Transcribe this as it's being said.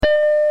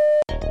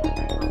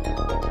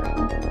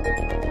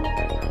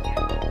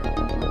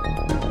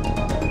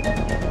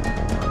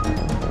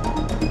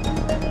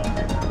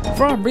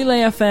From Relay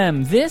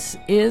FM, this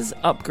is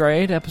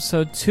Upgrade,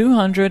 episode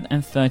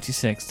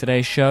 236.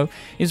 Today's show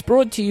is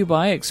brought to you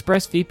by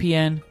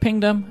ExpressVPN,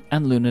 Pingdom,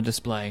 and Lunar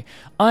Display.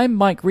 I'm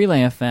Mike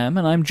Relay FM,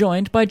 and I'm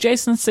joined by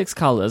Jason Six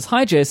Colors.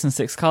 Hi, Jason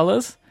Six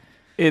Colors.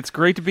 It's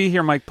great to be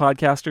here, Mike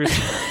Podcasters.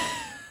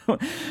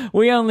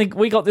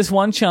 We got this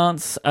one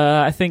chance.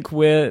 I think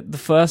we're the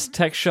first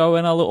tech show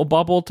in our little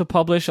bubble to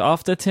publish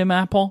after the Tim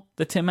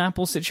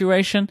Apple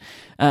situation.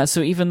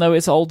 So even though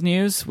it's old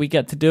news, we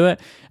get to do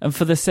it. And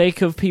for the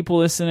sake of people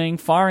listening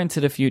far into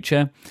the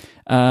future,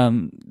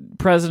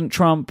 President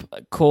Trump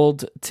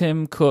called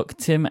Tim Cook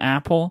Tim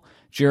Apple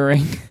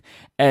during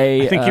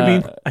a...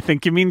 I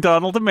think you mean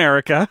Donald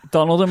America.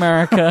 Donald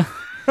America.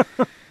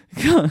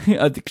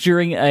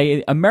 During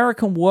a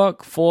American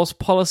Workforce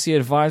Policy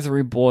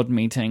Advisory Board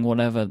meeting,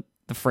 whatever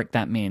the frick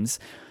that means.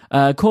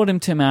 Called him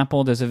Tim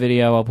Apple. There's a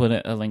video. I'll put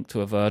a link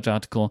to a Verge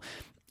article.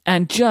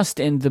 And just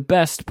in the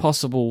best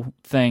possible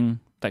thing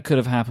that could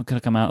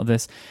have come out of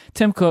this,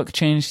 Tim Cook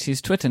changed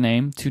his Twitter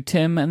name to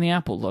Tim and the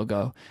Apple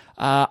logo.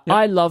 Yep.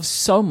 I love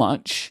so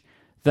much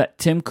that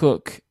Tim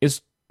Cook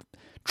is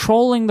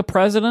trolling the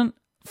president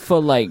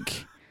for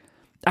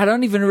I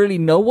don't even really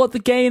know what the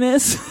gain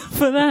is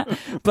for that,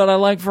 but I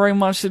like very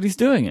much that he's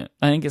doing it.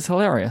 I think it's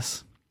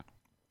hilarious.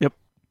 Yep,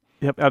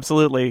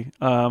 absolutely.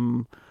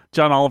 John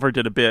Oliver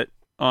did a bit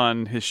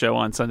on his show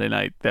on Sunday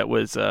night that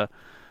was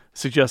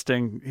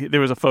suggesting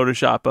there was a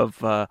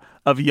Photoshop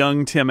of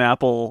young Tim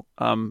Apple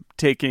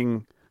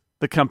taking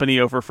the company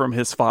over from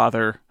his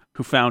father,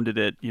 who founded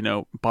it,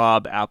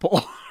 Bob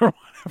Apple or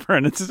whatever,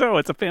 and it's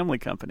a family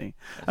company.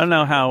 I don't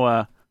know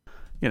how,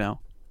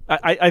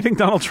 I think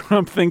Donald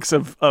Trump thinks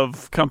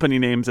of company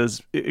names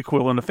as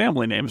equivalent to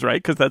family names, right?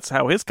 Because that's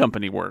how his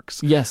company works.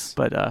 Yes.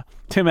 But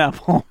Tim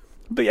Apple,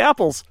 the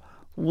Apple's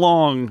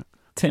long,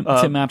 Tim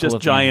Apple just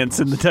giants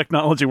in the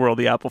technology world,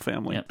 the Apple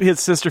family. Yep. His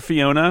sister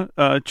Fiona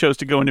chose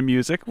to go into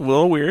music. A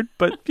little weird,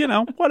 but,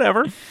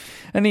 whatever.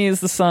 And he is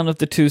the son of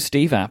the two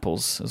Steve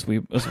Apples, as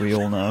we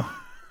all know.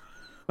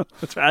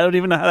 That's right. I don't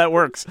even know how that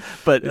works.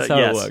 But that's how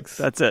yes, it works.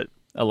 That's it.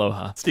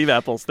 Aloha. Steve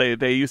Apples,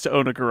 they used to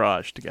own a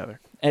garage together.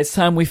 It's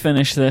time we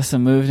finish this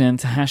and moved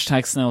into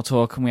hashtag Snail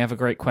Talk, and we have a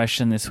great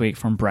question this week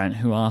from Brent,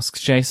 who asks,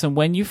 Jason,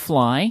 when you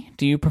fly,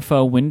 do you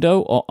prefer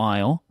window or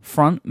aisle,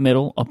 front,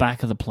 middle, or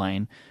back of the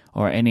plane,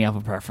 or any other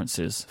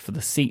preferences for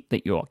the seat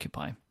that you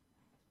occupy?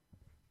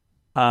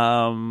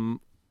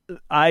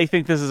 I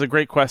think this is a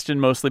great question,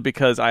 mostly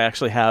because I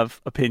actually have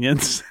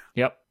opinions.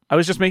 Yep. I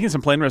was just making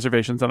some plane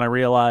reservations, and I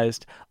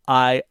realized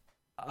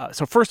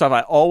so first off,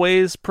 I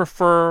always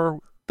prefer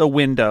the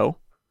window.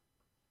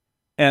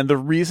 And the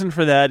reason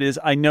for that is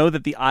I know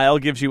that the aisle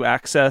gives you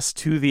access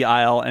to the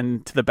aisle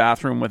and to the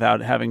bathroom without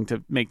having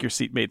to make your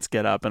seatmates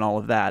get up and all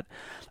of that.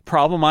 The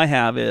problem I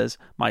have is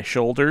my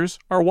shoulders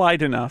are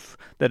wide enough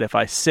that if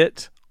I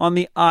sit on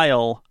the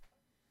aisle,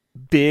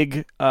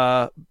 big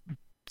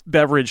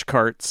beverage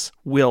carts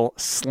will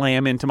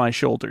slam into my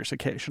shoulders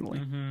occasionally.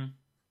 Mm-hmm.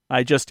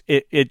 I just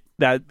it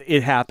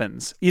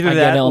happens. Either I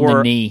that get it on or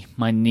the knee.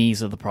 My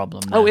knees are the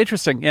problem there. Oh,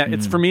 interesting. Yeah,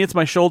 it's for me. It's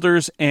my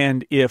shoulders,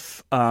 and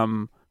if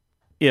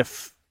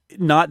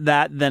not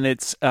that, then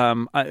it's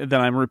then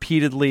I'm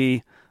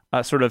repeatedly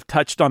sort of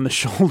touched on the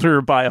shoulder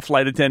by a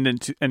flight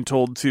attendant and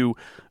told to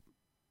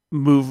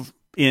move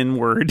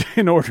inward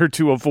in order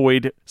to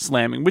avoid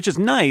slamming, which is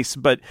nice,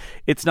 but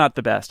it's not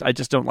the best. I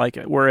just don't like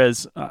it.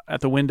 Whereas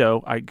at the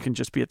window, I can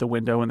just be at the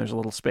window, and there's a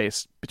little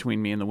space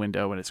between me and the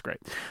window, and it's great.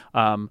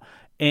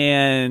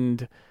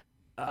 And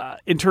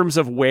in terms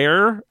of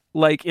where,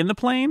 in the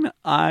plane,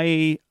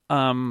 it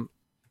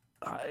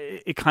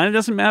kind of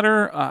doesn't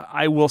matter.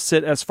 I will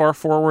sit as far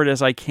forward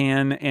as I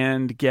can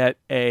and get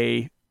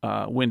a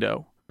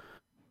window,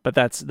 but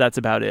that's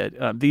about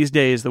it. These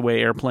days, the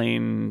way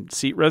airplane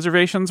seat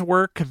reservations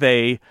work,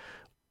 they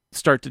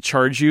start to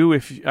charge you.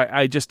 If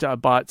I just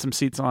bought some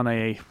seats on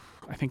I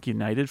think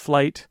United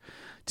flight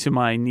to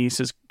my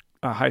niece's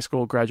high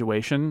school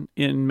graduation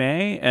in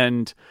May,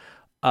 and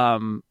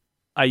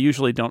I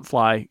usually don't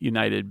fly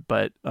United,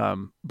 but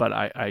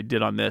I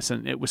did on this,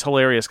 and it was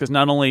hilarious because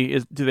not only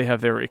do they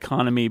have their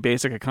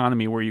basic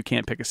economy where you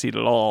can't pick a seat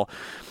at all,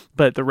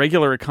 but the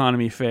regular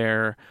economy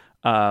fare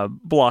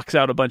blocks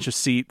out a bunch of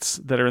seats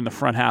that are in the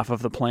front half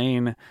of the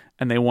plane,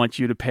 and they want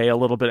you to pay a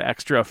little bit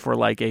extra for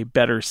a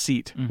better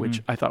seat, mm-hmm.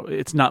 which I thought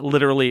it's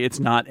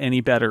not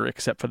any better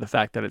except for the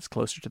fact that it's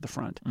closer to the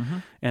front. Mm-hmm.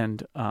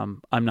 And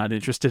I'm not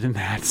interested in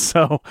that,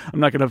 so I'm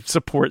not going to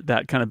support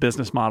that kind of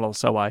business model.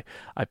 So I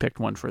picked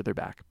one further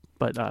back.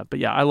 But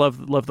yeah, I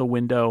love the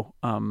window.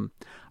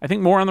 I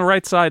think more on the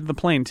right side of the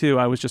plane too.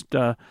 I was just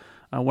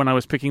when I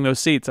was picking those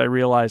seats, I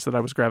realized that I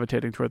was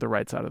gravitating toward the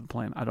right side of the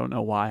plane. I don't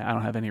know why. I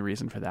don't have any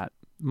reason for that.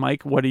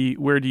 Mike, where do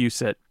you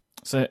sit?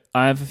 So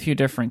I have a few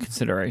different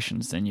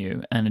considerations than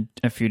you, and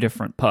a few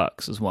different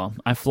perks as well.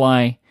 I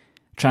fly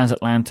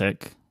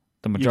transatlantic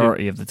the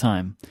majority of the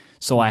time,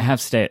 so I have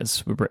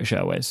status with British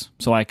Airways,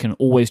 so I can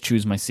always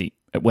choose my seat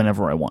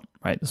whenever I want,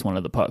 right? That's one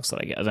of the perks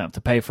that I get. I don't have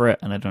to pay for it,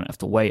 and I don't have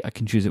to wait. I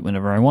can choose it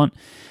whenever I want.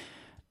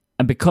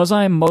 And because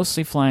I am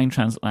mostly flying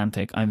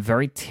transatlantic, I'm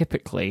very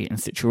typically in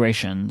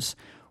situations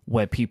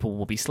where people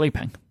will be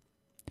sleeping.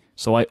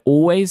 So I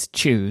always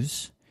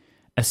choose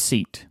a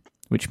seat,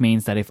 which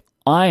means that if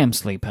I am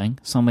sleeping,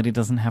 somebody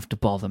doesn't have to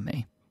bother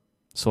me.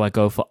 So I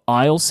go for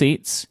aisle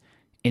seats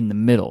in the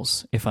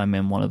middles if I'm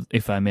in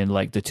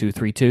like the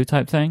 232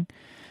 type thing,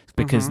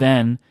 because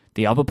then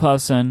the other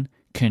person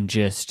can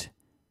just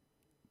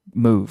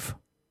move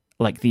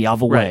like the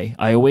other way.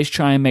 I always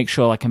try and make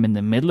sure like I'm in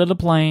the middle of the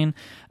plane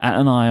at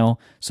an aisle,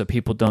 so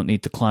people don't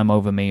need to climb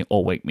over me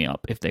or wake me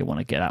up if they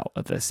want to get out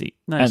of their seat.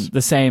 Nice. And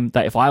the same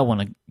that if I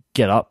want to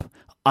get up,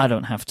 I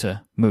don't have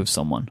to move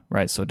someone,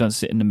 right? So don't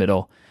sit in the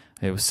middle.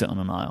 I will sit on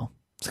an aisle.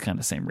 It's kind of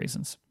the same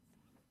reasons.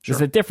 Sure.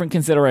 There's different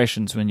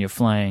considerations when you're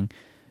flying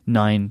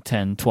 9,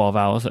 10, 12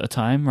 hours at a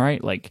time,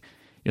 right? Like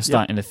you're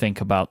starting to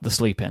think about the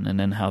sleep-in and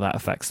then how that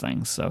affects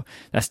things. So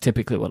that's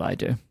typically what I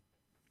do.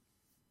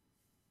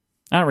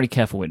 I don't really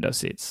care for window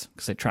seats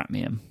because they trap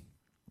me in.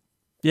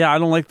 Yeah, I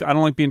don't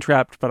like being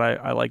trapped, but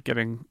I like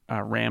getting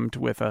rammed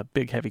with a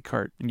big heavy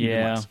cart.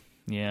 Yeah.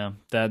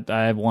 That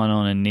I had one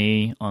on a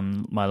knee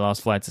on my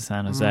last flight to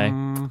San Jose.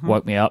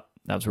 Woke me up.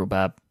 That was real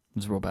bad.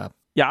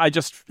 Yeah, I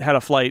just had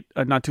a flight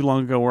not too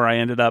long ago where I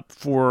ended up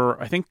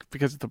I think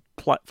because the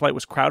flight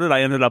was crowded,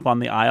 I ended up on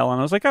the aisle, and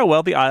I was like, oh,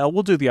 well, the aisle,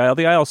 we'll do the aisle.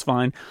 The aisle's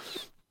fine.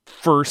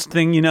 First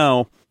thing you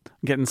know,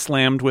 getting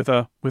slammed with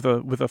a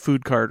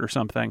food cart or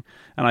something.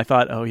 And I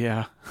thought, oh,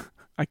 yeah,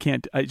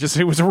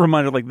 it was a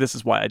reminder, like, this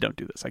is why I don't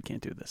do this. I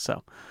can't do this.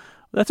 So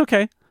that's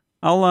okay.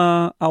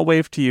 I'll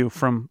wave to you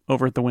from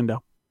over at the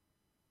window.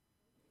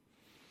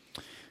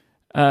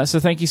 So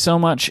thank you so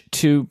much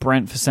to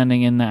Brent for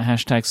sending in that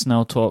hashtag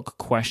Snell Talk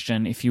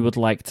question. If you would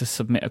like to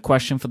submit a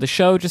question for the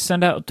show, just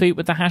send out a tweet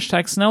with the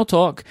hashtag Snell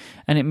Talk,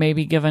 and it may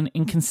be given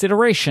in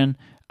consideration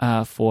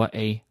for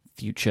a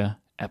future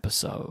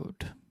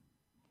episode.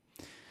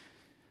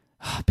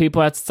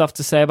 People had stuff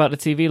to say about the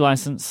TV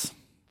license.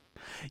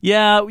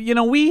 Yeah,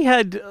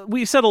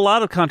 we said a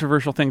lot of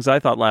controversial things, I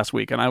thought, last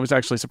week, and I was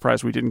actually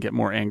surprised we didn't get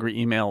more angry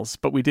emails,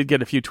 but we did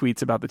get a few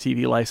tweets about the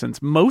TV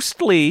license,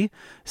 mostly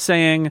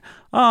saying,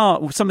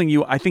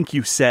 something I think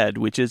you said,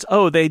 which is,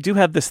 they do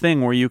have this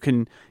thing where you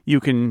can,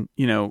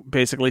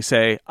 basically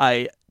say,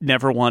 I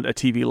never want a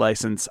TV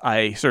license.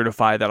 I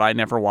certify that I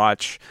never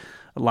watch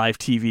live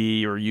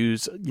TV or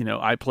use,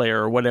 iPlayer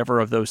or whatever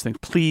of those things.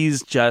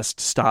 Please just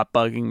stop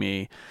bugging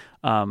me.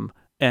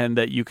 And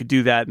that you could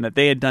do that, and that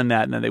they had done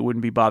that, and that they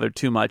wouldn't be bothered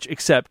too much,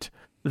 except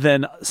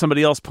then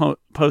somebody else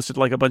posted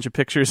like a bunch of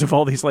pictures of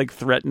all these like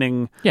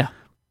threatening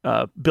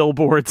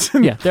billboards.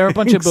 There are a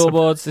bunch of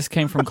billboards. This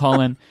came from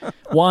Colin.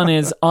 One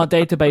is, our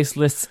database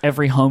lists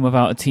every home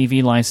without a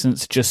TV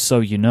license, just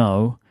so you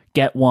know.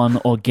 Get one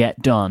or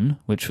get done,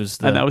 which was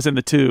and that was in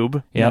the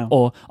tube. Yeah.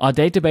 Or our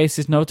database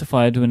is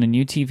notified when a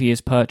new TV is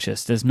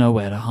purchased. There's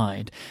nowhere to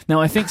hide. Now,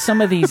 I think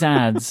some of these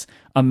ads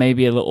are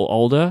maybe a little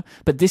older,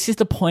 but this is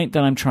the point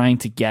that I'm trying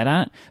to get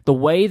at. The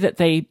way that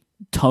they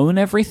tone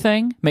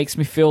everything makes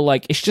me feel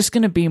like it's just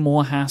going to be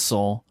more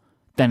hassle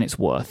than it's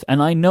worth.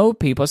 And I know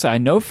I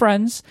know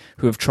friends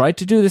who have tried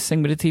to do this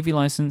thing with a TV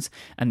license,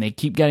 and they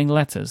keep getting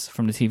letters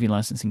from the TV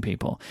licensing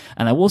people.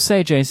 And I will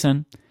say,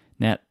 Jason,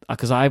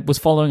 because I was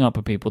following up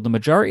with people, the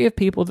majority of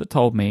people that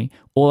told me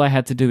all I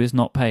had to do is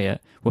not pay it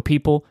were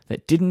people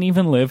that didn't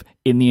even live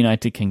in the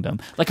United Kingdom.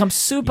 Like, I'm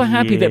super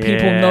happy that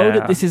people know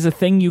that this is a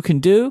thing you can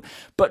do,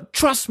 but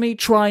trust me,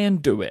 try and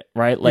do it,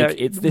 right? Like,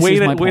 way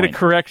to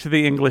correct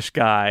the English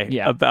guy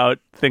about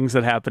things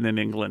that happen in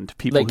England,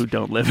 people who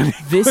don't live in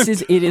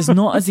England. It is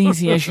not as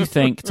easy as you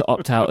think to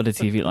opt out of the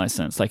TV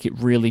license. Like, it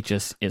really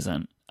just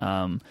isn't.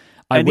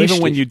 And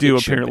even when you do,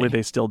 apparently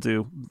they still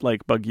do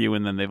like bug you,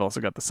 and then they've also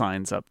got the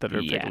signs up that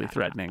are vaguely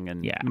threatening.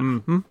 And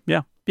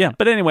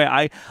But anyway,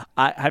 I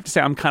have to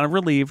say I'm kind of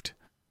relieved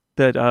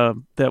that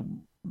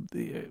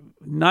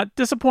not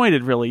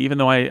disappointed really, even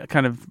though I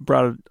kind of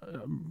brought it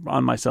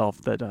on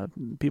myself that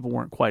people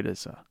weren't quite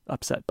as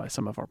upset by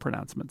some of our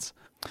pronouncements.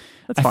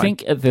 That's fine. I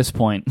think at this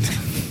point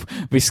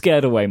we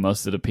scared away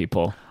most of the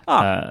people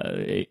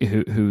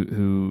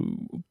who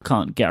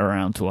can't get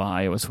around to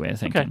our iOS way of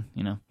thinking.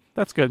 Okay.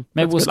 That's good.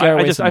 Maybe That's we'll scare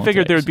away I some more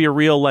figured there tapes. would be a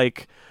real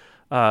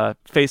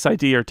Face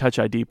ID or Touch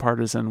ID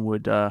partisan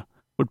would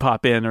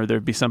pop in, or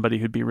there'd be somebody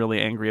who'd be really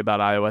angry about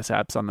iOS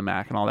apps on the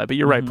Mac and all that. But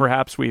you're right.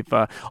 Perhaps we've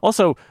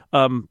also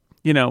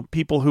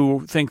people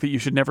who think that you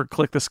should never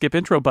click the skip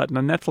intro button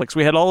on Netflix.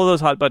 We had all of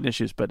those hot button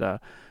issues,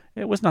 but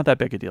it was not that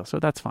big a deal, so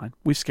that's fine.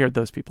 We've scared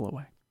those people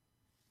away.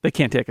 They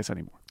can't take us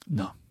anymore.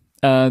 No.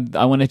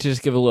 I wanted to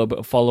just give a little bit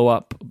of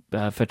follow-up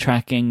for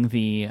tracking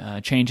the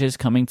changes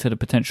coming to the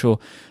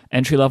potential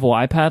entry-level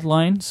iPad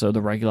line, so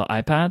the regular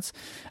iPads.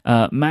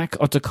 Mac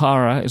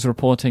Otakara is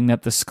reporting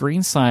that the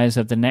screen size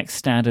of the next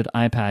standard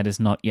iPad is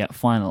not yet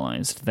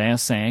finalized. They are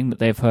saying that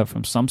they've heard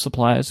from some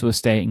suppliers who are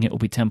stating it will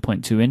be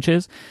 10.2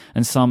 inches,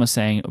 and some are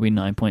saying it will be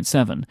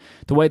 9.7.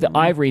 The way that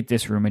I read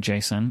this rumor,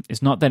 Jason,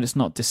 is not that it's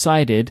not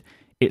decided,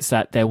 it's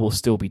that there will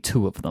still be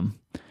two of them.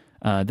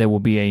 There will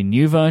be a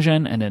new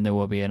version, and then there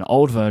will be an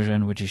old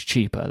version, which is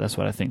cheaper. That's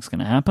what I think is going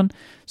to happen.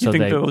 So you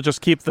think they'll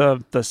just keep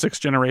the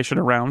sixth generation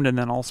around and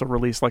then also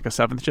release like a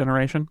seventh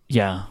generation?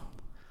 Yeah.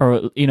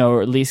 Or,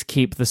 or at least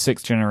keep the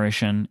sixth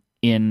generation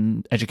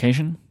in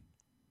education.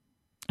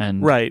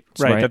 And right.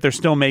 That they're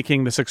still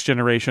making the sixth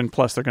generation,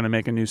 plus they're going to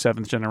make a new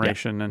seventh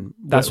generation, and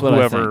that's what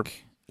whoever. I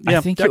think. Yeah,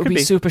 I think it would be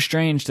super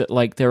strange that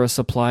like there are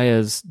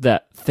suppliers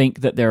that think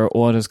that there are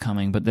orders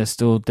coming, but they're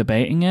still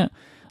debating it.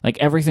 Like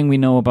everything we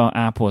know about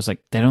Apple is like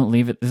they don't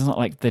leave it. It's not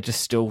like they're just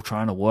still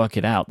trying to work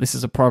it out. This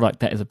is a product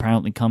that is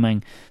apparently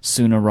coming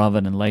sooner rather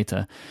than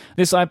later.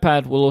 This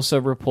iPad will also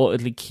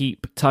reportedly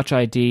keep Touch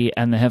ID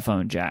and the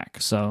headphone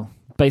jack. So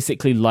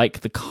basically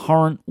like the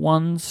current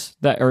ones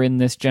that are in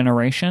this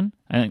generation.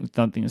 I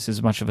don't think this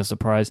is much of a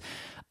surprise.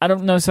 I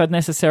don't know if I'd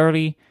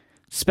necessarily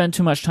spend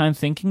too much time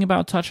thinking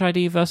about Touch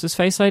ID versus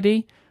Face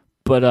ID,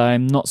 but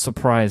I'm not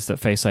surprised that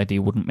Face ID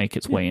wouldn't make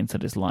its way into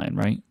this line,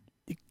 right?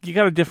 You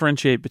got to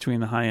differentiate between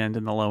the high end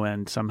and the low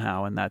end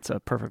somehow, and that's a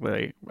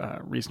perfectly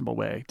reasonable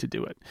way to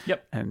do it.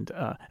 Yep. And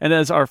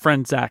as our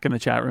friend Zach in the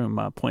chat room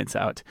points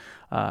out,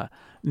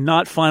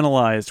 not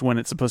finalized when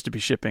it's supposed to be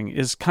shipping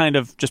is kind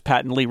of just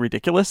patently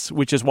ridiculous,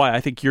 which is why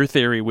I think your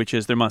theory, which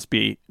is they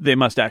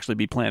must actually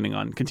be planning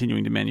on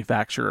continuing to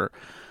manufacture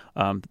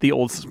the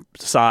old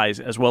size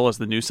as well as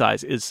the new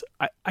size is,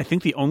 I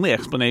think, the only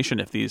explanation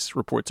if these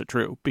reports are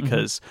true,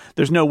 because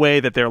there's no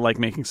way that they're like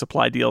making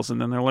supply deals and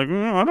then they're like,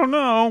 I don't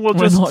know, we're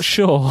not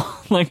sure.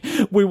 Like,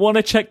 we want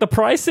to check the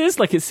prices.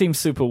 Like, it seems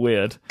super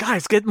weird.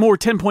 Guys, get more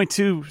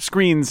 10.2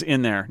 screens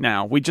in there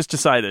now. We just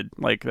decided,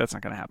 like, that's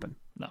not going to happen.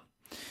 No.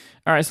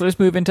 All right, so let's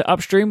move into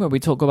Upstream, where we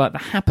talk about the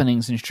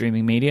happenings in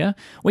streaming media.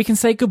 We can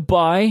say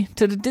goodbye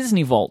to the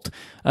Disney Vault.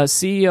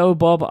 CEO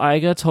Bob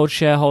Iger told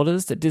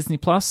shareholders that Disney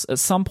Plus, at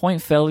some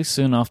point fairly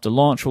soon after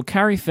launch, will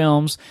carry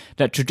films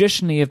that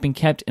traditionally have been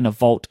kept in a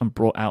vault and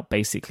brought out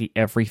basically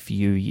every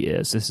few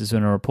years. This is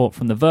in a report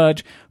from The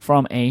Verge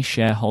from a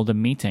shareholder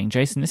meeting.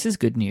 Jason, this is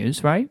good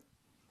news, right?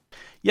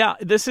 Yeah,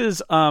 this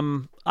is,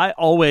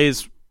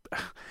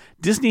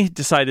 Disney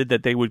decided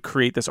that they would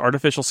create this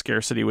artificial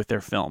scarcity with their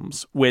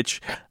films,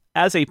 which,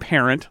 as a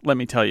parent, let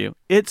me tell you,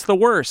 it's the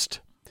worst.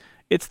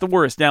 It's the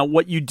worst. Now,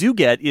 what you do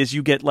get is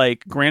you get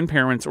like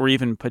grandparents or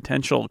even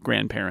potential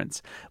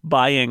grandparents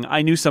buying.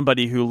 I knew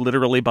somebody who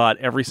literally bought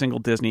every single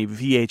Disney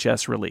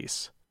VHS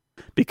release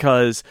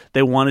because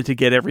they wanted to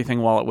get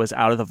everything while it was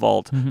out of the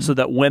vault, so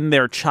that when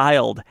their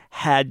child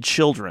had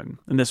children,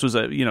 and this was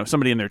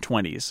somebody in their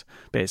 20s,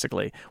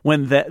 basically,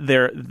 when their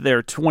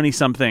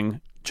 20-something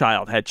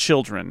child had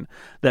children,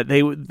 that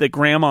the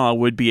grandma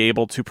would be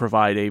able to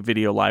provide a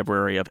video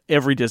library of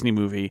every Disney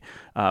movie,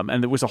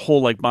 and there was a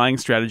whole like buying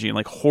strategy and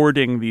like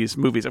hoarding these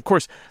movies. Of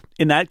course,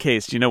 in that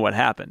case, you know what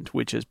happened,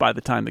 which is by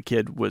the time the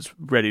kid was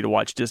ready to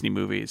watch Disney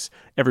movies,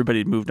 everybody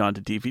had moved on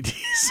to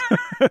DVDs,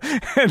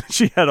 and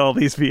she had all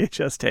these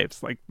VHS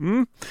tapes. Like,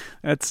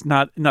 that's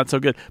not so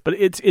good. But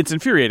it's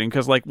infuriating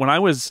because like when I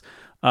was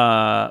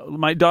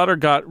my daughter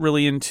got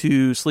really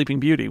into Sleeping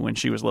Beauty when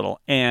she was little,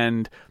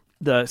 and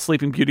the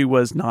Sleeping Beauty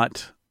was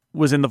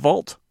in the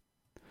vault.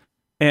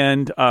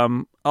 And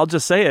I'll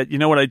just say it. You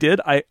know what I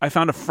did? I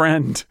found a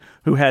friend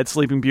who had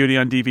Sleeping Beauty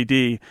on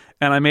DVD,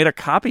 and I made a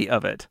copy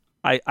of it.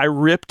 I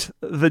ripped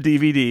the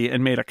DVD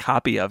and made a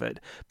copy of it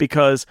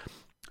because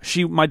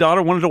my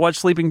daughter wanted to watch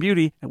Sleeping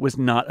Beauty. It was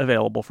not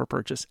available for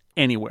purchase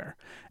anywhere.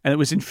 And it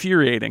was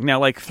infuriating. Now,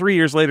 like 3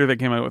 years later, they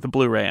came out with a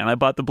Blu-ray, and I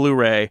bought the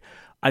Blu-ray.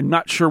 I'm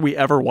not sure we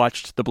ever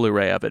watched the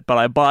Blu-ray of it, but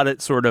I bought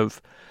it sort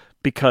of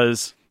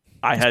because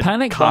I had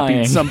copied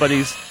buying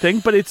somebody's thing,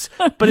 but it's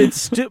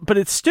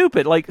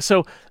stupid. Like,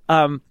 so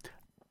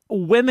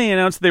when they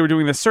announced they were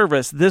doing this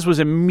service, this was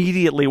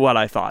immediately what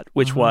I thought,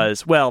 which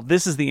was, well,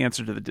 this is the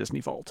answer to the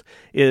Disney Vault.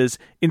 Is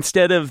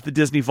instead of the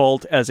Disney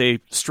Vault as a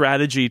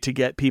strategy to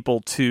get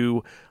people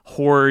to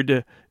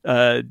hoard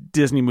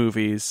Disney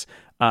movies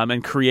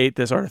and create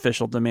this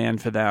artificial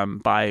demand for them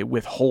by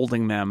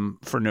withholding them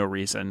for no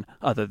reason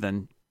other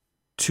than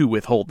to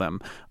withhold them,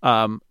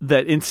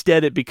 that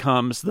instead it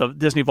becomes, the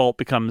Disney Vault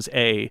becomes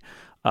an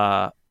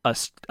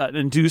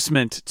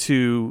inducement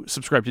to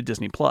subscribe to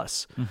Disney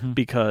Plus,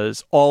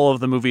 because all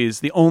of the movies,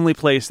 the only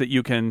place that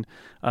you can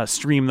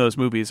stream those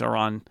movies are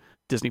on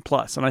Disney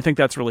Plus. And I think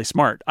that's really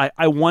smart.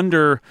 I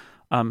wonder,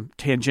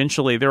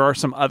 tangentially, there are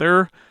some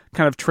other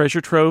kind of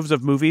treasure troves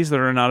of movies that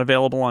are not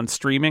available on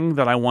streaming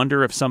that I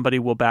wonder if somebody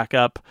will back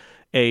up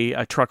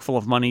a truck full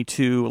of money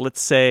to,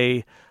 let's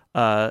say,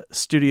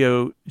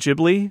 Studio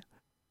Ghibli,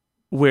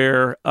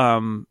 where all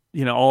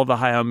of the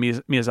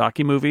Hayao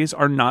Miyazaki movies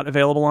are not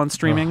available on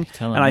streaming.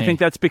 And I think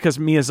that's because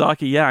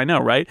Miyazaki, yeah, I know,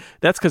 right?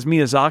 That's because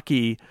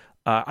Miyazaki,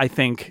 I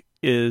think,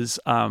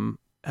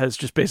 has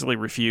just basically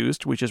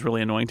refused, which is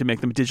really annoying, to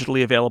make them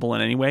digitally available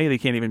in any way. You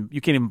can't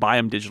even buy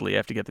them digitally. You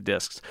have to get the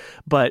discs.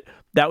 But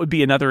that would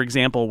be another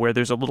example where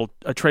there's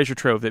a treasure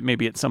trove that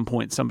maybe at some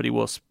point somebody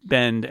will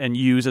spend and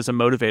use as a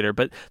motivator.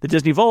 But the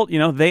Disney Vault,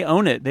 they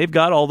own it. They've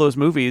got all those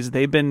movies.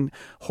 They've been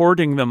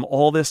hoarding them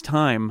all this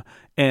time.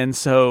 And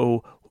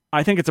so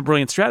I think it's a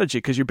brilliant strategy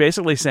because you're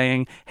basically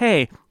saying,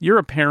 hey, you're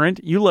a parent,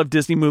 you love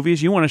Disney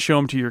movies, you want to show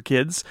them to your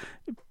kids,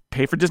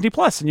 pay for Disney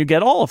Plus and you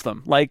get all of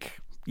them. Like,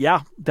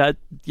 yeah, that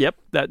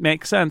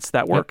makes sense.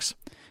 That works. Yep.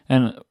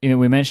 And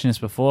we mentioned this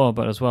before,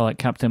 but as well, like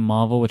Captain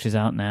Marvel, which is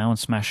out now and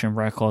smashing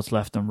records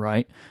left and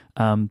right,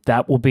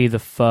 that will be the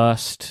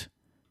first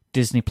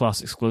Disney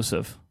Plus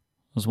exclusive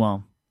as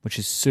well, which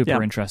is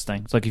super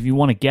interesting. It's like if you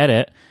want to get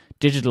it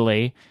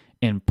digitally,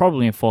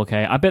 probably in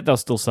 4K, I bet they'll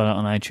still sell it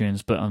on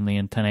iTunes, but only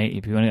in 1080.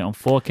 If you want it on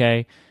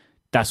 4K,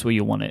 that's where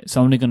you want it. It's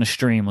only going to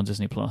stream on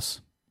Disney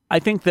Plus. I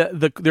think that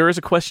there is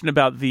a question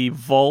about the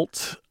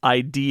vault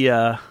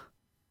idea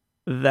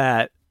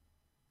that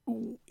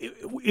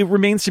it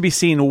remains to be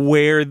seen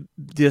where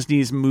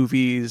Disney's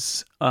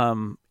movies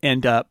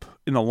end up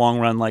in the long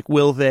run. Like,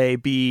 will they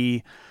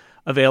be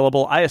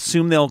available? I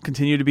assume they'll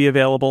continue to be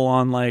available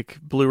on like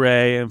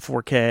Blu-ray and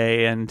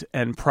 4K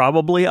and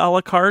probably a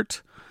la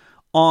carte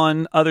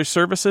on other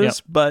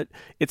services, but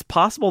it's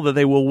possible that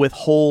they will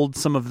withhold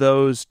some of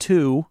those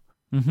too,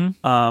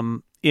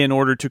 in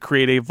order to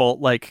create a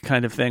vault-like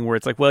kind of thing where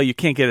it's like, well, you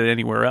can't get it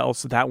anywhere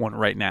else, that one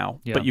right now,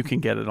 but you can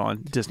get it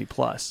on Disney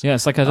Plus. Yeah,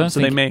 it's like I don't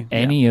think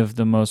any of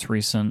the most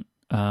recent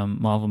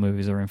Marvel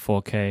movies are in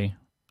 4K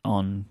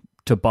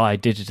to buy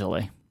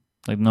digitally,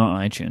 like not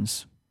on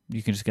iTunes.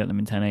 You can just get them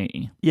in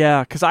 1080.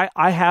 Yeah, because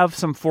I have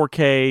some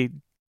 4K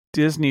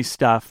Disney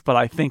stuff, but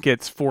I think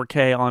it's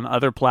 4K on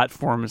other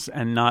platforms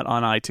and not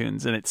on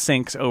iTunes, and it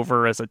syncs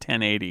over as a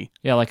 1080.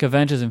 Yeah, like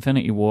Avengers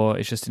Infinity War,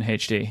 it's just in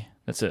HD.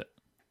 That's it.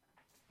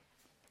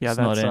 Yeah,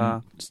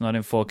 it's not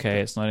in 4K.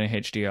 It's not in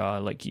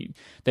HDR. Like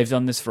they've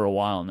done this for a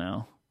while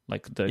now.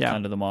 Like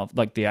kind of the Marvel,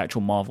 like the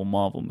actual Marvel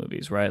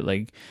movies, right?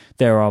 Like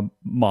there are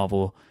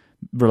Marvel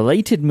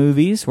related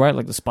movies, right?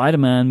 Like the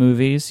Spider-Man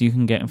movies, you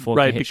can get in 4K,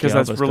 right? HDR, because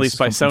that's released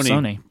by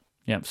Sony.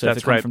 Yeah, so if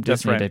it comes from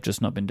Disney, they've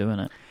just not been doing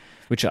it.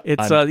 Which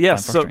it's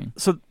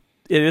so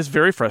it is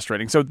very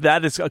frustrating. So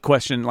that is a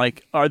question.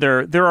 Like,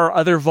 there are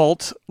other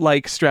Vault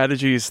like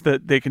strategies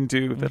that they can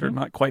do that are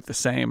not quite the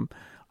same.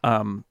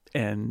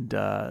 And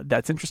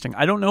that's interesting.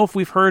 I don't know if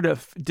we've heard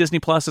if Disney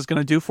Plus is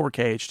going to do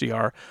 4K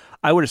HDR.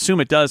 I would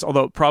assume it does,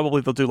 although probably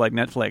they'll do like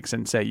Netflix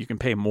and say you can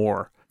pay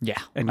more. Yeah,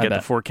 and get the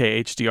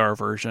 4K HDR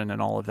version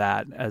and all of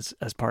that as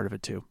part of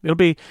it too. It'll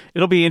be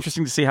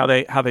interesting to see how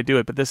they do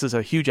it. But this is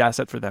a huge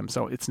asset for them,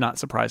 so it's not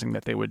surprising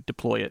that they would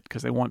deploy it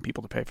because they want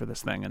people to pay for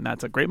this thing, and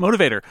that's a great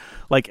motivator.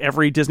 Like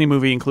every Disney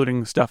movie,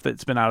 including stuff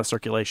that's been out of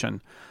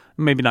circulation.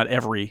 Maybe not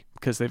every,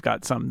 because they've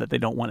got some that they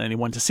don't want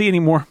anyone to see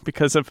anymore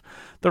because of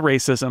the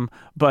racism,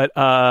 but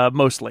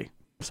mostly.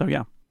 So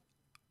yeah.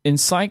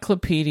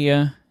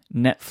 Encyclopedia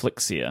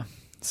Netflixia.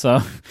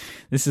 So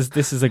this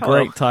is a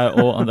great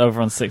title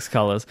over on Six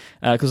Colors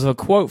because of a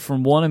quote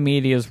from Warner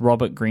Media's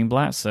Robert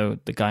Greenblatt, so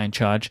the guy in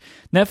charge.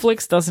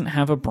 Netflix doesn't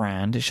have a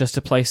brand. It's just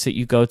a place that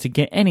you go to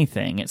get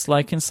anything. It's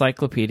like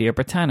Encyclopedia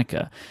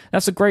Britannica.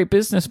 That's a great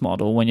business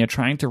model when you're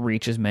trying to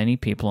reach as many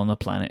people on the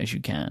planet as you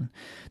can.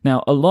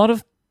 Now, a lot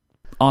of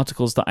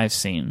articles that I've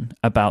seen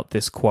about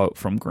this quote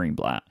from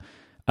Greenblatt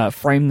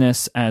frame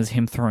this as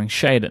him throwing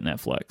shade at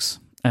Netflix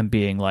and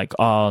being like,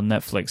 oh,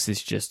 Netflix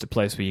is just a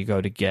place where you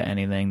go to get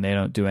anything. They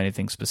don't do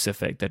anything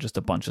specific. They're just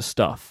a bunch of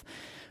stuff.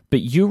 But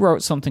you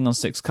wrote something on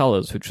Six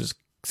Colors, which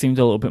seemed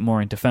a little bit more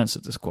in defense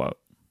of this quote.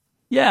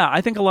 Yeah,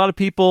 I think a lot of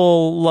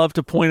people love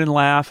to point and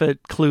laugh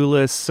at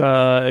clueless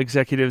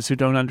executives who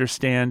don't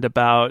understand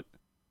about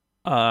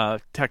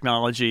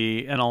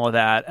technology and all of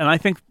that. And I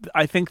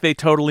think they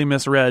totally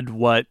misread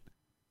what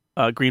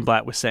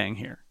Greenblatt was saying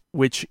here,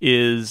 which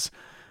is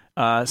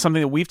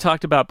something that we've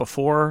talked about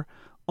before.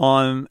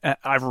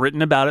 I've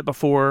written about it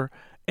before,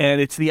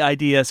 and it's the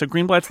idea. So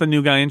Greenblatt's the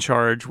new guy in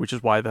charge, which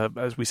is why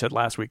as we said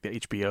last week,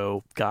 the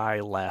HBO guy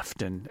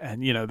left, and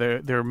you know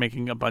they're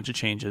making a bunch of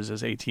changes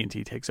as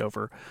AT&T takes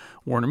over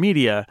Warner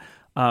Media.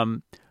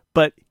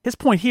 But his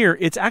point here,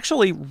 it's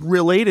actually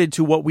related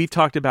to what we've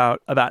talked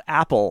about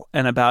Apple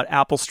and about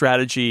Apple's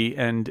strategy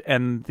and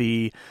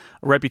the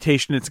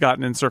reputation it's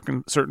gotten in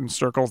certain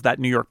circles. That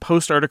New York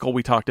Post article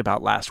we talked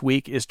about last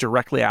week is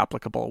directly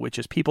applicable, which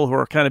is people who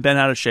are kind of bent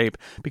out of shape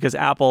because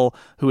Apple,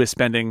 who is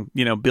spending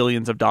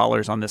billions of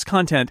dollars on this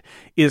content,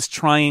 is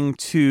trying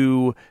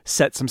to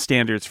set some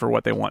standards for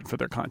what they want for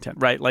their content,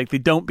 right? Like the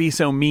 "don't be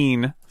so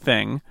mean"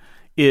 thing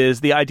is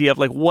the idea of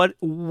like what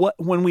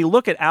when we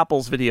look at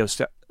Apple's video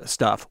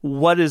stuff,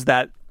 what is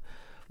that?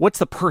 What's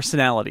the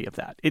personality of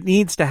that? It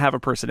needs to have a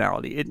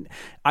personality.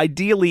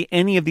 Ideally,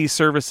 any of these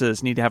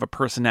services need to have a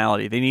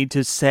personality. They need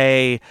to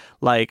say,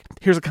 like,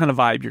 here's the kind of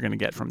vibe you're going to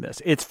get from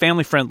this. It's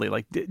family friendly.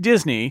 Like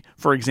Disney,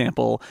 for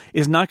example,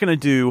 is not going to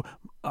do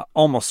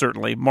almost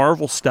certainly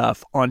Marvel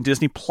stuff on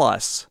Disney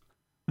Plus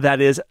that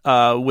is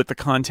with the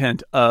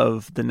content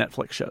of the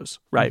Netflix shows,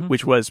 right?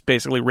 Which was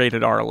basically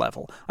rated R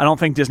level. I don't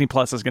think Disney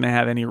Plus is going to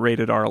have any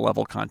rated R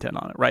level content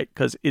on it, right?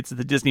 Because it's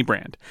the Disney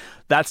brand.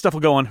 That stuff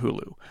will go on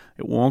Hulu.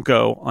 It won't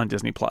go on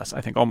Disney Plus,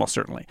 I think, almost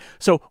certainly.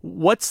 So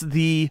what's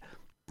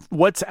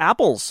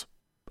Apple's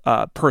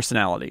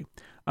personality?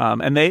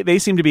 And they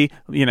seem to be,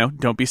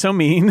 don't be so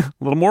mean, a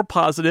little more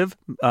positive.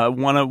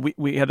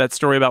 We had that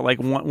story about like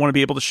want to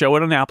be able to show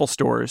it on Apple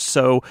stores.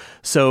 So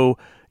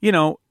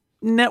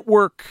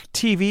network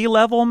TV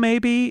level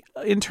maybe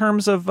in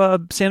terms of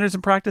standards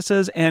and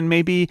practices, and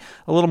maybe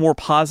a little more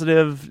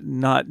positive.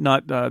 Not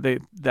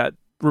that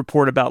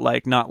report about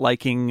like not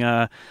liking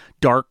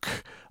dark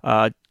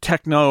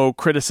techno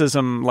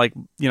criticism like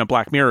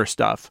Black Mirror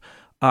stuff.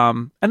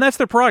 And that's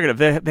their prerogative.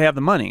 They have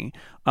the money.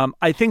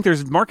 I think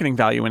there's marketing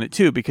value in it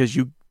too, because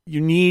you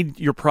need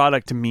your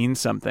product to mean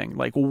something.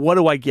 Like, what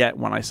do I get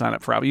when I sign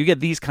up for Apple? You get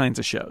these kinds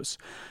of shows.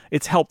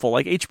 It's helpful.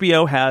 Like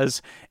HBO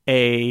has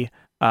a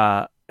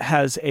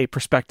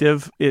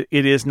perspective.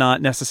 It is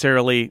not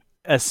necessarily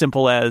as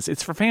simple as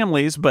it's for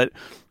families, but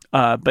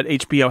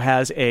HBO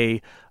has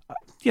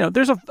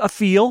there's a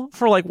feel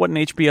for like what an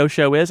HBO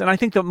show is. And I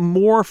think the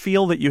more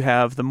feel that you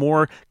have, the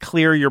more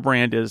clear your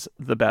brand is,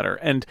 the better.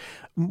 And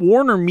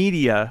Warner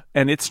Media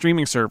and its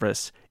streaming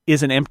service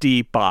is an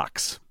empty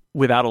box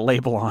without a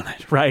label on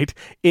it, right?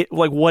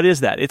 What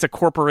is that? It's a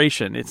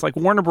corporation. It's like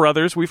Warner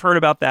Brothers. We've heard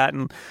about that,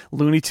 and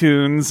Looney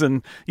Tunes,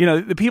 and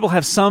the people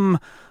have some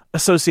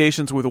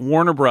associations with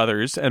Warner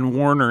Brothers and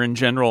Warner in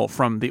general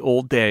from the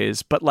old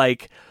days, but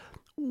like,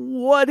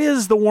 what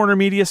is the Warner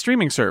Media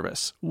streaming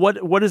service?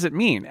 What does it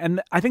mean?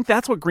 And I think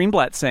that's what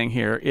Greenblatt's saying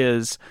here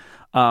is,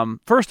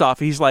 first off,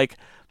 he's like,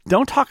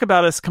 don't talk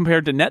about us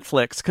compared to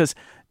Netflix, because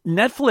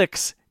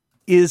Netflix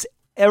is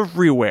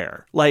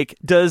everywhere. Like,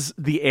 does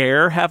The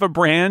Air have a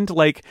brand?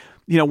 Like,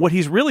 what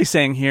he's really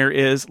saying here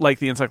is, like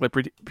the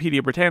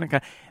Encyclopedia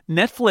Britannica,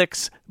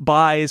 Netflix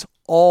buys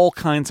all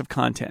kinds of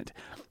content.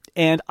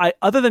 And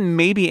other than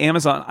maybe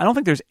Amazon, I don't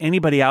think there's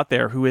anybody out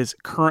there who is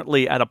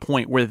currently at a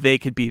point where they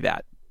could be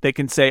that. They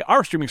can say,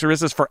 our streaming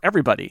service is for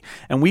everybody,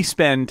 and we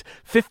spend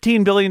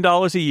 $15 billion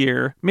a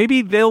year.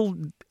 Maybe they'll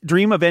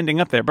dream of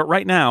ending up there. But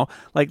right now,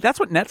 like, that's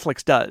what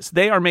Netflix does.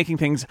 They are making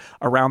things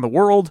around the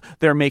world.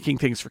 They're making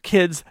things for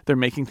kids. They're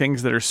making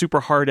things that are super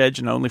hard edge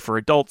and only for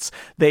adults.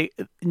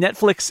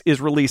 Netflix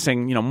is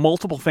releasing,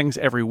 multiple things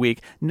every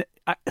week.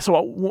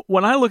 So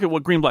when I look at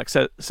what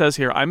Greenblatt says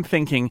here, I'm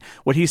thinking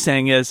what he's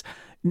saying is,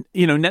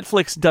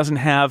 Netflix doesn't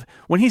have,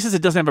 when he says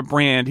it doesn't have a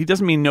brand, he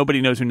doesn't mean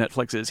nobody knows who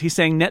Netflix is. He's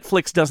saying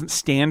Netflix doesn't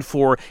stand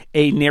for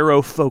a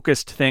narrow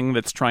focused thing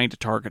that's trying to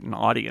target an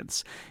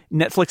audience.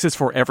 Netflix is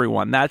for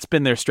everyone. That's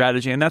been their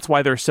strategy, and that's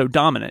why they're so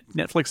dominant.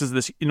 Netflix is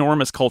this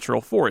enormous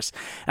cultural force.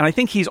 And I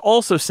think he's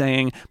also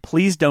saying,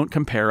 please don't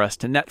compare us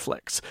to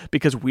Netflix,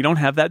 because we don't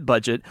have that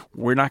budget.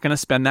 We're not going to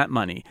spend that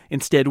money.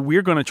 Instead,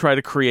 we're going to try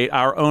to create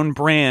our own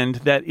brand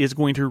that is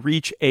going to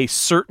reach a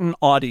certain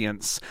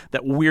audience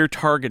that we're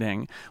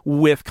targeting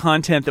with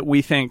content that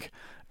we think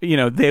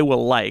they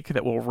will like,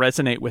 that will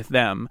resonate with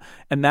them.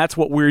 And that's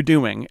what we're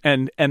doing.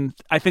 And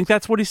I think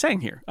that's what he's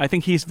saying here. I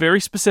think he's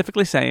very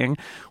specifically saying,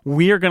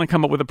 we are going to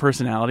come up with a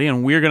personality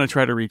and we're going to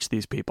try to reach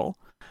these people.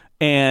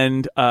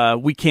 And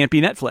we can't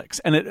be Netflix.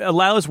 And it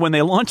allows, when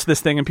they launch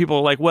this thing and people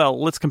are like, well,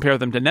 let's compare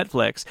them to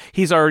Netflix,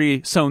 he's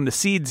already sown the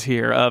seeds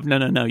here of,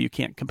 no, you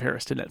can't compare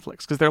us to Netflix,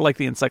 because they're like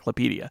the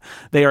encyclopedia.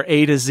 They are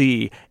A to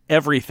Z,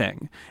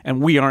 everything.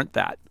 And we aren't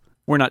that.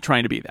 We're not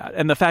trying to be that.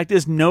 And the fact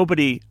is,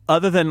 nobody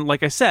other than,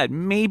 like I said,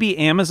 maybe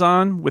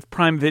Amazon with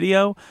Prime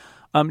Video,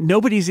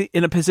 nobody's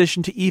in a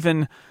position to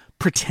even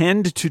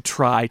pretend to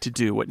try to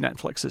do what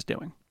Netflix is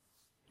doing.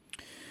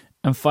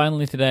 And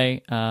finally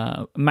today,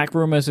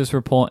 MacRumors is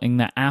reporting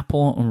that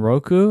Apple and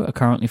Roku are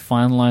currently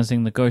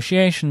finalizing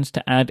negotiations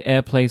to add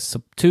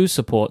AirPlay 2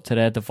 support to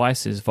their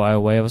devices via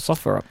way of a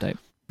software update.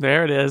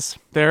 There it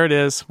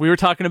is. We were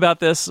talking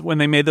about this when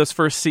they made those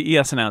first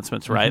CES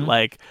announcements, right? Mm-hmm.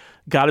 Like,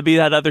 got to be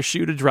that other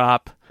shoe to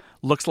drop.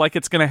 Looks like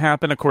it's going to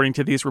happen, according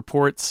to these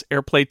reports.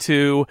 AirPlay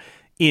 2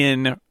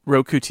 in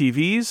Roku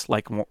TVs,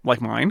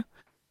 like mine,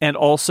 and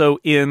also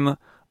in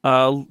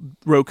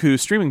Roku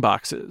streaming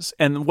boxes.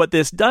 And what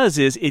this does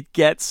is it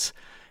gets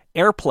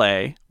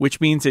AirPlay,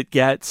 which means it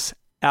gets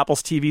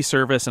Apple's TV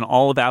service and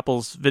all of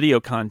Apple's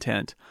video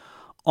content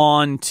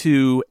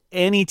onto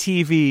any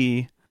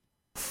TV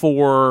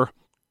for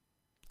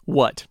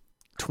what?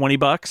 $20,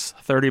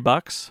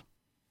 $30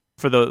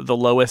 for the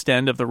lowest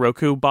end of the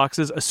Roku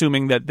boxes,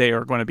 assuming that they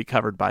are going to be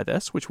covered by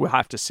this, which we'll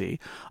have to see.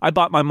 I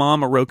bought my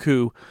mom a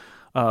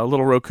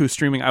little Roku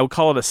streaming. I would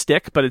call it a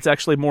stick, but it's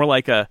actually more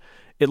like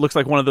it looks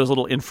like one of those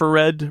little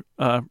infrared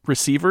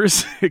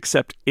receivers,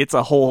 except it's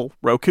a whole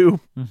Roku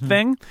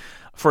thing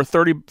for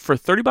 $30,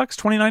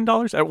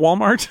 $29 at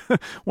Walmart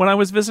when I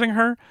was visiting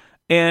her.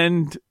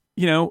 And,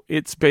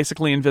 it's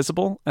basically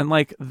invisible. And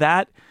like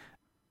that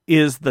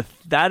is the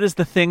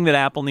thing that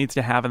Apple needs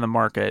to have in the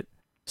market,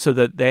 so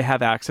that they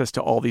have access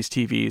to all these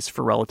TVs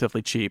for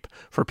relatively cheap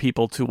for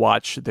people to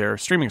watch their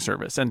streaming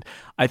service. And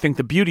I think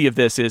the beauty of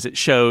this is it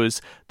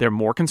shows they're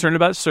more concerned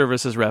about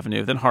services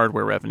revenue than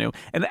hardware revenue,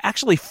 and it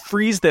actually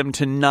frees them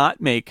to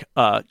not make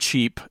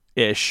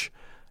cheap-ish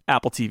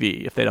Apple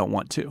TV if they don't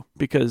want to,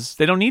 because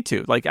they don't need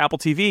to. Like, Apple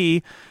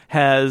TV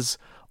has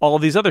all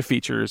of these other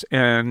features,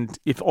 and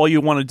if all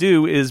you want to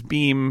do is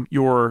beam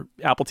your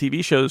Apple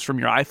TV shows from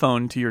your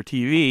iPhone to your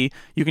TV,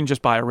 you can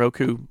just buy a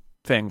Roku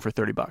thing for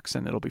 $30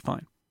 and it'll be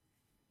fine.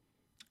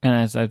 And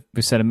as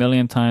we've said a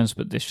million times,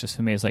 but this just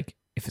for me is like,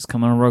 if it's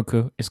coming on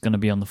Roku, it's going to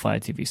be on the Fire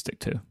TV Stick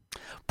too.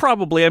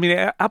 Probably. I mean,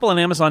 Apple and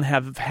Amazon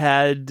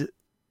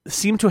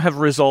seem to have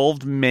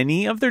resolved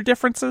many of their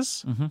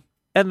differences. Mm-hmm.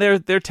 And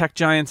they're tech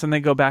giants, and they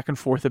go back and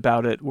forth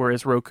about it.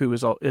 Whereas Roku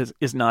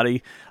is not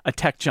a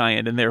tech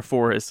giant, and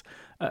therefore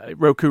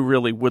Roku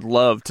really would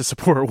love to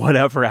support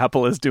whatever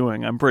Apple is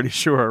doing. I'm pretty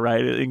sure, right?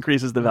 It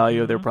increases the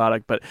value of their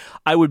product, but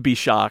I would be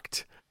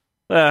shocked.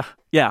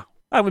 Yeah,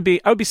 I would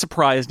be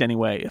surprised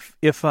anyway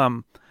if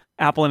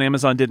Apple and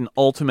Amazon didn't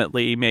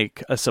ultimately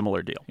make a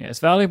similar deal. Yeah, it's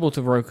valuable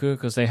to Roku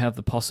because they have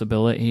the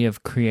possibility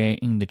of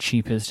creating the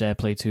cheapest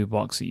AirPlay 2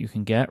 box that you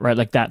can get, right?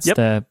 Like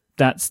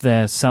that's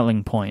their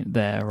selling point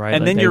there, right?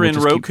 And like then you're in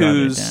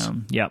Roku's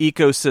Yep.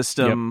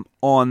 ecosystem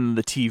on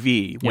the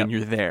TV when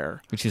you're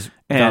there, which is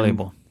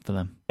valuable for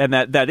them. And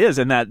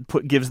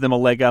that gives them a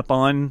leg up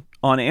on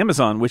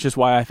Amazon, which is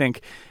why I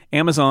think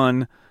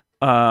Amazon,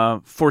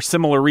 for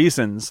similar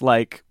reasons,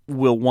 like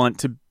will want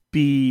to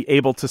be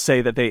able to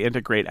say that they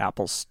integrate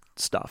Apple's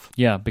stuff.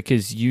 Yeah,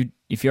 because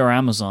if you're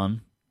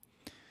Amazon,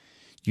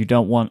 you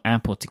don't want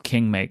Apple to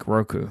king make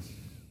Roku.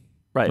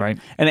 Right.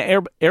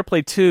 And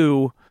AirPlay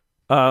 2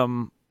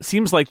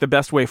 seems like the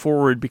best way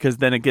forward because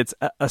then it gets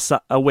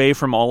away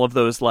from all of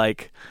those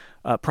like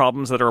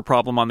problems that are a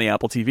problem on the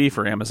Apple TV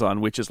for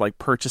Amazon, which is like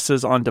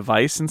purchases on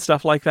device and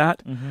stuff like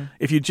that. Mm-hmm.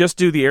 If you just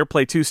do the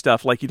AirPlay 2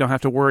 stuff, like you don't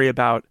have to worry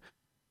about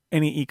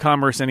any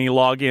e-commerce, any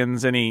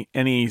logins,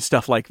 any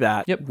stuff like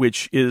that,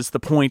 which is the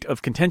point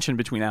of contention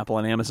between Apple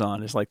and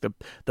Amazon, is like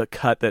the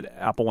cut that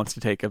Apple wants to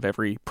take of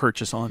every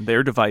purchase on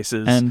their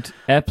devices. And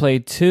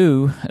AirPlay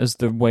 2 as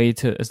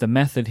the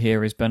method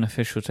here is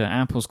beneficial to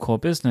Apple's core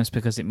business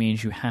because it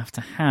means you have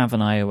to have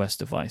an iOS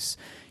device.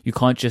 You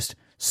can't just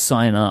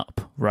sign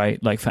up,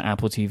 right? Like for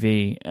Apple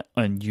TV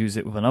and use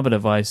it with another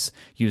device,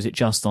 use it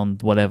just on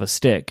whatever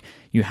stick.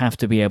 You have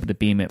to be able to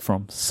beam it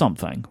from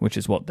something, which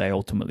is what they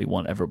ultimately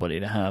want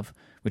everybody to have,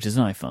 which is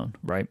an iPhone,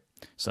 right?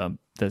 So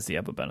there's the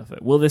other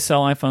benefit. Will this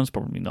sell iPhones?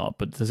 Probably not,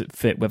 but does it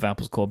fit with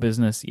Apple's core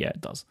business? Yeah, it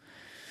does.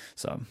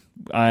 So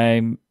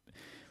I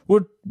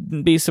would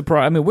be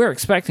surprised. I mean, we're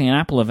expecting an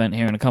Apple event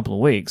here in a couple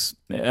of weeks.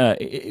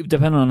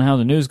 Depending on how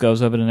the news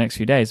goes over the next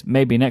few days,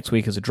 maybe next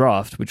week is a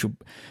draft, which will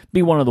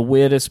be one of the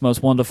weirdest,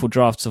 most wonderful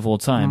drafts of all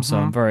time. Mm-hmm. So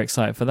I'm very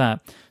excited for that.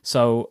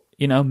 So,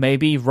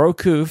 maybe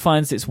Roku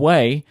finds its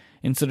way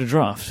into the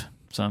draft.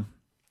 So,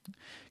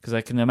 because I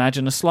can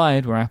imagine a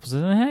slide where Apple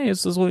says, "Hey,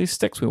 there's all these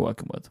sticks we're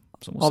working with."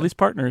 So all these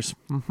partners,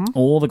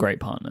 all the great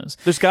partners.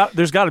 There's got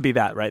to be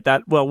that, right?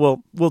 That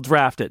we'll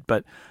draft it,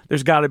 but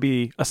there's got to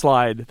be a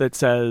slide that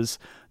says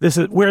this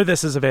is where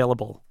this is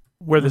available,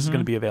 where this is going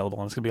to be available,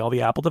 and it's going to be all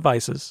the Apple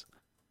devices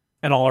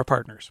and all our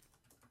partners.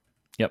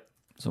 Yep.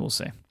 So we'll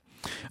see.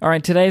 All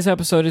right. Today's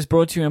episode is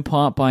brought to you in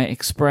part by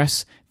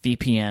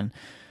ExpressVPN.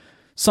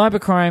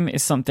 Cybercrime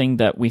is something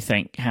that we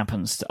think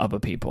happens to other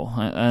people.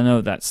 I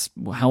know that's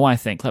how I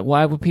think. Like,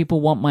 why would people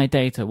want my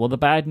data? Well, the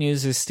bad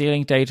news is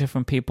stealing data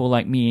from people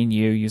like me and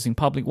you using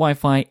public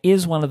Wi-Fi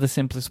is one of the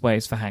simplest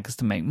ways for hackers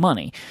to make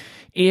money.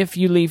 If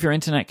you leave your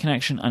internet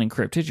connection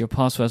unencrypted, your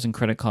passwords and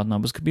credit card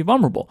numbers could be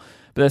vulnerable.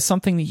 But there's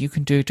something that you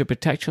can do to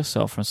protect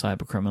yourself from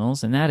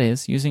cybercriminals, and that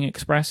is using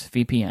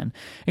ExpressVPN.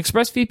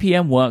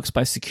 ExpressVPN works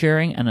by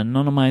securing and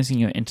anonymizing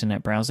your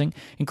internet browsing,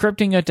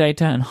 encrypting your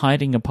data, and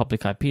hiding your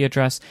public IP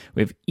address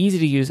with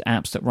easy-to-use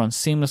apps that run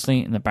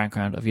seamlessly in the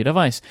background of your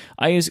device.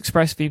 I use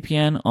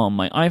ExpressVPN on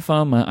my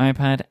iPhone, my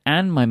iPad,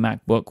 and my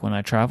MacBook when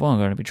I travel. I'm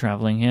going to be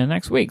traveling here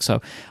next week,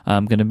 so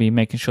I'm going to be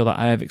making sure that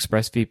I have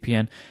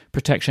ExpressVPN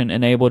protection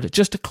enabled.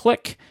 Just a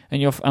click,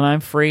 and I'm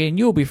free, and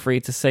you'll be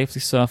free to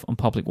safely surf on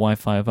public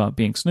Wi-Fi without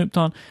being snooped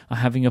on or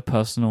having your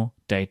personal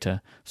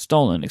data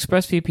stolen.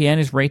 ExpressVPN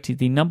is rated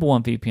the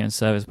 #1 VPN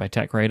service by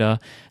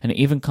TechRadar, and it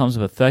even comes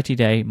with a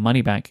 30-day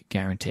money-back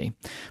guarantee.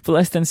 For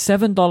less than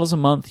 $7 a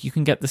month, you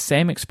can get the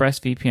same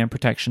ExpressVPN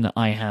protection that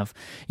I have.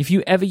 If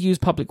you ever use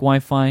public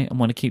Wi-Fi and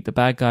want to keep the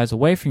bad guys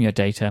away from your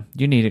data,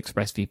 you need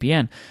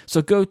ExpressVPN.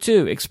 So go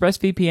to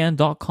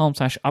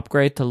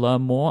expressvpn.com/upgrade to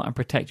learn more and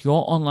protect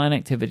your online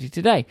activity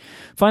today.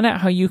 Find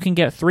out how you can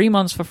get 3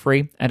 months for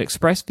free at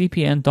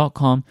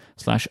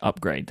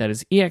expressvpn.com/upgrade. That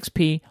is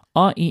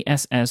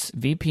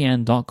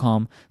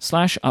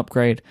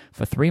expressvpn.com/upgrade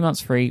for 3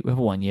 months free with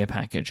a 1-year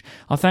package.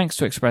 Our thanks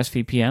to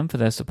ExpressVPN for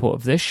their support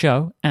of this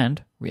show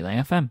and Relay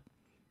FM.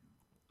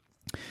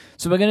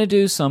 So we're going to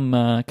do some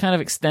kind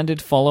of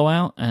extended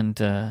follow-out and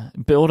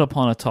build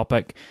upon a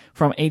topic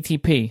from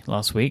ATP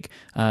last week.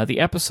 The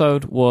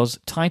episode was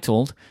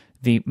titled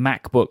The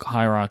MacBook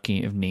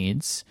Hierarchy of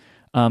Needs.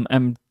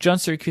 And John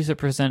Siracusa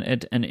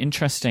presented an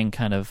interesting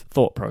kind of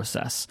thought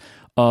process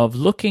of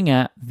looking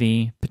at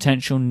the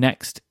potential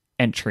next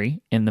entry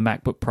in the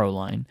MacBook Pro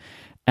line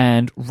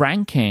and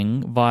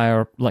ranking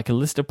via like a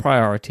list of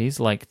priorities,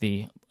 like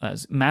the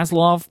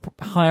Maslow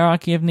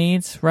hierarchy of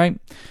needs, right?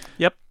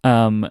 Yep.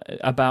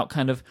 About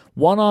kind of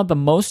what are the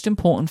most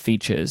important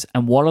features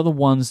and what are the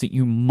ones that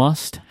you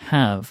must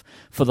have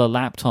for the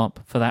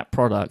laptop, for that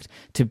product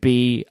to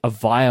be a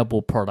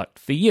viable product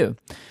for you.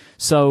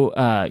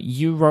 So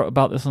you wrote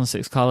about this on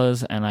Six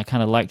Colors, and I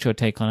kind of liked your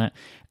take on it.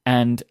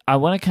 And I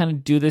want to kind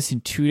of do this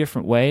in two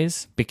different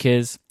ways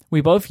because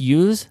we both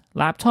use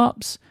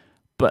laptops,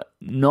 but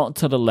not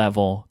to the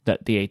level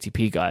that the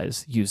ATP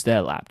guys use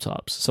their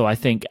laptops. So I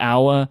think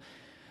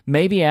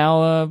maybe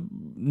our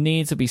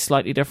needs will be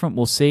slightly different.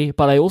 We'll see.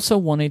 But I also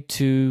wanted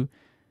to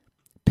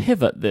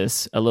pivot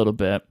this a little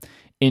bit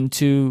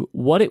into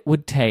what it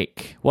would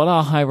take, what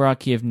our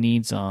hierarchy of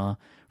needs are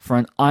for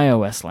an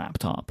iOS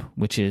laptop,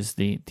 which is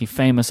the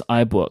famous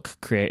iBook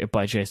created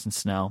by Jason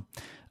Snell.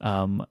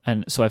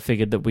 And so I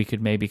figured that we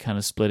could maybe kind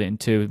of split it in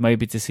two,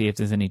 maybe to see if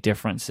there's any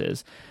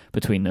differences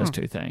between those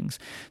two things.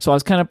 So I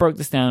was kind of broke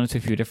this down into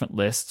a few different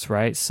lists,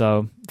 right?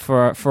 So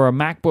for a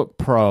MacBook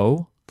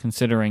Pro,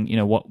 considering,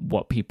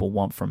 what people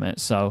want from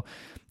it,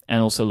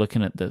 and also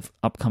looking at the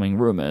upcoming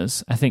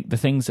rumors, I think the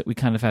things that we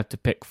kind of have to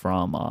pick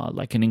from are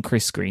like an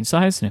increased screen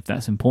size, and if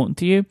that's important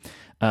to you,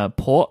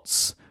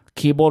 ports,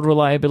 keyboard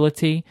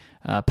reliability,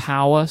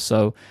 power.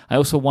 So I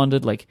also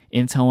wondered, like,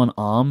 Intel and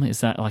ARM,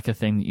 is that like a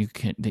thing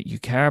that you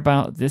care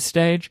about at this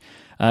stage?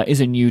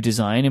 Is a new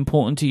design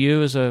important to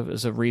you as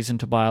a reason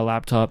to buy a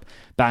laptop?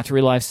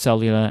 Battery life,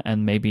 cellular,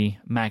 and maybe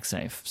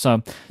MagSafe.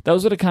 So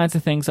those are the kinds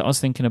of things that I was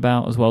thinking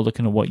about as well,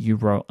 looking at what you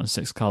wrote on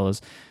Six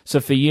Colors. So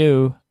for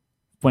you,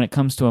 when it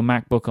comes to a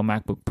MacBook or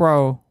MacBook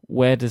Pro,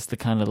 where does the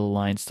kind of the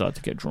line start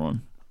to get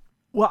drawn?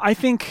 Well, I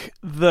think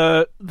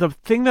the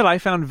thing that I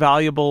found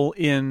valuable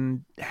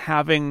in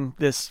having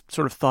this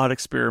sort of thought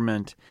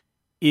experiment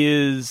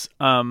is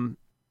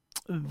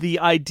the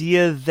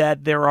idea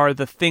that there are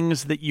the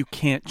things that you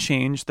can't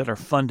change that are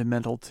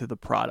fundamental to the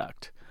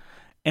product,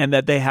 and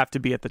that they have to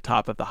be at the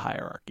top of the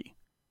hierarchy,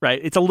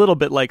 right? It's a little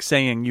bit like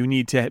saying you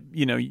need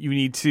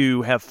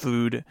to have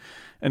food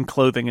and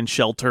clothing and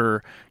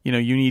shelter. You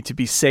need to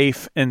be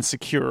safe and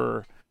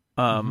secure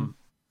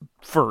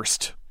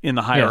first in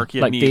the hierarchy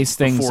of like needs. These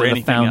things are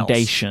the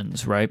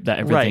foundations, else. Right? That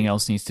everything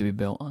else needs to be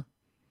built on.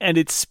 And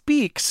it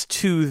speaks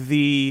to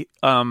the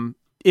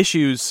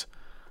issues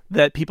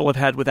that people have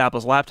had with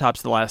Apple's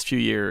laptops the last few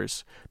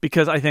years,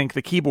 because I think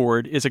the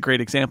keyboard is a great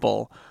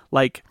example.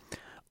 Like,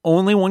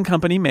 only one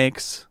company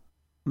makes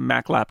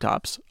Mac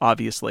laptops,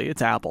 obviously.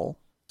 It's Apple.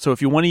 So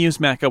if you want to use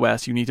Mac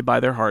OS, you need to buy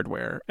their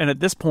hardware. And at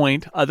this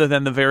point, other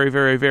than the very,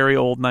 very, very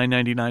old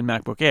 $999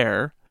 MacBook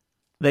Air,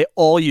 they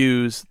all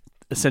use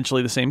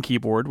essentially the same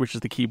keyboard, which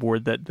is the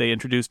keyboard that they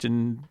introduced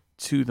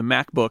into the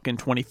MacBook in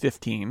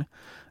 2015,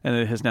 and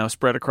it has now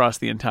spread across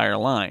the entire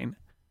line.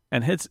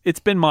 And it's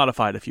been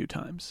modified a few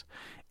times.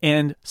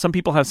 And some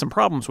people have some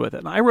problems with it.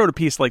 And I wrote a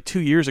piece like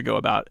 2 years ago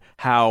about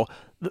how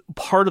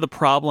part of the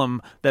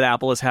problem that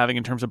Apple is having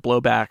in terms of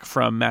blowback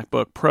from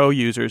MacBook Pro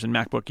users and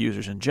MacBook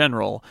users in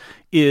general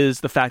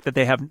is the fact that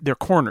they're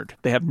cornered.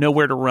 They have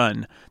nowhere to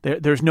run.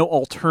 There's no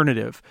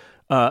alternative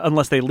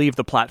unless they leave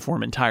the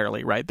platform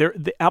entirely, right?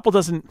 Apple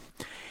doesn't...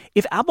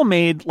 If Apple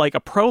made like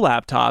a Pro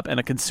laptop and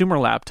a consumer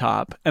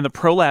laptop, and the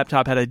Pro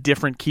laptop had a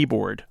different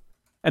keyboard,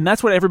 and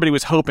that's what everybody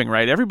was hoping,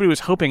 right? Everybody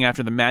was hoping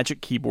after the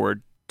Magic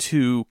Keyboard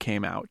 2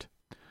 came out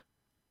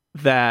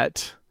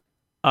that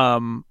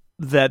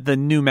the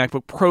new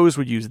MacBook Pros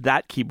would use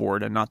that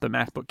keyboard and not the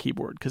MacBook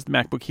keyboard, because the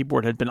MacBook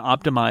keyboard had been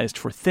optimized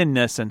for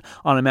thinness, and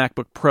on a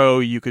MacBook Pro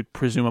you could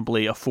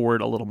presumably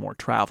afford a little more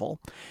travel.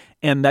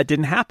 And that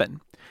didn't happen.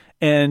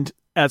 And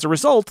as a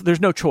result, there's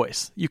no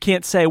choice. You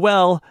can't say,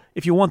 well,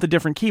 if you want the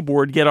different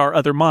keyboard, get our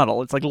other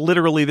model. It's like,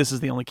 literally, this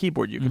is the only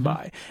keyboard you can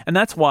buy. And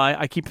that's why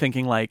I keep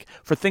thinking, like,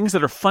 for things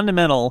that are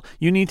fundamental,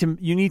 you need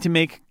to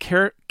make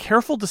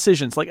careful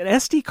decisions. Like, an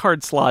SD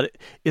card slot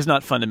is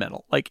not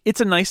fundamental. Like,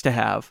 it's a nice to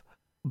have,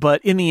 but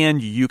in the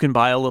end, you can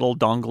buy a little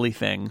dongly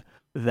thing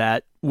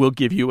that will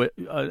give you an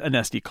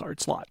SD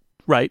card slot,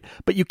 right?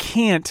 But you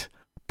can't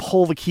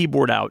pull the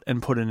keyboard out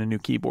and put in a new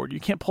keyboard. You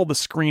can't pull the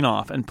screen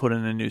off and put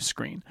in a new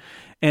screen.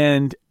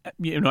 And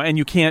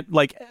you can't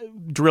like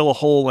drill a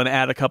hole and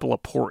add a couple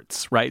of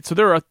ports, right? So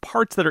there are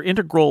parts that are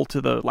integral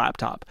to the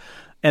laptop,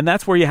 and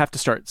that's where you have to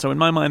start. So in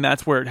my mind,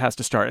 that's where it has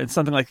to start. And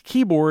something like a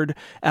keyboard,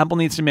 Apple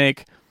needs to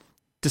make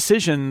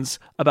decisions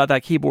about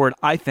that keyboard,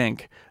 I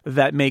think,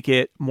 that make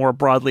it more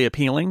broadly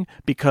appealing,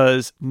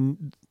 because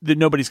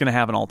nobody's going to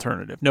have an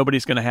alternative.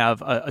 Nobody's going to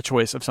have a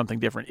choice of something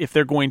different. If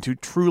they're going to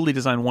truly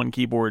design one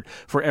keyboard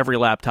for every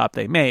laptop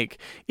they make,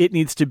 it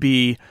needs to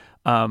be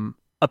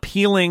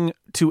appealing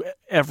to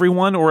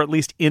everyone, or at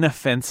least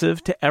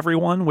inoffensive to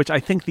everyone, which I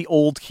think the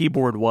old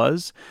keyboard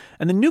was.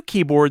 And the new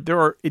keyboard,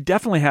 it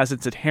definitely has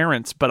its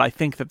adherents, but I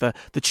think that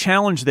the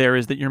challenge there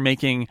is that you're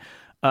making...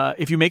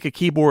 if you make a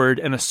keyboard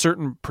and a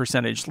certain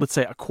percentage, let's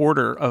say a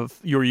quarter of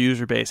your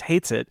user base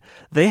hates it,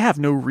 they have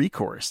no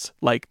recourse.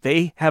 Like,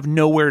 they have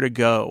nowhere to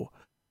go.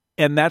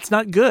 And that's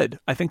not good.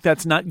 I think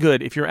that's not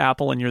good if you're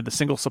Apple and you're the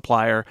single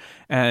supplier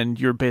and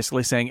you're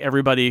basically saying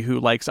everybody who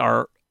likes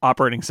our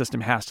operating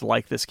system has to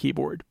like this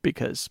keyboard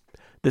because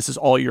this is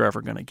all you're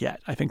ever going to get.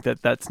 I think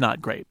that's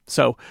not great.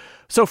 So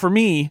for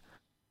me,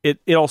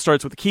 it all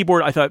starts with the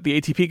keyboard. I thought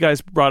the ATP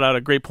guys brought out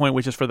a great point,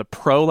 which is for the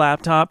Pro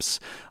laptops,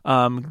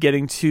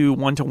 getting to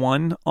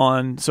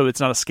 1-to-1 so it's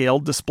not a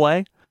scaled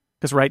display.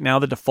 Because right now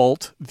the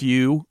default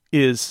view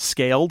is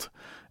scaled,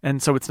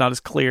 and so it's not as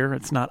clear.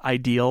 It's not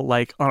ideal.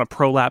 Like on a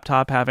pro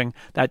laptop, having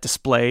that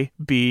display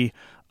be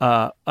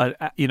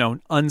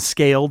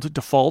unscaled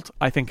default,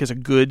 I think is a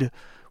good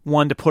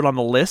one to put on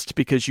the list,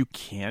 because you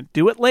can't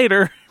do it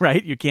later,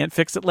 right? You can't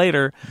fix it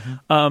later.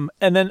 And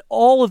then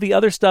all of the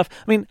other stuff.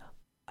 I mean,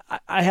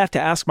 I have to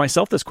ask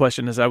myself this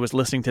question as I was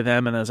listening to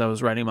them and as I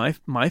was writing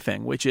my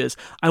thing, which is,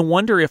 I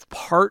wonder if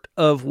part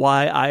of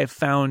why I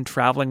found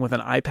traveling with an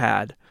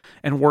iPad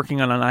and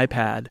working on an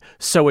iPad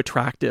so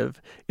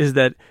attractive is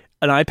that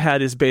an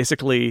iPad is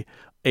basically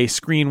a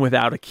screen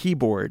without a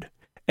keyboard,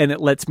 and it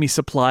lets me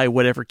supply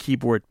whatever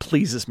keyboard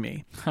pleases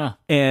me.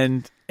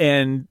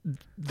 And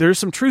there's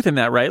some truth in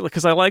that, right?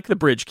 Because I like the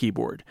Brydge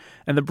keyboard,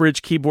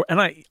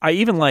 and I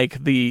even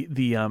like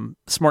the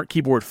Smart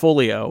Keyboard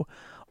Folio,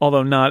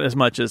 although not as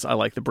much as I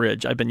like the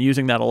Brydge. I've been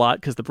using that a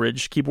lot because the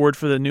Brydge keyboard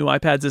for the new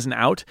iPads isn't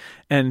out,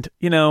 and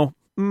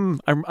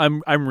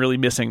I'm really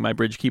missing my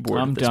Brydge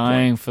keyboard. I'm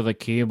dying for the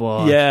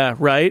keyboard. Yeah,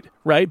 right.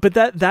 But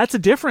that's a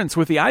difference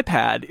with the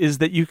iPad, is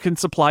that you can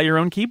supply your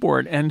own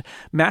keyboard, and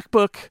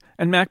MacBook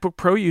and MacBook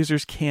Pro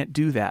users can't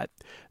do that.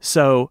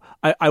 So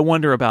I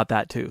wonder about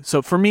that too.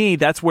 So for me,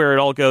 that's where it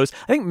all goes.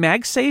 I think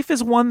MagSafe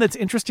is one that's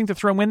interesting to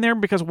throw in there,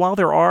 because while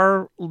there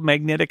are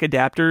magnetic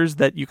adapters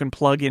that you can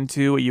plug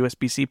into a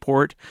USB-C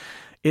port,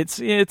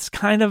 it's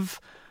kind of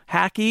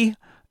hacky.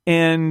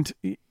 And,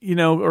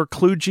 or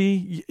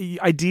kludgy.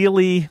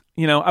 Ideally,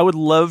 I would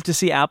love to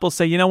see Apple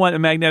say, you know what, a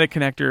magnetic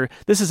connector,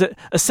 this is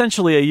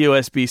essentially a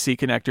USB-C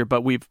connector,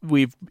 but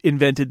we've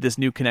invented this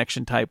new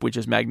connection type, which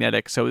is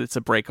magnetic, so it's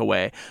a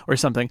breakaway or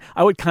something.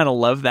 I would kind of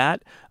love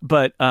that,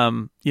 but,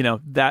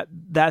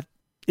 that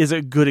is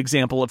a good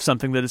example of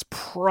something that is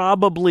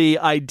probably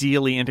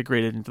ideally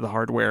integrated into the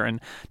hardware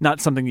and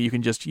not something that you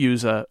can just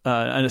use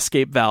an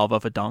escape valve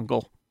of a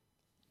dongle.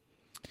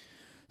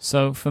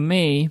 So for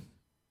me,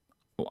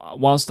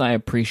 whilst I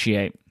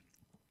appreciate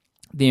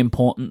the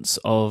importance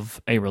of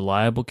a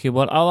reliable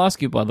keyboard, I'll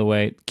ask you, by the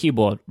way,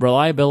 keyboard,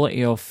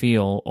 reliability or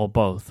feel, or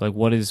both? Like,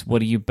 what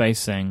are you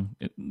basing?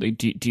 Do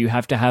you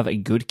have to have a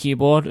good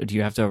keyboard, or do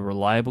you have to have a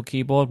reliable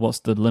keyboard? What's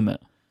the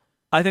limit?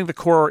 I think the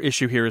core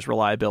issue here is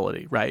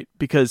reliability, right?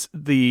 Because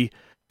the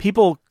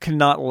people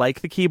cannot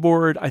like the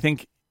keyboard. I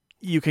think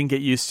you can get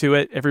used to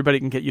it. Everybody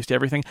can get used to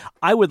everything.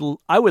 I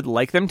would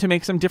like them to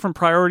make some different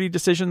priority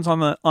decisions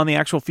on the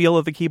actual feel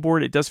of the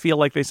keyboard. It does feel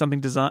like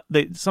something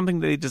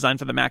they designed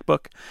for the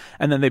MacBook,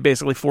 and then they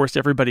basically forced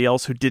everybody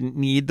else who didn't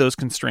need those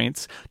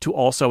constraints to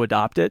also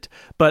adopt it.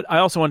 But I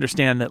also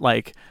understand that,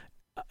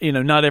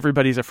 not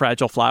everybody's a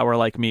fragile flower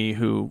like me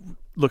who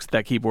looks at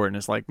that keyboard and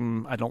is like,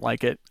 I don't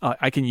like it.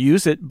 I can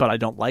use it, but I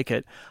don't like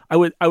it. I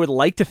would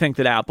like to think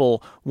that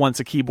Apple wants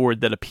a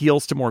keyboard that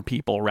appeals to more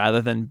people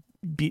rather than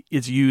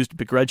is used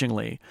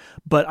begrudgingly.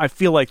 But I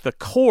feel like the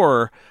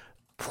core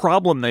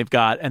problem they've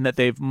got, and that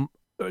they've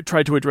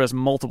tried to address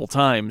multiple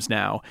times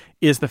now,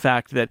 is the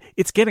fact that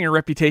it's getting a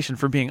reputation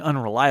for being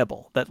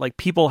unreliable. That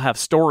people have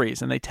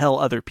stories and they tell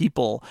other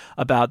people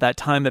about that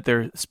time that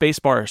their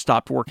spacebar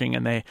stopped working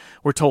and they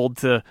were told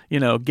to,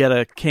 get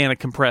a can of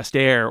compressed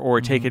air or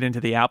take it into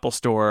the Apple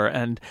store,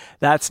 and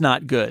that's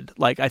not good.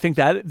 I think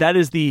that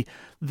is the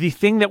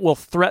thing that will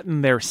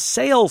threaten their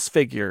sales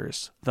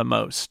figures the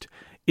most,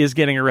 is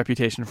getting a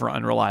reputation for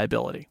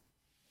unreliability.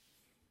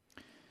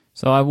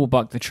 So I will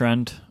buck the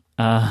trend.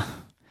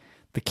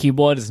 The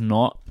keyboard is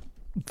not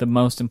the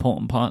most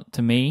important part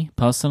to me,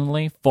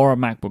 personally, for a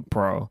MacBook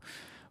Pro.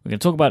 We're going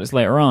to talk about this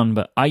later on,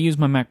 but I use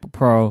my MacBook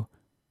Pro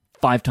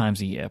 5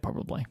 times a year,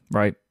 probably,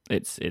 right?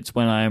 It's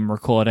when I'm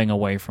recording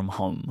away from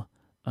home.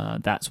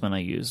 That's when I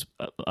use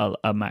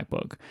a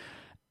MacBook.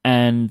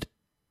 And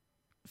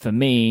for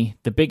me,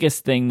 the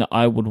biggest thing that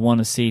I would want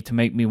to see to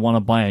make me want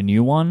to buy a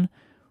new one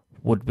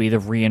would be the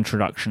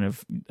reintroduction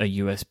of a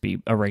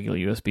regular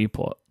USB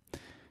port,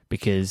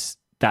 because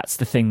that's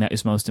the thing that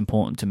is most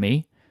important to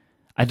me.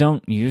 I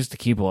don't use the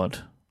keyboard,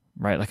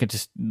 right?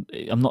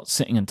 I'm not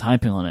sitting and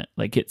typing on it.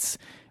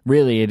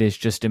 It is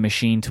just a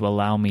machine to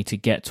allow me to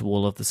get to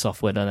all of the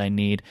software that I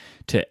need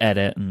to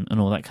edit and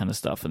all that kind of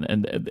stuff.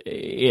 And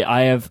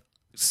I have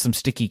some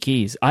sticky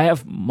keys. I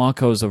have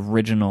Marco's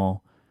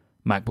original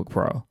MacBook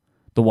Pro,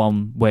 the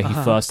one where he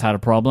first had a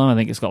problem. I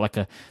think it's got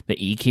the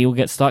E key will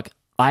get stuck.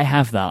 I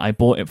have that. I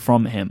bought it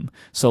from him.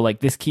 So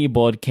this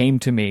keyboard came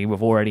to me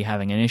with already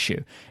having an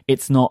issue.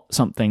 It's not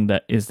something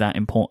that is that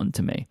important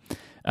to me,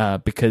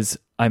 because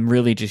I'm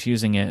really just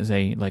using it as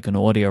an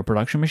audio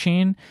production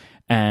machine,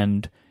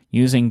 and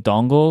using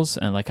dongles.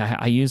 And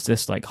I use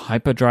this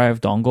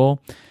Hyperdrive dongle,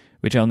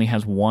 which only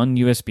has one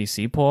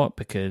USB-C port,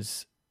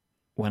 because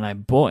when I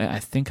bought it, I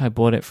think I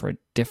bought it for a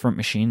different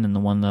machine than the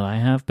one that I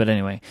have. But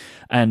anyway,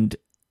 and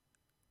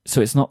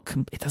so it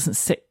doesn't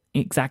sit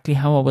exactly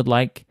how I would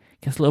like.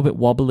 Gets a little bit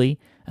wobbly,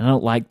 and I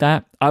don't like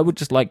that. I would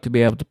just like to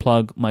be able to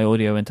plug my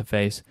audio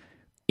interface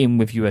in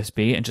with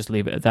USB and just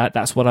leave it at that.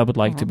 That's what I would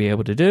like to be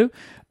able to do,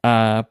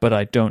 but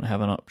I don't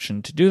have an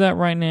option to do that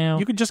right now.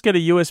 You could just get a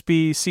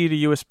USB-C to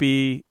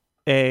USB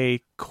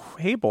a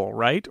cable,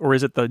 right? Or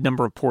is it the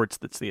number of ports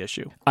that's the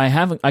issue?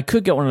 I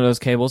could get one of those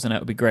cables and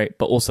that would be great,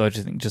 but also I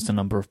just think just the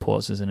number of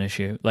ports is an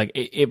issue. Like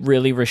it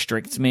really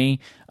restricts me,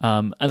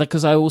 and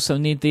because I also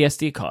need the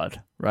SD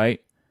card,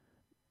 right?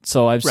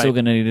 So I'm still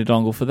going to need a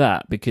dongle for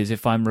that, because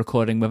if I'm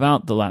recording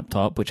without the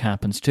laptop, which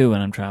happens too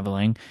when I'm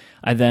traveling,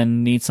 I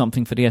then need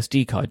something for the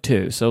SD card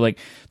too. So like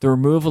the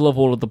removal of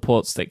all of the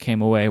ports that came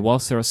away,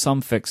 whilst there are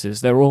some fixes,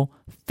 they're all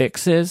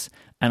fixes,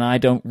 and I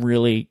don't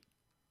really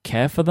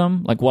care for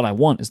them. Like what I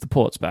want is the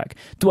ports back.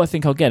 Do I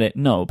think I'll get it?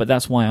 No, but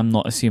that's why I'm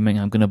not assuming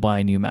I'm going to buy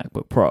a new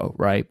MacBook Pro,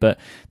 right? But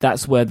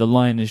that's where the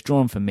line is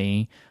drawn for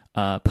me,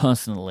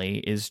 personally,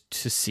 is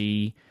to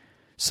see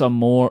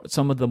some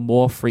of the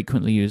more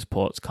frequently used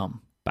ports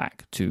come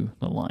back to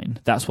the line.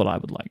 That's what I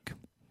would like.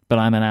 But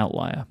I'm an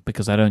outlier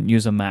because I don't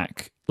use a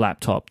Mac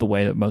laptop the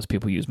way that most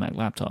people use Mac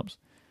laptops.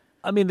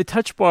 I mean, the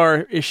touch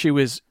bar issue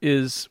is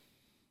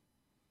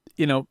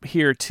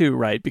here too,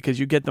 right? Because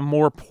you get the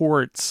more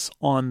ports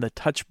on the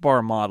touch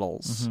bar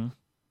models. Mm-hmm.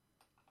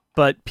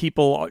 But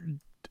people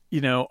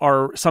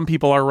some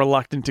people are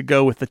reluctant to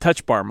go with the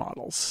touch bar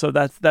models. So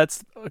that's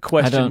a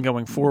question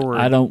going forward.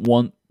 I don't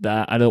want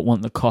that. I don't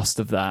want the cost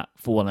of that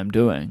for what I'm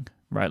doing.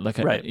 Right, like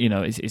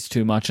it's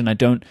too much, and I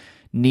don't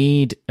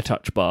need a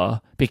touch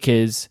bar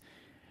because,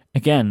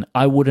 again,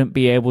 I wouldn't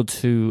be able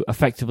to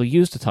effectively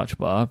use the touch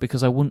bar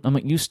because I'm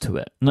not used to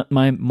it.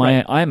 My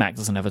iMac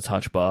doesn't have a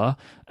touch bar,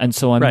 and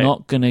so I'm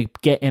not going to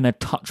get in a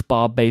touch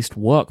bar based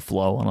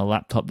workflow on a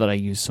laptop that I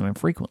use so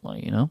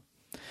infrequently.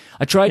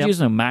 I tried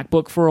using a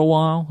MacBook for a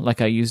while. Like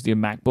I used the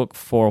MacBook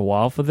for a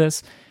while for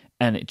this,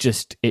 and it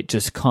just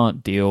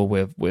can't deal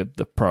with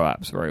the Pro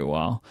apps very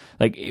well.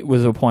 Like it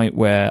was a point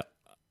where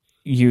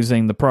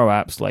using the Pro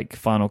apps like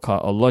Final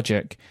Cut or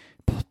Logic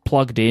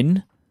plugged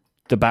in,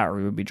 the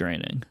battery would be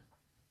draining.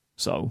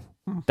 So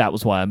that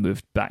was why I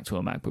moved back to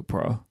a MacBook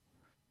Pro.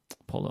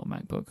 Poor little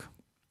MacBook.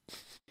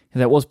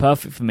 That was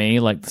perfect for me,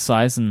 like the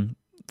size and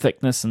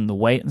thickness and the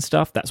weight and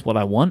stuff. That's what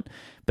I want,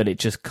 but it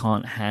just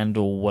can't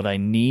handle what I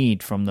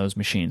need from those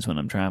machines when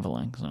I'm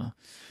traveling, so,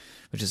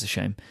 which is a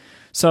shame.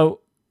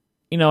 So,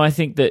 I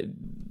think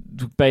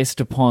that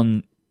based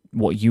upon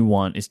what you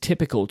want is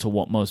typical to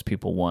what most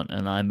people want,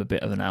 and I'm a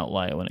bit of an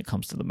outlier when it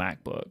comes to the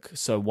MacBook.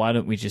 So why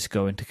don't we just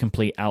go into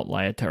complete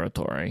outlier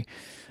territory?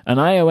 An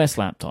iOS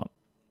laptop.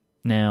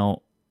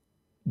 Now,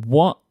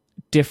 what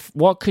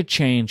could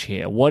change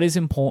here? What is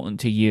important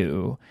to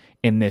you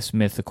in this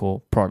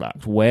mythical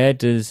product? Where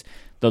does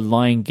the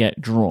line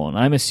get drawn?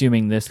 I'm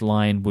assuming this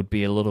line would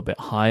be a little bit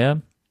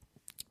higher.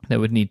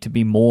 There would need to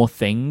be more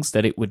things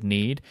that it would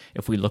need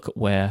if we look at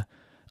where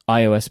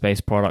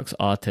iOS-based products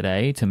are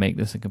today to make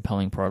this a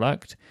compelling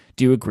product.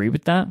 Do you agree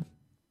with that?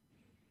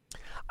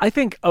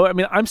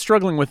 I'm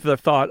struggling with the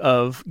thought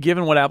of,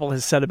 given what Apple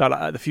has said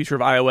about the future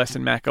of iOS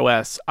and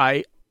macOS,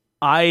 I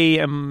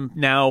am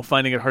now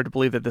finding it hard to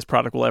believe that this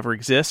product will ever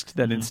exist,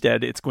 that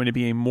instead it's going to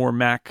be a more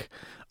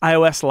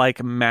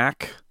iOS-like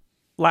Mac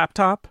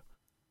laptop.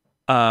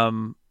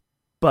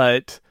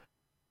 But,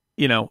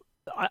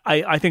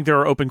 I think there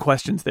are open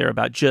questions there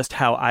about just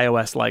how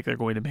iOS-like they're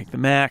going to make the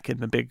Mac,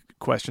 and the big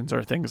questions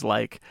are things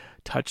like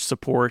touch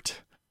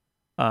support.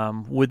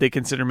 Would they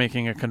consider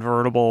making a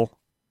convertible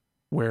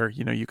where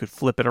you could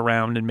flip it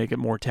around and make it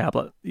more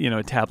tablet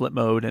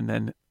mode, and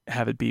then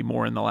have it be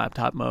more in the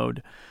laptop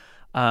mode?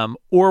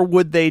 Or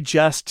would they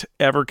just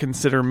ever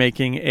consider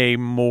making a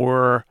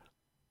more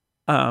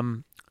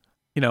hardened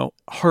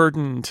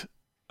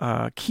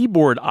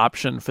keyboard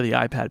option for the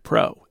iPad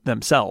Pro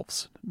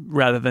themselves,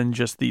 rather than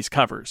just these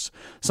covers?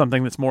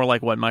 Something that's more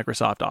like what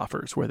Microsoft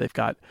offers, where they've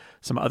got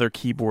some other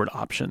keyboard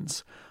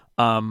options.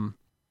 I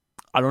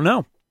don't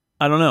know.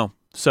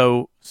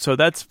 So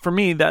that's, for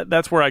me,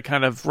 that's where I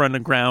kind of run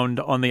aground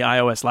on the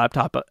iOS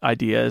laptop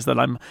idea, is that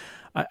I'm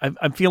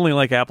feeling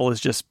like Apple has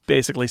just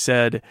basically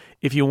said,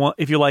 if you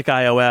like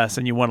iOS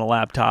and you want a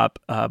laptop,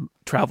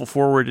 travel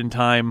forward in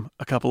time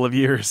a couple of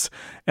years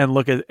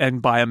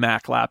and buy a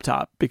Mac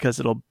laptop, because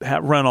it'll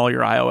run all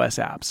your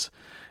iOS apps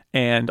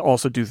and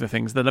also do the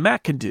things that a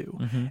Mac can do.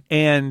 Mm-hmm.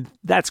 And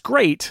that's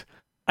great.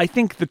 I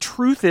think the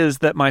truth is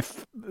that my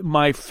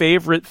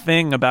favorite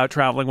thing about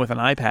traveling with an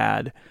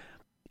iPad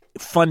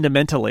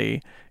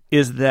fundamentally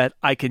is that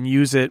I can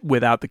use it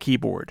without the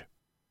keyboard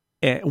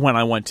when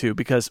I want to,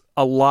 because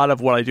a lot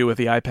of what I do with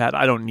the iPad,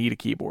 I don't need a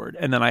keyboard,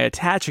 and then I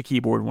attach a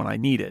keyboard when I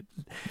need it.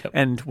 Yep.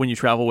 And when you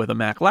travel with a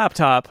Mac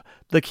laptop,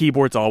 the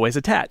keyboard's always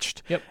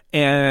attached. Yep.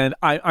 And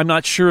I'm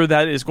not sure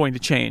that is going to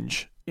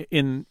change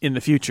in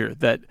the future.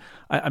 That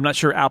I'm not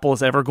sure Apple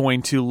is ever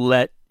going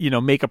to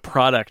make a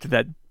product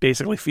that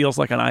basically feels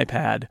like an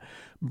iPad,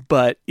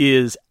 but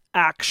is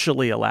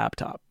actually a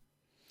laptop.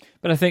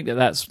 But I think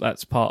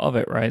that's part of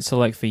it, right? So,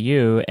 like for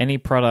you, any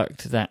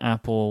product that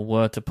Apple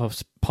were to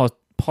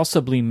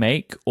possibly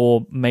make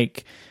or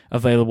make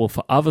available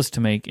for others to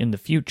make in the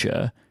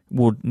future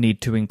would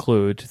need to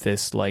include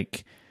this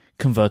like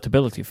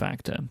convertibility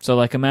factor. So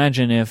like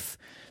imagine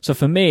so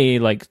for me,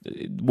 like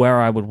where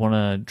I would want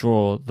to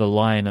draw the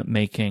line at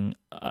making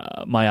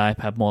my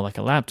iPad more like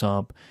a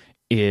laptop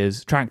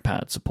is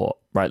trackpad support.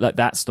 right? Like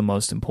that's the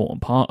most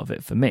important part of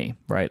it for me,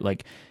 right?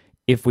 Like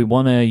if we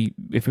want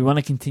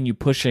to continue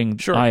pushing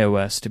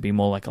iOS to be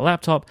more like a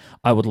laptop,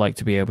 I would like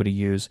to be able to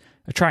use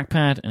a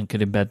trackpad and could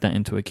embed that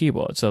into a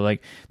keyboard. So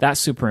like that's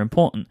super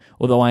important.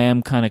 Although I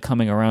am kind of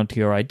coming around to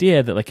your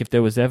idea that like if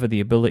there was ever the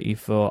ability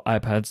for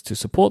iPads to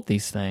support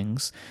these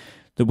things,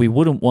 that we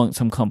wouldn't want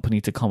some company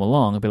to come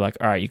along and be like,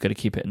 all right, you've got to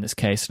keep it in this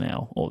case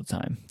now all the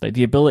time. Like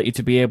the ability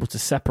to be able to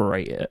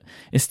separate it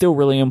is still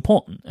really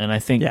important. And I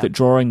think that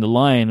drawing the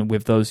line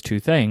with those two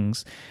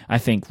things, I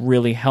think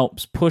really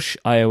helps push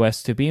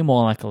iOS to be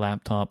more like a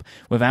laptop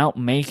without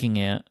making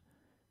it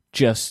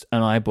just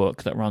an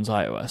iBook that runs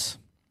iOS.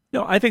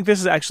 No, I think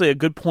this is actually a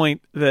good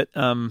point that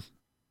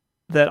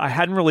that I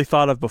hadn't really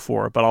thought of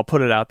before, but I'll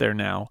put it out there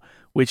now,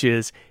 which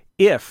is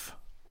if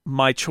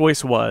my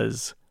choice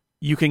was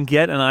you can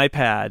get an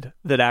iPad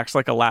that acts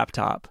like a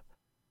laptop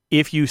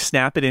if you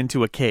snap it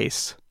into a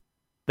case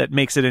that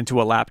makes it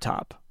into a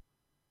laptop.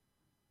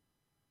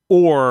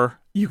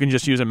 Or you can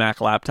just use a Mac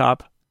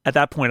laptop. At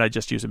that point, I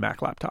just use a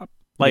Mac laptop.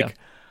 Like,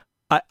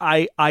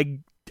 I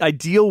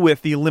deal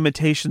with the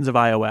limitations of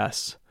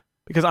iOS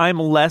because I'm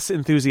less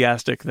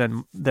enthusiastic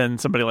than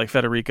somebody like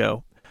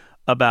Federico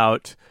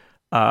about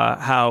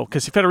how,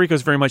 because Federico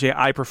is very much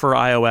I prefer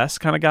iOS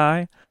kind of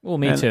guy. Well,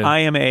 me too.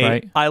 I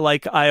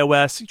like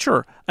iOS,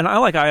 sure. And I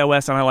like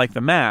iOS and I like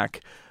the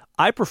Mac.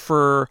 I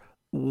prefer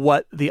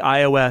what the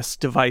iOS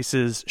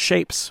devices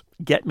shapes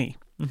get me.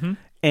 Mm-hmm.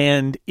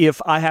 And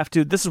if I have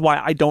to, this is why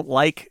I don't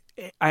like,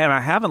 and I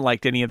haven't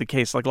liked any of the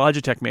case, like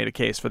Logitech made a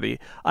case for the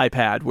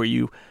iPad where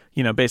you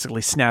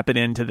basically snap it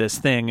into this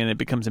thing and it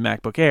becomes a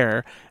MacBook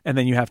Air, and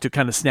then you have to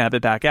kind of snap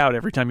it back out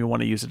every time you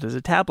want to use it as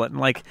a tablet. And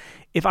like,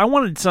 if I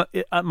wanted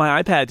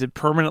my iPad to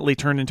permanently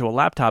turn into a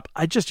laptop,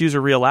 I'd just use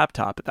a real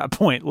laptop at that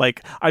point.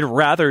 Like, I'd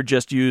rather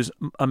just use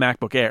a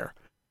MacBook Air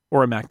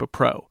or a MacBook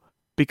Pro,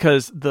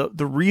 because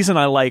the reason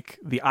I like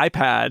the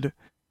iPad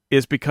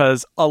is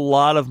because a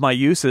lot of my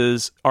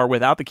uses are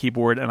without the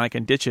keyboard and I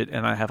can ditch it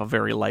and I have a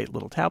very light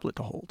little tablet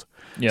to hold.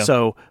 Yeah.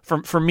 So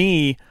for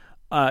me,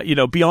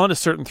 beyond a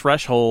certain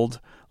threshold,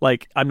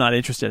 like I'm not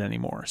interested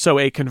anymore. So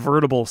a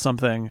convertible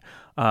something,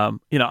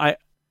 I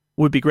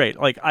would be great.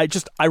 Like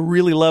I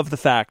really love the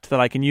fact that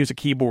I can use a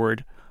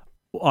keyboard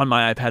on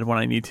my iPad when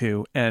I need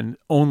to and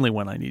only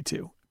when I need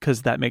to,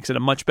 because that makes it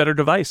a much better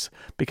device,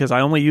 because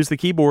I only use the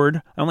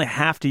keyboard. I only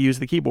have to use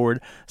the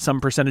keyboard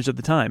some percentage of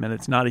the time, and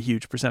it's not a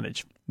huge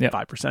percentage.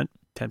 5%,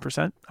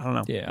 10%. I don't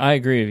know. Yeah, I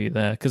agree with you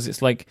there, because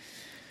it's like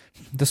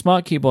the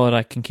smart keyboard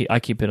I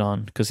keep it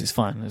on because it's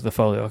fine. There's the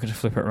folio, I can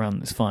just flip it around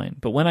and it's fine.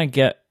 But when I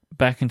get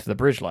back into the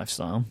Bridge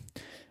lifestyle,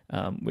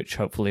 which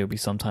hopefully will be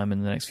sometime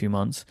in the next few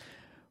months,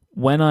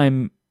 when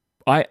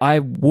I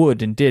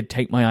would and did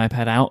take my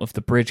iPad out of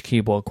the Bridge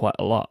keyboard quite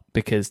a lot,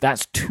 because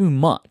that's too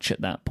much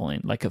at that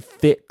point. Like a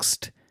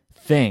fixed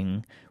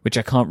thing, which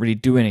I can't really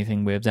do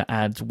anything with, that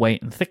adds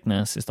weight and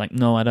thickness. It's like,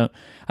 no, I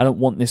don't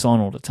want this on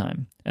all the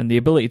time. And the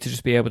ability to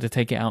just be able to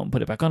take it out and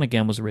put it back on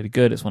again was really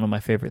good. It's one of my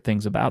favorite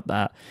things about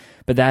that.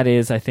 But that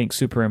is, I think,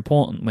 super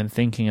important when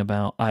thinking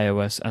about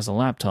iOS as a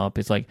laptop.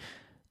 It's like,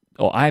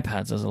 or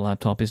iPads as a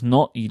laptop, is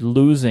not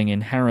losing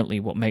inherently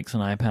what makes an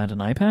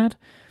iPad.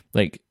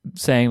 Like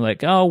saying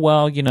like, oh,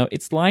 well,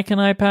 it's like an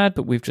iPad,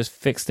 but we've just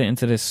fixed it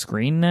into this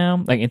screen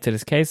now, like into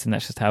this case, and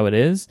that's just how it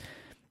is.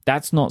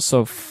 That's not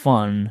so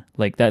fun.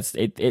 Like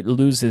it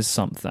loses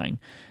something.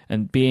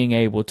 And being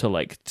able to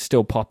like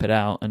still pop it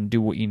out and do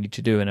what you need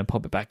to do and then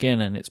pop it back in,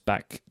 and it's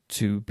back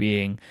to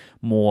being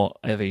more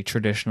of a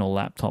traditional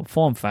laptop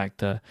form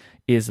factor,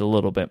 is a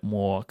little bit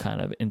more kind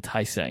of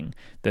enticing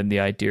than the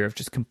idea of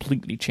just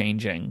completely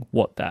changing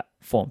what that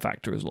form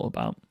factor is all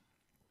about.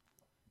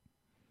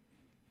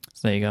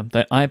 So there you go.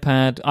 The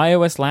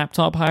iOS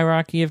laptop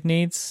hierarchy of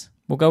needs.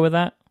 We'll go with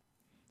that.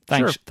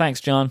 Thanks, Sure.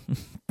 Thanks, John.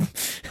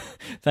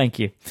 Thank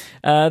you.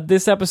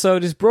 This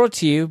episode is brought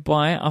to you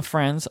by our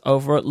friends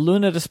over at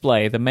Luna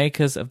Display, the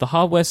makers of the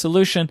hardware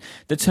solution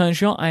that turns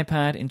your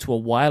iPad into a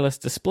wireless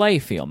display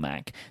for your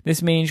Mac.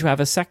 This means you have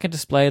a second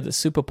display that's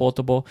super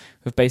portable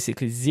with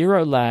basically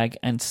zero lag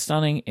and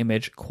stunning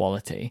image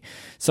quality.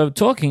 So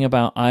talking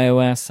about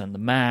iOS and the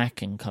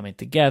Mac and coming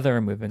together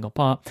and moving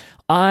apart,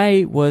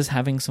 I was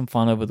having some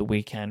fun over the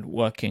weekend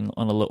working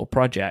on a little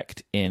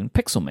project in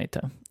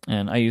Pixelmator.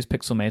 And I use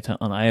Pixelmator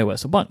on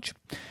iOS a bunch.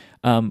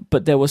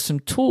 But there were some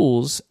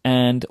tools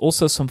and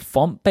also some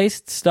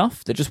font-based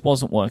stuff that just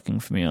wasn't working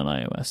for me on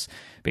iOS.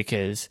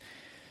 Because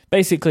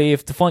basically,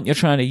 if the font you're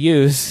trying to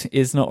use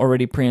is not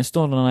already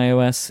pre-installed on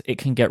iOS, it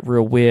can get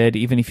real weird,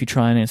 even if you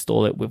try and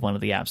install it with one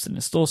of the apps that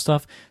install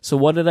stuff. So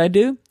what did I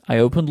do? I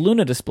opened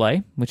Luna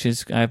Display,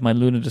 I have my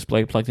Luna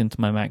Display plugged into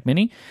my Mac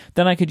Mini.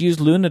 Then I could use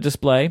Luna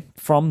Display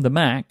from the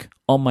Mac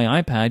on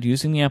my iPad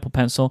using the Apple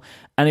Pencil,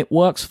 and it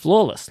works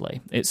flawlessly.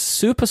 It's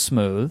super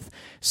smooth.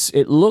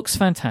 It looks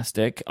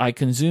fantastic. I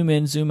can zoom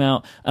in, zoom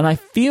out, and I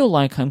feel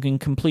like I'm in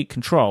complete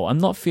control. I'm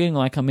not feeling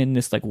like I'm in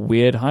this like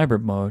weird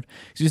hybrid mode.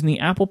 It's using the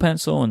Apple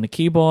Pencil and the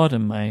keyboard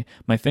and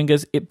my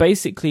fingers. It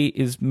basically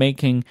is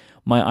making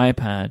my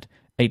iPad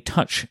a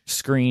touch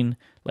screen,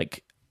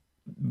 like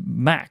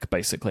Mac,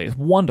 basically. It's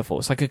wonderful.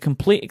 It's like a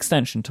complete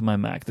extension to my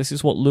Mac. This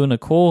is what Luna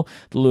call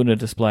the Luna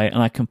display,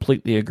 and I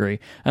completely agree.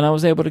 And I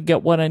was able to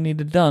get what I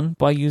needed done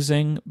by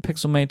using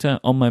Pixelmator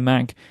on my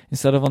Mac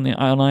instead of on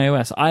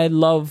iOS. I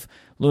love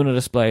Luna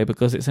display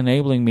because it's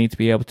enabling me to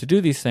be able to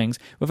do these things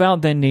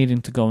without then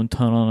needing to go and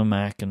turn on a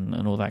Mac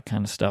and all that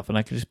kind of stuff. And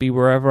I can just be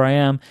wherever I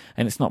am,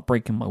 and it's not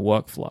breaking my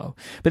workflow.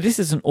 But this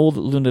isn't all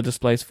that Luna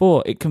display is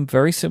for. It can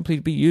very simply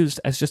be used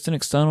as just an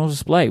external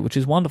display, which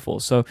is wonderful.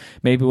 So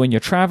maybe when you're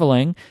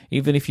traveling,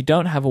 even if you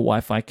don't have a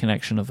Wi-Fi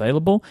connection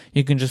available,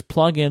 you can just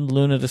plug in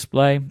Luna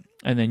display,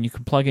 and then you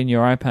can plug in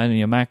your iPad and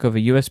your Mac over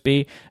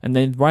USB, and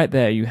then right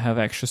there you have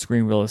extra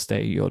screen real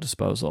estate at your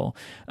disposal.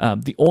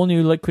 The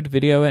all-new Liquid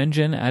Video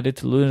Engine added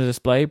to Luna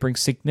Display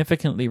brings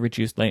significantly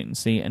reduced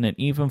latency and an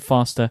even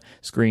faster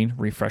screen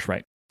refresh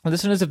rate.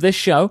 Listeners of this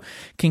show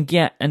can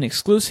get an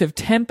exclusive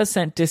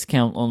 10%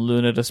 discount on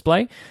Luna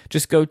Display.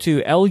 Just go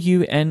to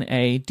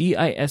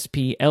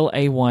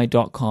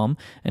lunadisplay.com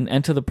and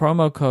enter the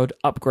promo code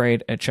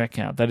UPGRADE at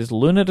checkout. That is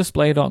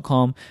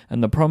lunadisplay.com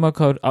and the promo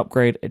code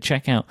UPGRADE at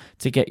checkout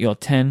to get your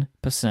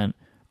 10%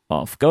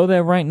 off. Go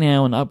there right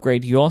now and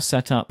upgrade your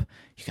setup.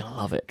 You're going to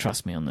love it.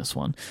 Trust me on this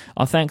one.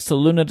 Our thanks to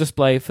Luna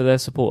Display for their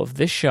support of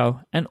this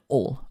show and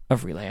all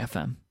of Relay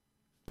FM.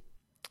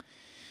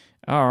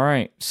 All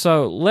right,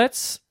 so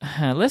let's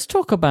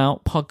talk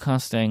about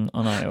podcasting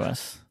on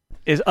iOS.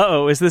 Is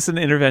this an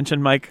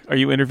intervention, Mike? Are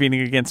you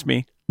intervening against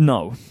me?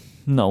 No,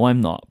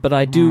 I'm not. But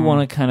I do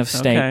want to kind of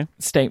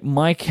state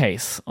my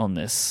case on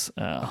this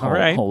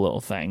whole little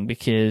thing,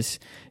 because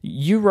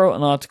you wrote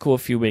an article a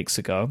few weeks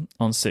ago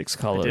on Six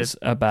Colors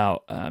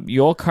about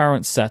your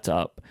current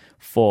setup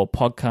for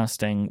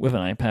podcasting with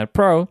an iPad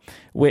Pro,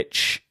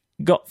 which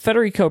got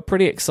Federico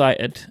pretty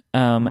excited,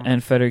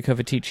 and Federico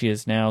Viticci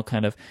has now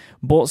kind of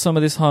bought some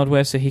of this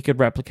hardware so he could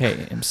replicate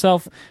it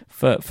himself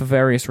for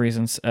various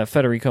reasons.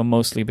 Federico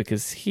mostly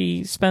because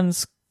he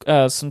spends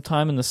some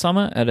time in the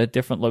summer at a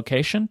different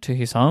location to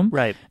his home,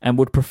 right, and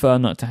would prefer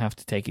not to have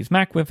to take his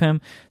Mac with him.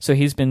 So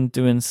he's been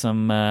doing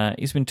some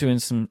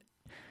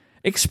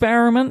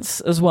experiments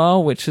as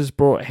well, which has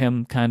brought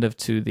him kind of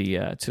to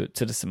the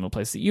to the similar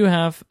place that you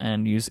have,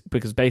 and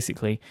because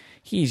basically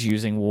he's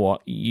using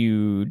what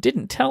you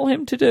didn't tell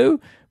him to do,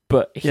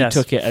 but he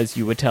took it as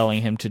you were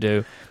telling him to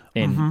do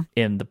in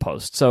the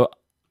post. So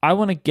I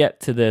want to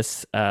get to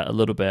this a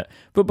little bit,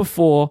 but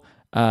before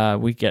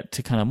we get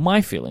to kind of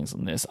my feelings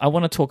on this, I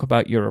want to talk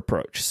about your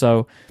approach.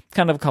 So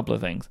kind of a couple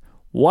of things.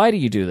 Why do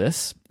you do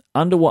this?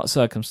 Under what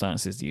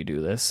circumstances do you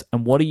do this?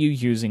 And what are you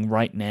using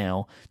right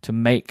now to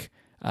make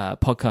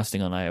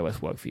podcasting on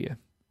iOS work for you?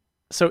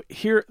 So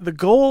here, the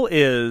goal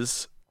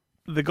is,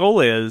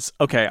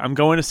 okay, I'm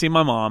going to see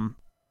my mom,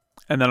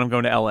 and then I'm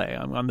going to LA.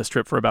 I'm on this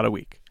trip for about a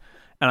week,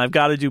 and I've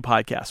got to do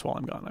podcasts while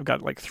I'm gone. I've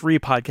got like 3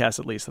 podcasts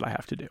at least that I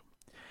have to do.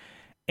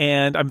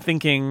 And I'm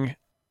thinking,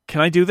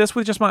 can I do this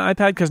with just my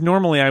iPad? Because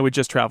normally I would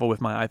just travel with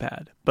my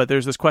iPad. But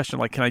there's this question,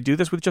 like, can I do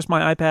this with just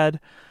my iPad,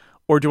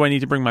 or do I need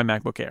to bring my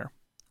MacBook Air?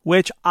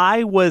 Which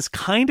I was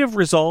kind of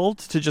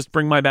resolved to just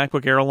bring my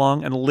MacBook Air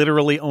along and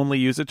literally only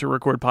use it to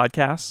record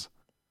podcasts,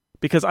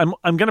 because I'm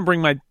going to bring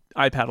my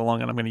iPad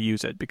along and I'm going to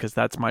use it because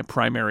that's my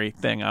primary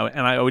thing.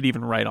 I would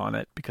even write on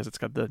it because it's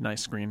got the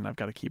nice screen and I've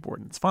got a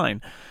keyboard and it's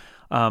fine.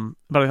 But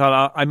I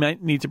thought I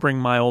might need to bring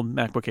my old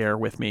MacBook Air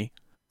with me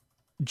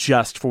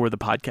just for the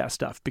podcast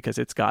stuff, because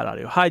it's got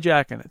audio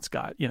hijack and it's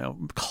got,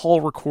 call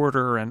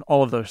recorder and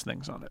all of those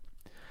things on it.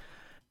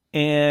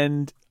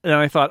 And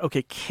I thought,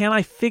 okay, can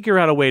I figure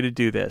out a way to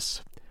do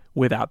this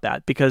without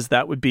that? Because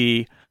that would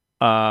be,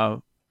 I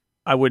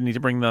wouldn't need to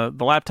bring the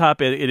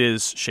laptop. It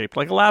is shaped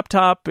like a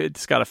laptop.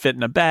 It's got to fit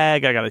in a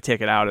bag. I got to take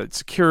it out at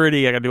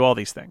security. I got to do all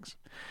these things.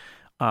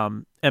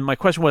 And my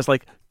question was,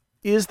 like,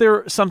 is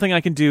there something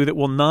I can do that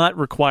will not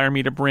require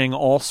me to bring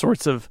all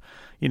sorts of,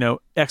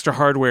 extra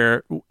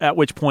hardware, at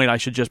which point I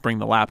should just bring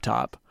the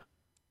laptop?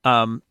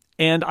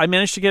 And I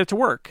managed to get it to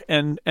work.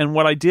 And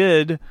what I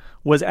did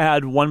was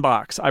add one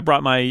box. I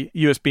brought my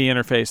USB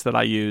interface that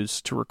I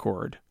use to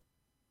record,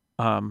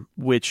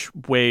 which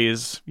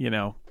weighs,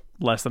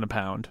 less than a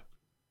pound.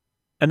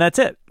 And that's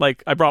it.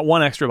 Like, I brought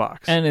one extra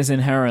box. And is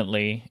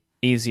inherently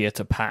easier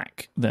to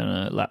pack than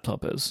a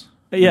laptop is.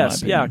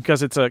 Yes, yeah,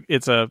 because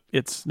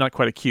it's not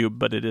quite a cube,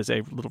 but it is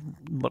a little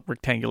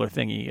rectangular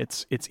thingy.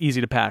 It's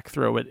easy to pack,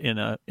 throw it in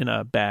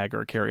a bag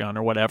or a carry-on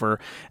or whatever,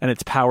 and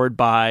it's powered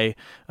by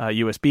a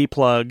USB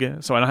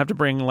plug. So I don't have to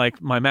bring,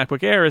 like, my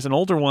MacBook Air is an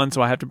older one,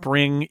 so I have to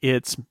bring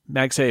its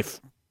MagSafe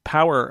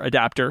power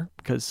adapter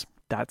because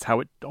that's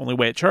the only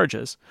way it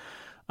charges.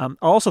 I'll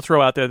also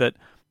throw out there that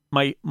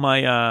my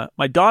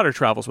daughter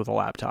travels with a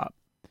laptop.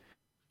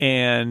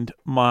 And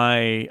but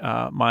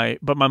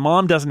my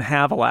mom doesn't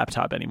have a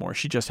laptop anymore.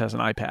 She just has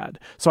an iPad.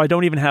 So I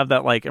don't even have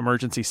that, like,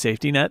 emergency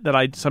safety net that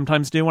I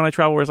sometimes do when I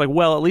travel, where it's like,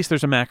 well, at least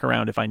there's a Mac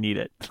around if I need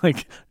it.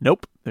 Like,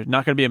 nope, there's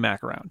not going to be a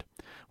Mac around.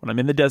 When I'm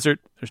in the desert,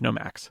 there's no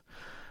Macs.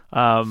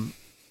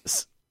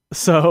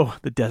 So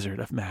the desert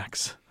of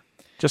Macs,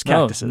 just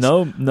cactuses.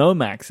 No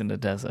Macs in the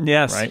desert.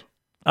 Yes, right.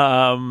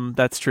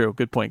 That's true.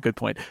 Good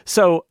point.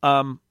 So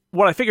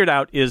what I figured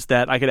out is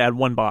that I could add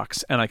one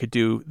box and I could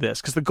do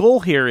this. Because the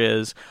goal here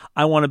is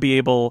I want to be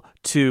able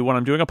to, when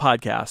I'm doing a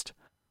podcast,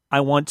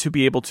 I want to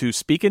be able to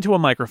speak into a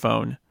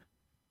microphone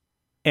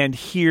and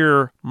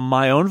hear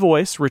my own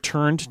voice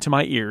returned to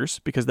my ears,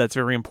 because that's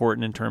very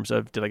important in terms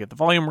of, did I get the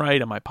volume right?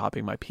 Am I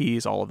popping my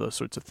P's? All of those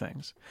sorts of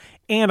things.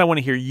 And I want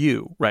to hear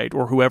you, right?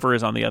 Or whoever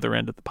is on the other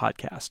end of the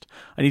podcast.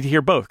 I need to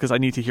hear both, because I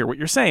need to hear what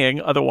you're saying.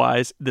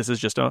 Otherwise, this is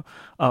just a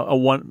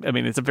one. I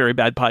mean, it's a very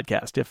bad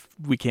podcast if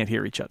we can't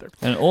hear each other.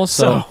 And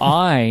also,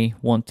 I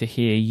want to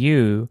hear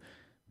you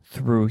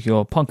through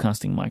your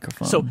podcasting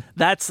microphone. So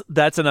that's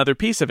another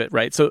piece of it,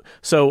 right? So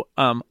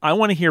I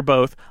want to hear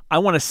both. I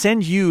want to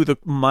send you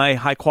my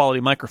high quality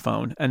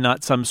microphone and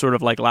not some sort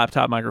of like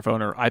laptop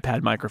microphone or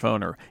iPad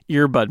microphone or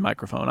earbud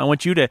microphone. I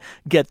want you to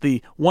get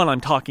the one I'm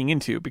talking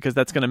into, because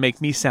that's going to make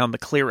me sound the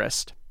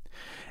clearest.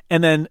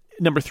 And then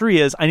number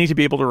 3 is I need to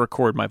be able to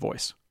record my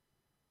voice.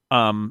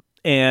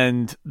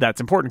 And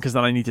that's important, because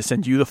then I need to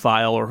send you the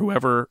file, or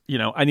whoever,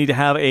 I need to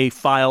have a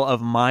file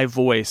of my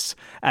voice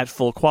at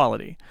full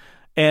quality.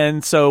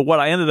 And so what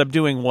I ended up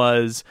doing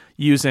was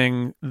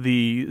using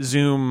the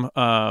Zoom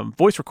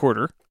voice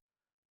recorder,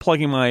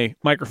 plugging my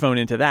microphone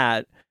into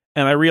that,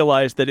 and I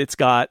realized that it's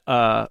got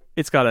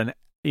an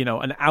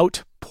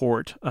out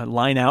port, a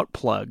line out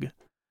plug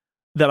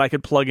that I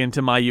could plug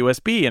into my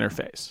USB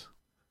interface,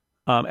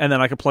 and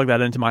then I could plug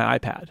that into my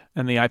iPad,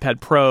 and the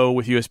iPad Pro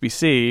with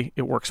USB-C,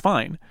 it works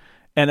fine.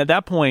 And at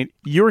that point,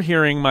 you're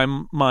hearing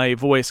my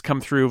voice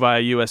come through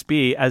via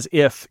USB as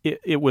if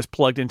it was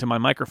plugged into my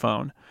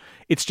microphone.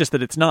 It's just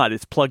that it's not.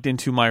 It's plugged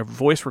into my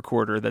voice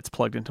recorder that's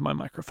plugged into my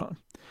microphone.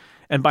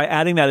 And by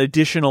adding that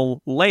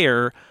additional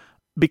layer,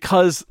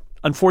 because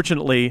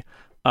unfortunately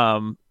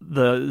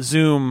the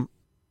Zoom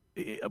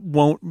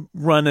won't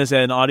run as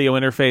an audio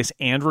interface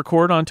and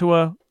record onto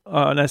an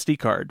SD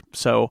card.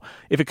 So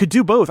if it could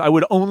do both, I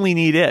would only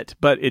need it,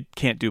 but it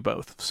can't do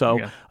both. So,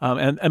 yeah.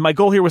 And my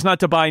goal here was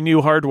not to buy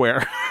new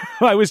hardware.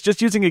 I was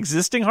just using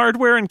existing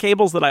hardware and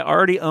cables that I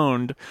already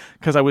owned,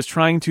 because I was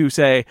trying to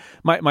say,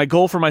 my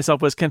goal for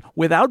myself was,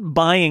 without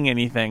buying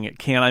anything,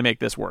 can I make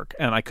this work?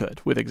 And I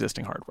could with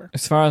existing hardware.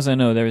 As far as I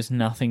know, there is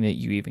nothing that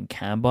you even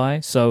can buy.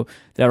 So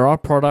there are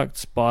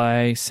products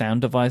by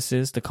Sound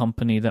Devices, the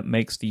company that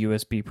makes the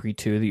USB Pre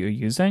 2 that you're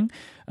using,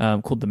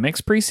 called the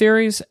MixPre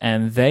series,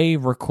 and they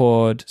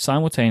record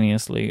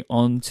simultaneously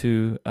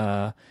onto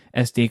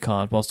SD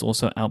card whilst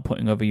also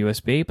outputting over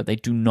USB, but they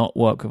do not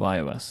work with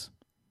iOS.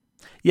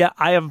 Yeah,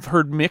 I have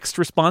heard mixed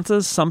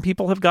responses. Some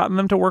people have gotten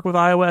them to work with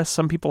iOS.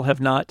 Some people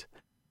have not.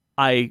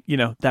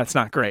 That's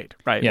not great,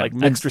 right? Yeah. Like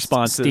mixed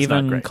responses.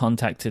 Steven not great.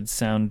 contacted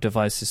Sound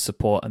Devices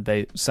support, and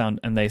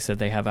they said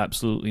they have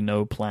absolutely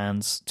no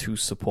plans to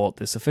support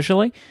this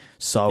officially.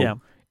 So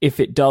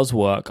if it does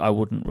work, I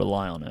wouldn't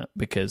rely on it,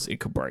 because it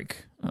could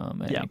break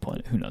at any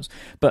point. Who knows?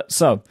 But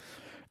so,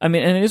 I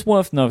mean, and it is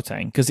worth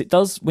noting, because it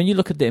does, when you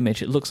look at the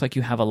image, it looks like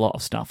you have a lot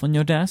of stuff on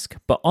your desk,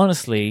 but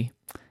honestly,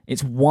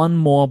 it's one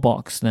more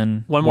box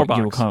than what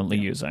you're currently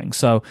using.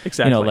 So,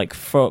 exactly. Like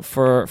for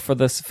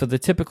the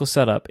typical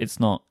setup, it's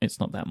not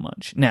that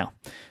much. Now,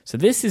 so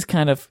this is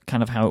kind of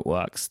how it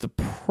works. The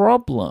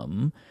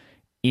problem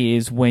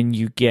is when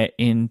you get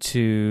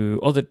into,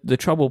 the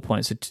trouble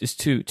points is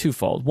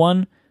twofold.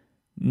 One,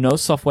 no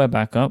software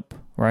backup,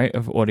 right,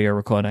 of audio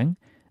recording,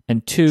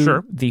 and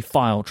 2, the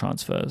file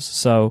transfers.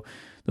 So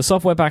the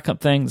software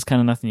backup thing, there's kind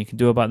of nothing you can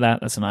do about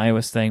that. That's an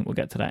iOS thing. We'll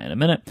get to that in a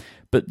minute.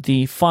 But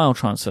the file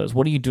transfers,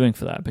 what are you doing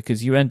for that?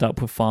 Because you end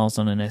up with files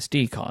on an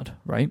SD card,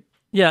 right?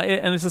 Yeah,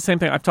 and it's the same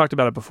thing. I've talked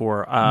about it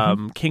before.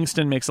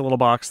 Kingston makes a little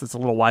box that's a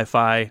little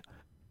Wi-Fi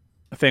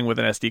thing with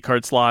an SD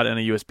card slot and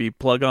a USB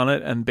plug on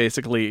it, and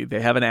basically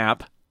they have an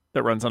app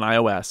that runs on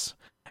iOS.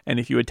 And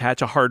if you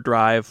attach a hard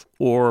drive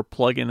or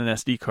plug in an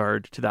SD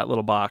card to that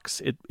little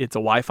box, it's a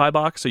Wi-Fi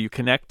box, so you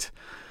connect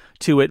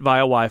to it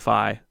via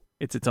Wi-Fi.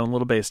 It's its own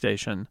little base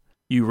station.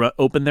 You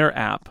open their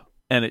app,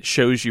 and it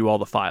shows you all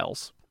the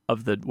files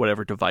of the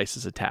whatever device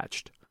is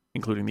attached,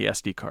 including the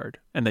SD card,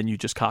 and then you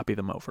just copy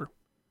them over.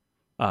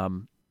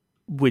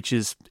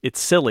 It's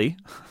silly,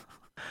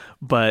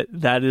 but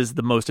that is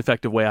the most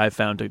effective way I've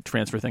found to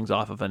transfer things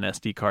off of an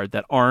SD card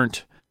that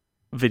aren't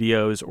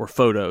videos or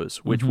photos,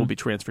 which will be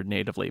transferred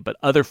natively, but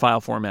other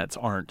file formats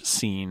aren't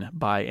seen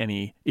by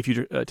any, if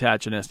you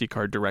attach an SD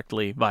card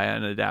directly via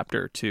an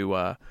adapter to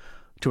an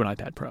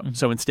iPad Pro.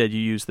 So instead you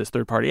use this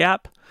third-party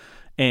app,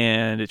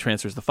 and it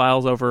transfers the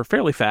files over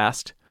fairly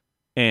fast,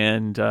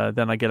 and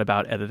then I get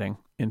about editing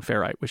in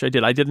Ferrite, which I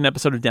did. I did an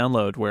episode of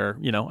Download where,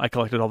 I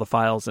collected all the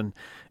files, and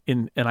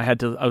I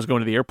was going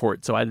to the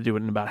airport, so I had to do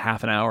it in about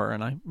half an hour,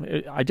 and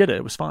I did it.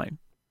 It was fine.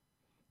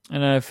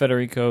 And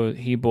Federico,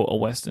 he bought a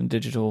Western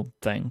Digital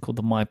thing called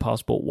the My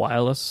Passport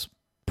Wireless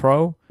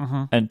Pro,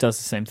 and it does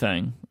the same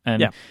thing.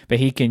 But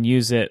he can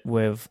use it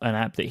with an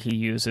app that he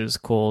uses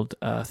called,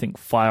 I think,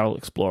 File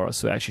Explorer.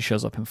 So it actually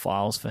shows up in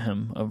files for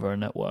him over a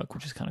network,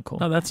 which is kind of cool.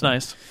 Oh, that's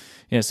nice.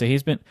 Yeah, so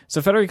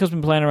Federico's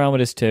been playing around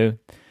with this too.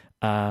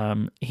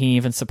 He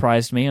even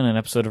surprised me on an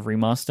episode of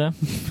Remaster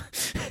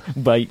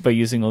by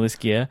using all this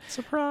gear.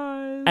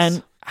 Surprise!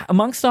 And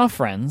amongst our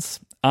friends,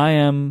 I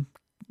am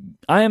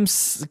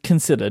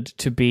considered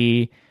to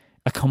be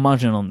a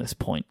curmudgeon on this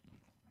point,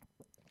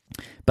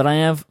 but I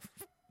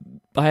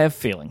have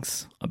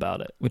feelings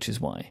about it, which is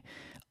why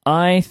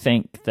I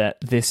think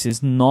that this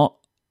is not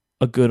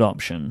a good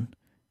option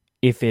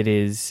if it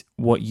is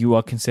what you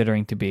are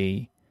considering to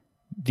be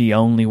the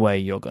only way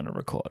you're going to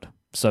record.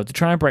 So to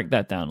try and break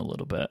that down a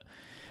little bit,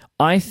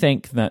 I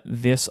think that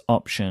this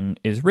option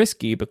is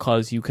risky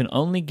because you can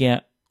only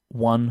get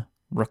one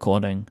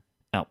recording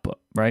output,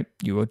 right?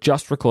 You are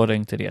just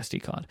recording to the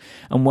SD card.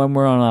 And when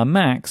we're on our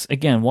Macs,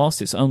 again,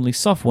 whilst it's only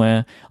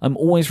software, I'm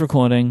always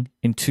recording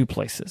in two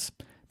places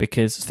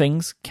because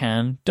things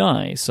can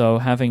die. So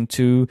having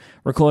two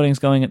recordings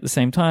going at the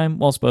same time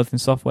whilst both in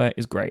software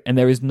is great. And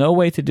there is no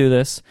way to do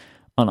this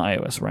on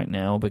iOS right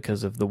now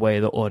because of the way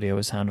the audio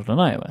is handled on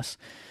iOS.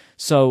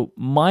 So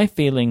my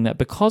feeling that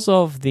because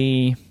of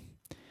I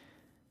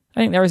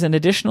think there is an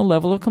additional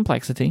level of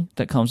complexity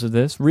that comes with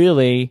this.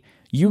 Really,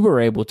 you were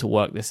able to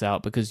work this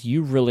out because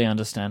you really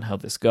understand how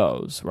this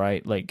goes,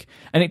 right? Like,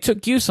 and it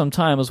took you some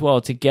time as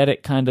well to get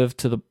it kind of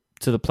to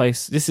the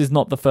place. This is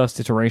not the first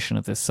iteration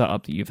of this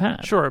setup that you've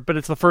had. Sure, but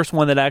it's the first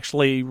one that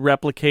actually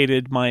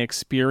replicated my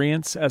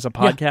experience as a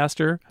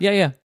podcaster.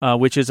 Yeah.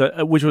 Which was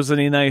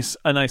a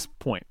nice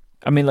point.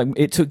 I mean, like,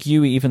 it took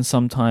you even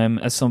some time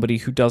as somebody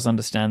who does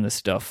understand this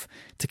stuff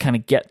to kind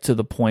of get to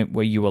the point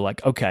where you were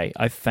like, okay,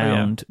 I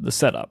found the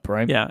setup,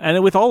 right? Yeah,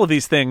 and with all of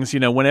these things,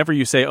 whenever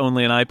you say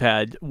only an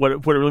iPad, what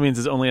it really means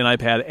is only an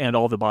iPad and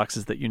all the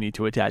boxes that you need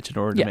to attach in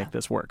order to make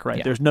this work, right?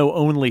 Yeah. There's no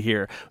only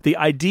here. The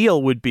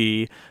ideal would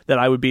be that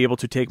I would be able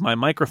to take my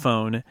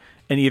microphone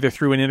and either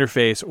through an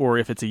interface or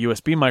if it's a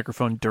USB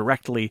microphone,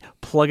 directly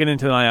plug it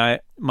into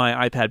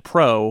my iPad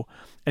Pro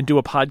and do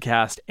a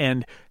podcast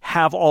and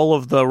have all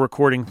of the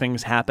recording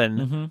things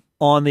happen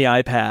on the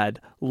iPad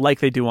like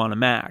they do on a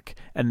Mac.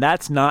 And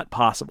that's not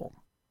possible.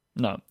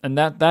 No. And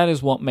that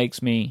is what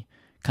makes me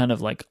kind of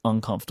like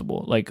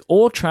uncomfortable. Like,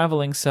 all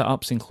traveling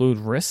setups include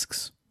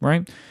risks,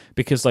 right?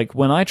 Because like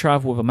when I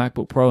travel with a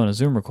MacBook Pro and a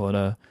Zoom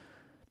recorder,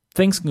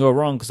 things can go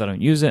wrong because I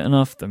don't use it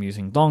enough. I'm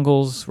using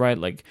dongles, right?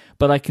 Like,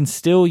 but I can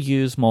still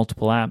use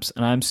multiple apps,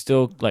 and I'm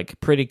still like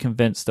pretty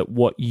convinced that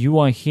what you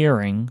are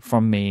hearing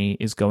from me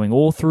is going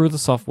all through the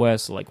software.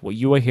 So like what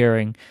you are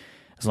hearing,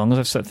 as long as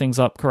I've set things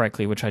up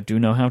correctly, which I do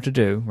know how to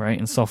do, right,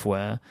 in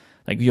software,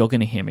 like you're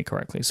going to hear me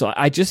correctly. So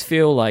I just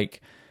feel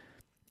like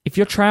if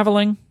you're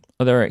traveling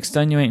or there are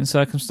extenuating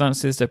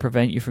circumstances that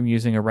prevent you from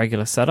using a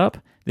regular setup,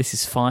 this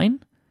is fine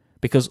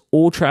because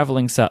all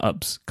traveling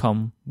setups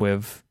come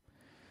with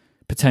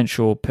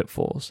potential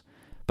pitfalls.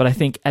 But I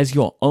think as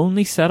your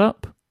only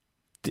setup,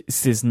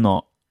 this is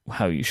not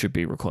how you should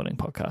be recording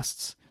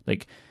podcasts.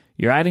 Like,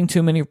 you're adding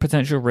too many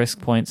potential risk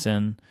points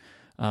in,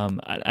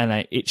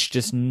 it's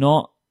just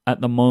not at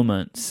the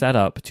moment set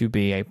up to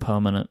be a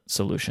permanent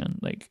solution.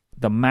 Like,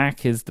 the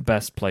Mac is the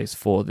best place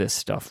for this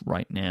stuff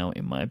right now,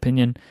 in my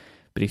opinion.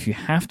 But if you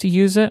have to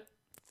use it,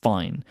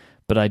 fine.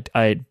 But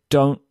I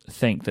don't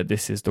think that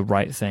this is the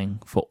right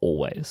thing for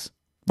always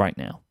right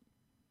now.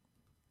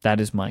 That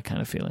is my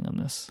kind of feeling on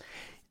this.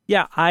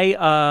 Yeah,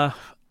 I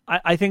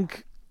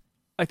think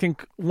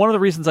one of the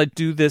reasons I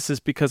do this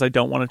is because I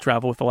don't want to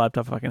travel with the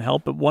laptop if I can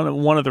help. But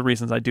one of the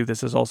reasons I do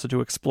this is also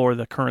to explore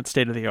the current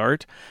state of the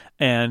art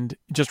and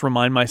just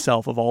remind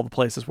myself of all the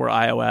places where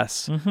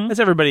iOS, as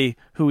everybody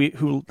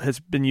who has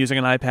been using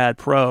an iPad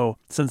Pro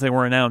since they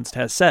were announced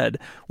has said,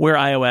 where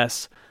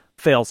iOS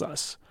fails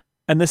us.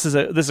 And this is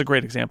a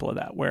great example of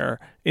that, where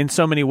in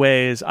so many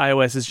ways,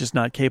 iOS is just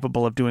not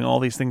capable of doing all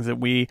these things that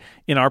we,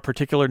 in our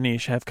particular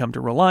niche, have come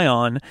to rely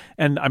on.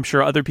 And I'm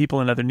sure other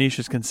people in other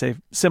niches can say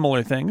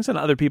similar things, and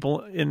other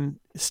people in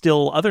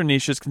still other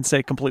niches can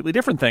say completely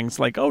different things,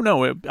 like, oh,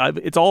 no,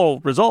 it's all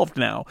resolved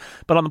now.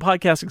 But on the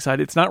podcasting side,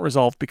 it's not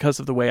resolved because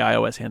of the way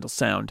iOS handles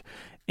sound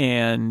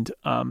and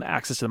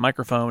access to the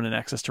microphone and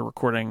access to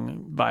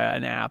recording via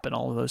an app and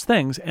all of those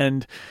things.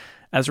 And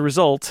as a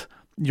result,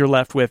 you're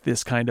left with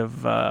this kind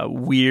of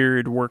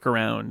weird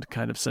workaround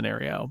kind of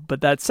scenario.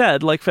 But that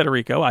said, like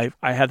Federico, I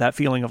had that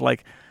feeling of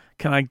like,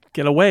 can I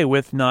get away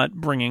with not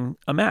bringing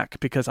a Mac?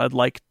 Because I'd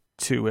like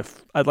to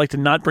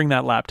not bring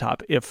that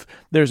laptop if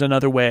there's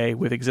another way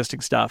with existing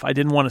stuff. I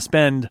didn't want to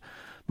spend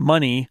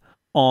money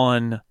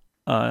on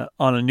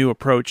a new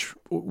approach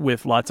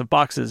with lots of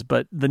boxes,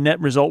 but the net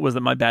result was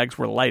that my bags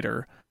were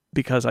lighter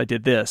because I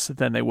did this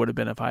than they would have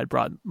been if I had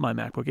brought my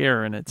MacBook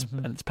Air and its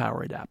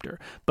power adapter.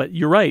 But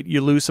you're right,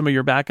 you lose some of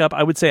your backup.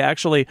 I would say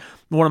actually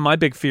one of my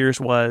big fears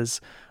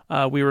was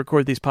we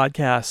record these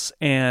podcasts,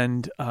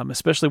 and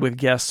especially with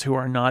guests who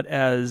are not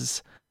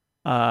as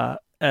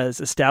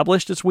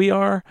established as we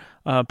are,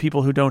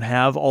 people who don't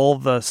have all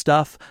the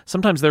stuff.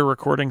 Sometimes their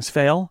recordings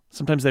fail.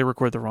 Sometimes they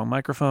record the wrong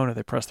microphone or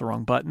they press the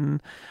wrong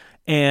button,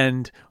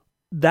 and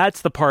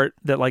that's the part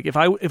that, like, if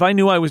I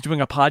knew I was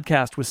doing a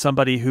podcast with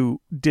somebody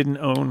who didn't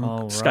own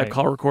Skype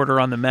call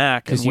recorder on the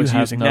Mac and was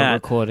using that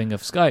recording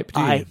of Skype,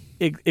 do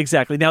you?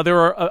 Exactly. Now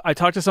I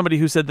talked to somebody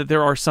who said that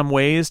there are some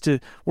ways to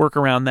work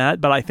around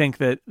that, but I think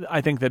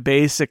that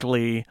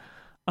basically,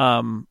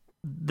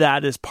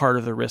 that is part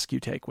of the risk you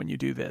take when you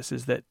do this,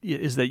 is that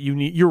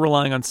you're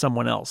relying on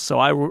someone else. So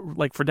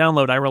like for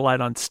download, I relied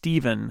on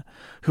Steven,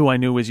 who I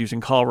knew was using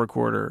Call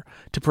Recorder,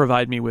 to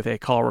provide me with a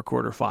Call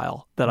Recorder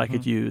file that I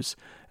could use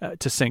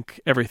to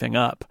sync everything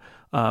up,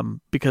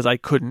 because I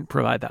couldn't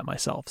provide that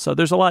myself. So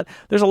there's a lot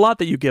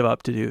that you give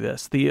up to do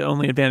this. The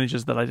only advantage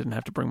is that I didn't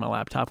have to bring my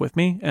laptop with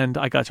me, and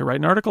I got to write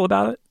an article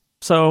about it.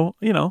 So,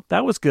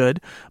 that was good,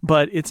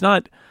 but it's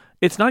not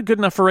good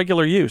enough for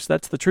regular use.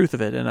 That's the truth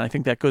of it. And I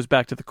think that goes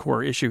back to the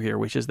core issue here,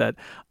 which is that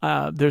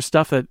there's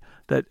stuff that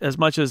as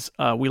much as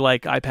we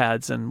like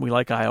iPads and we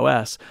like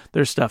iOS,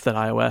 there's stuff that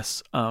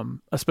iOS,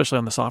 especially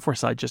on the software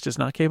side, just is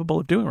not capable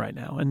of doing right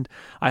now. And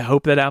I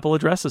hope that Apple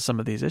addresses some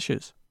of these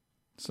issues.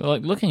 So,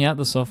 like, looking at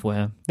the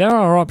software, there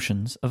are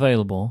options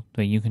available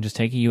where you can just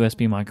take a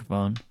USB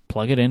microphone,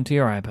 plug it into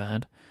your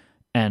iPad,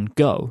 and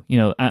go.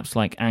 Apps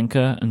like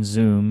Anchor and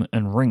Zoom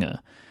and Ringer.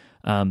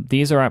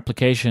 These are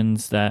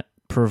applications that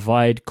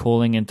provide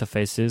calling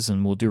interfaces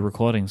and will do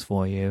recordings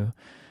for you.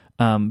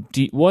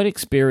 What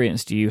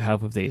experience do you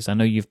have with these? I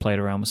know you've played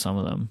around with some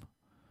of them.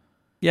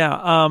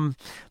 Yeah,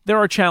 there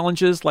are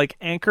challenges. Like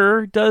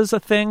Anchor does a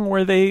thing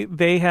where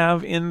they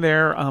have in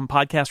their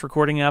podcast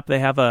recording app, they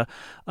have a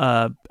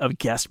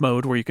guest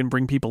mode where you can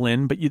bring people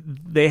in, but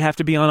they have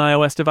to be on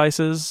iOS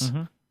devices.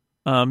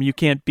 Mm-hmm. You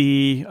can't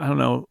be, I don't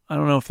know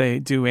if they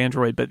do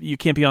Android, but you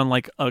can't be on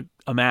like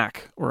a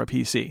Mac or a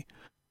PC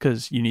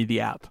because you need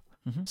the app.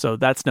 Mm-hmm. So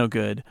that's no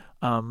good.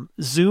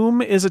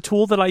 Zoom is a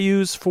tool that I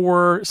use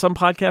for some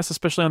podcasts,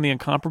 especially on the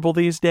Incomparable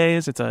these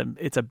days. It's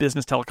a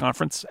business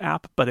teleconference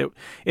app, but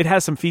it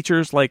has some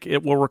features like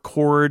it will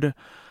record,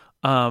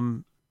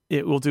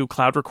 it will do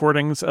cloud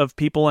recordings of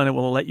people, and it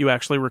will let you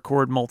actually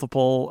record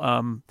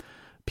multiple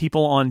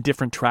people on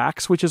different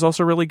tracks, which is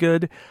also really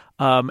good.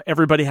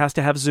 Everybody has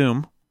to have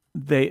Zoom.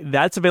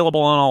 That's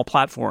available on all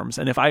platforms.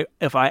 And if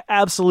I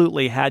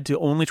absolutely had to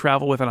only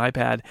travel with an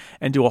iPad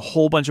and do a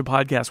whole bunch of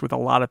podcasts with a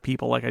lot of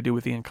people like I do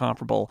with the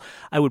Incomparable,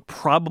 I would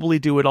probably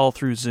do it all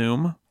through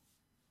Zoom.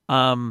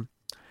 And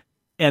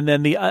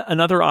then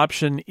another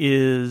option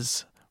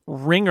is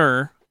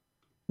Ringer,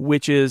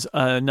 which is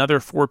another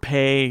for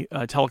pay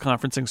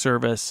teleconferencing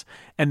service,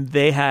 and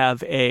they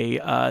have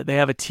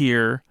a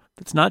tier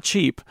that's not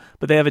cheap,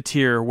 but they have a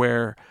tier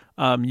where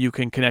you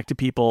can connect to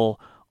people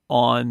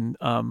on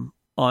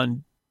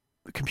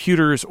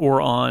computers or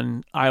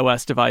on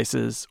iOS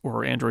devices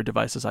or Android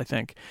devices, I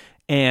think,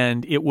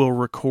 and it will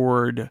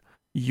record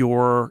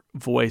your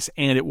voice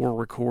and it will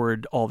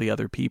record all the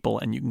other people,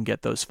 and you can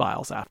get those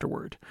files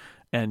afterward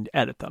and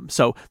edit them.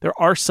 So there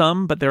are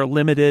some, but they're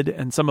limited,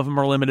 and some of them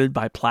are limited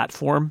by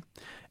platform,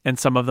 and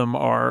some of them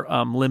are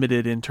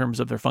limited in terms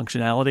of their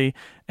functionality.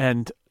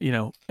 And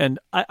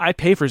I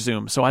pay for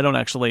Zoom, so I don't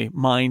actually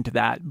mind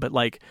that. But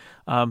like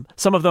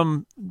some of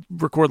them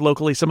record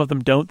locally, some of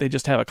them don't. They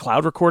just have a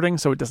cloud recording,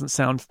 so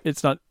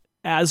it's not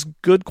as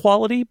good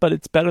quality, but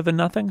it's better than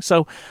nothing.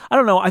 So I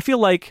don't know. I feel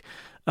like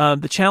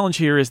the challenge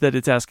here is that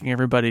it's asking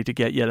everybody to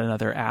get yet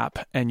another app,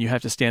 and you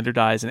have to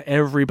standardize, and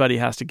everybody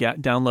has to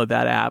download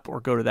that app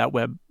or go to that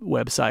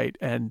website,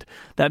 and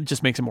that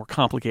just makes it more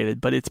complicated.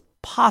 But it's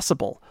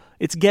possible.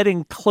 It's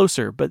getting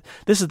closer, but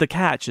this is the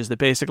catch, is that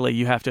basically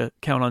you have to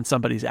count on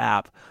somebody's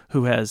app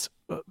who has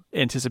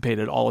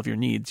anticipated all of your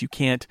needs. You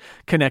can't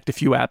connect a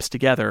few apps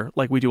together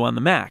like we do on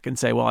the Mac and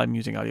say, well, I'm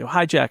using Audio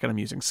Hijack and I'm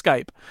using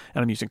Skype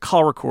and I'm using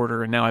Call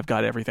Recorder, and now I've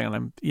got everything,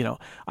 and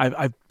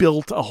I've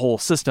built a whole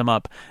system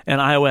up,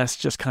 and iOS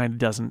just kind of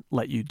doesn't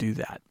let you do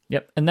that.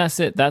 Yep, and that's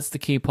it. That's the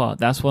key part.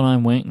 That's what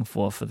I'm waiting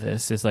for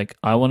this. Is like,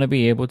 I want to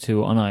be able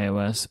to, on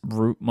iOS,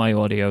 route my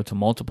audio to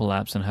multiple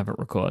apps and have it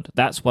record.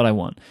 That's what I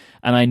want.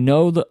 And I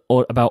know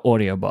about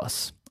Audio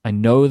Bus. I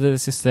know that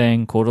there's this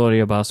thing called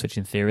Audio Bus, which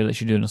in theory lets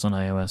you do this on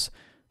iOS,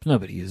 but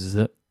nobody uses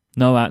it.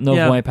 No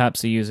VoIP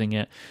apps are using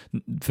it.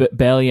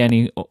 Barely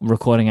any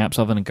recording apps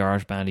other than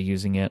GarageBand are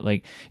using it.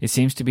 Like, it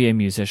seems to be a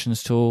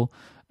musician's tool.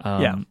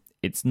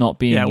 It's not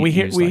being we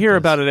hear this.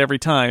 about it every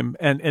time,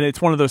 and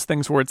it's one of those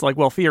things where it's like,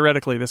 well,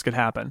 theoretically this could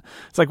happen.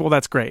 It's like, well,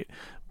 that's great,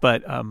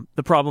 but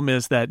the problem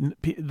is that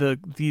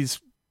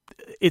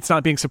it's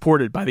not being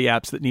supported by the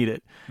apps that need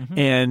it,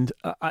 and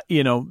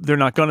they're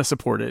not going to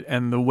support it.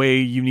 And the way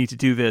you need to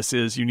do this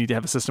is you need to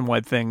have a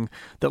system-wide thing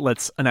that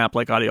lets an app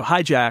like Audio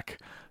Hijack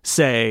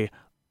say,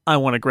 I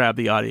want to grab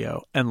the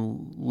audio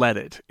and let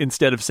it,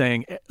 instead of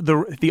saying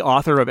the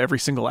author of every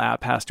single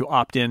app has to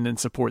opt in and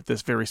support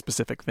this very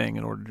specific thing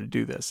in order to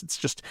do this.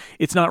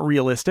 It's not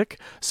realistic.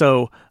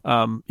 So,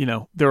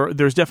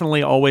 there's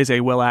definitely always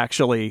a will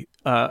actually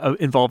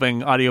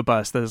involving Audio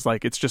Bus that is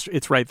like,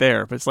 it's right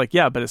there, but it's like,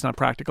 yeah, but it's not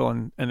practical,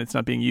 and it's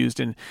not being used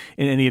in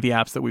any of the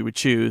apps that we would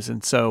choose.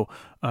 And so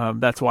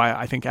that's why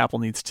I think Apple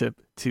needs to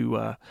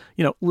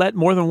let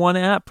more than one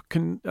app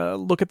can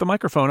look at the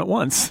microphone at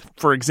once,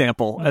 for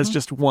example, as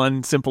just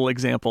one simple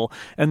example,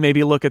 and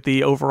maybe look at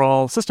the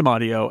overall system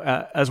audio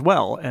as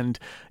well. And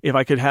if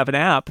I could have an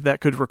app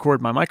that could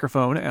record my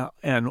microphone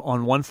and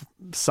on one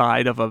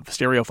side of a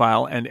stereo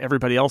file and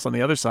everybody else on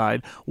the other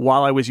side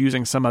while I was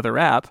using some other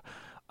app,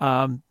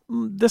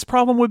 this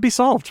problem would be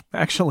solved,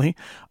 actually.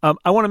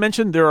 I want to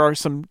mention there are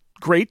some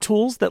great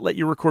tools that let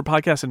you record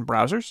podcasts in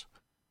browsers,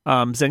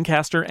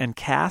 Zencaster and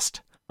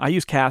Cast. I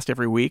use Cast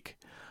every week.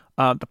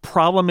 The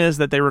problem is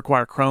that they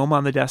require Chrome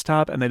on the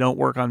desktop, and they don't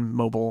work on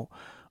mobile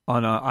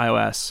on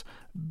iOS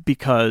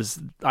because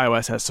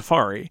iOS has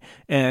Safari.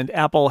 And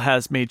Apple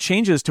has made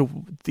changes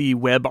to the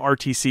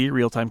WebRTC,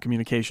 real-time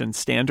communication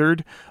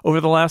standard,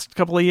 over the last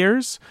couple of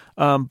years.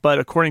 But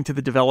according to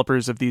the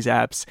developers of these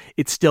apps,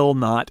 it's still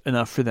not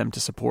enough for them to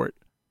support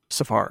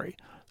Safari.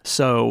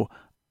 So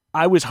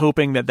I was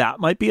hoping that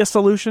might be a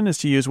solution, is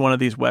to use one of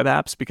these web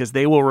apps, because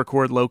they will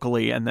record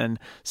locally and then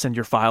send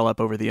your file up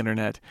over the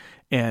internet.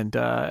 And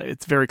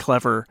it's very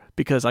clever,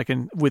 because I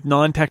can, with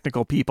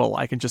non-technical people,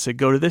 I can just say,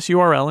 go to this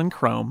URL in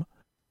Chrome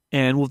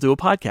and we'll do a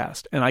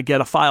podcast. And I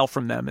get a file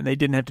from them, and they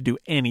didn't have to do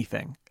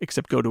anything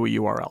except go to a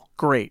URL.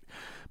 Great.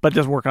 But it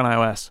doesn't work on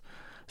iOS.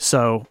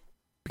 So,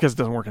 because it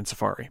doesn't work in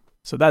Safari.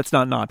 So that's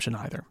not an option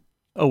either.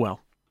 Oh well.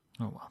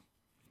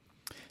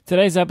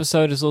 Today's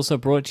episode is also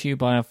brought to you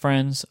by our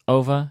friends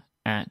over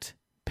at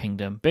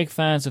Pingdom. Big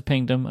fans of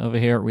Pingdom over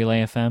here at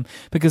Relay FM,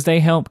 because they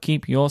help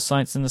keep your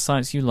sites and the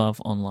sites you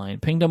love online.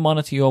 Pingdom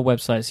monitor your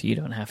website so you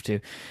don't have to,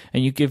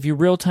 and you give you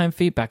real-time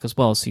feedback as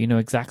well, so you know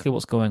exactly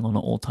what's going on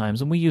at all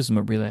times, and we use them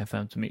at Relay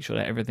FM to make sure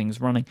that everything's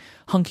running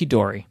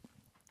hunky-dory.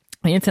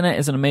 The internet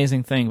is an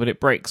amazing thing, but it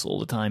breaks all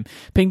the time.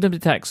 Pingdom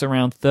detects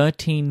around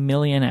 13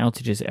 million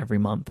outages every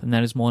month, and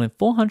that is more than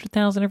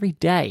 400,000 every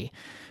day.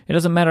 It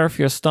doesn't matter if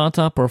you're a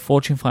startup or a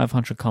Fortune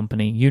 500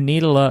 company, you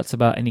need alerts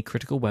about any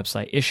critical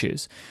website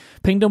issues.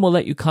 Pingdom will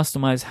let you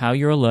customize how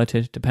you're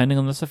alerted depending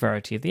on the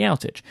severity of the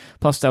outage.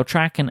 Plus, they'll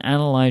track and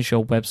analyze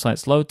your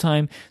website's load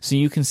time so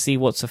you can see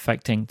what's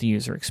affecting the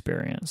user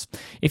experience.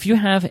 If you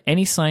have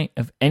any site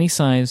of any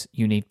size,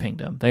 you need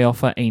Pingdom. They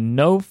offer a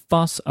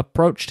no-fuss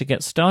approach to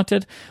get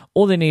started.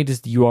 All they need is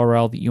the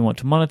URL that you want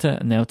to monitor,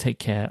 and they'll take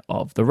care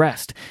of the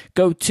rest.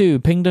 Go to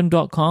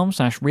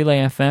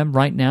pingdom.com/relayfm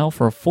right now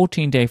for a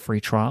 14-day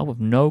free trial with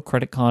no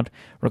credit card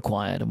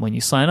required. And when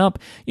you sign up,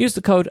 use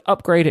the code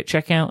UPGRADE at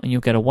checkout, and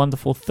you'll get a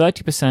wonderful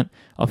 30%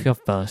 off your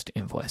first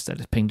invoice. That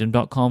is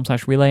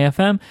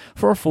pingdom.com/relayfm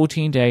for a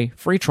 14-day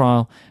free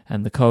trial,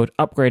 and the code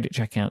UPGRADE at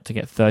checkout to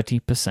get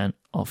 30%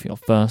 off your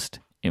first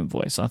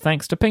invoice. Our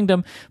thanks to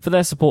Pingdom for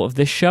their support of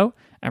this show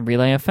and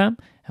Relay FM,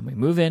 and we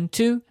move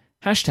into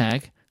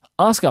hashtag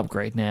Ask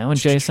Upgrade now. And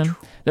Jason,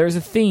 there is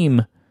a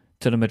theme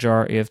to the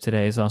majority of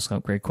today's Ask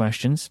Upgrade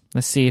questions.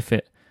 Let's see if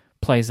it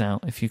plays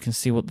out, if you can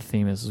see what the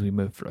theme is as we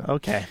move through.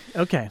 Okay.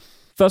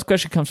 First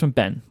question comes from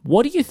Ben.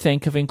 What do you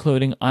think of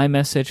including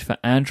iMessage for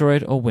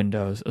Android or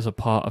Windows as a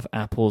part of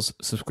Apple's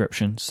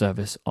subscription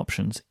service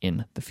options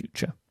in the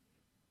future?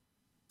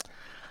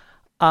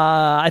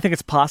 I think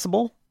it's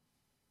possible.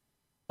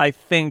 I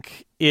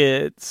think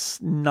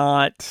it's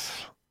not,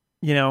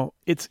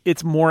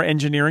 it's more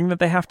engineering that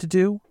they have to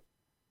do.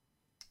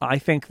 I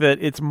think that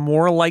it's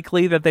more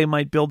likely that they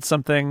might build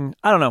something.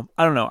 I don't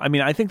know. I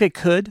mean, I think they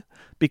could,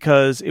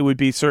 because it would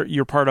be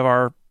you're part of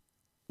our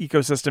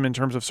ecosystem in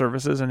terms of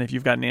services, and if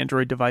you've got an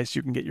Android device,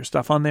 you can get your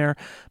stuff on there.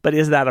 But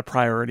is that a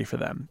priority for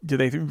them? Do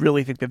they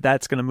really think that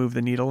that's going to move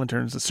the needle in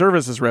terms of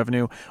services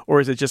revenue, or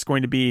is it just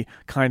going to be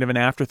kind of an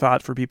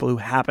afterthought for people who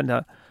happen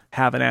to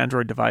have an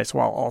Android device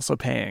while also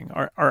paying?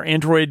 Are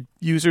Android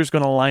users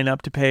going to line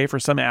up to pay for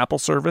some Apple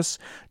service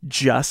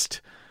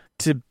just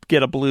to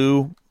get a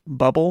blue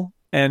bubble?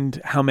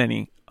 And how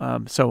many?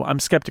 So I'm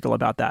skeptical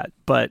about that,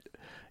 but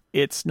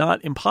it's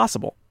not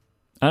impossible.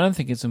 I don't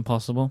think it's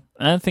impossible.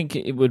 I don't think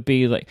it would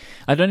be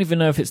I don't even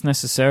know if it's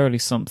necessarily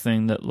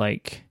something that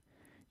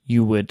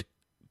you would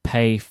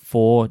pay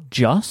for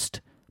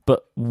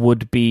but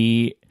would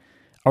be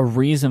a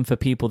reason for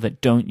people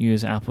that don't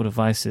use Apple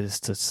devices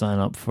to sign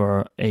up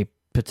for a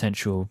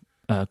potential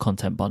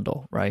content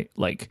bundle, right?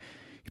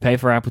 You pay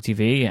for Apple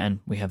TV, and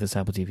we have this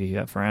Apple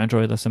TV for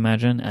Android, let's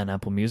imagine, and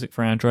Apple Music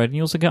for Android, and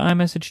you also get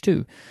iMessage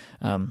too.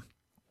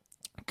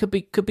 Could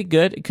be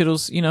good. It could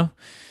also,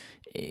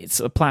 it's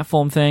a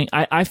platform thing.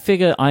 I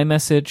figure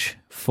iMessage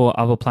for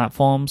other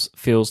platforms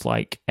feels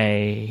like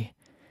a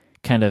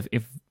kind of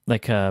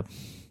a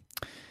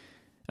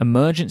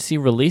emergency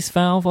release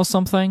valve or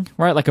something,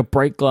 right? Like a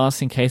break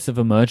glass in case of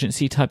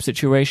emergency type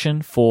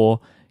situation for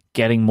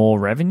getting more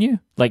revenue.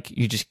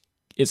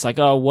 It's like,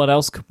 oh, what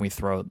else can we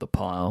throw at the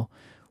pile?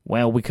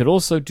 Well, we could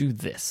also do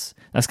this.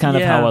 That's kind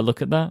of how I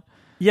look at that.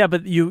 Yeah,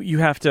 but you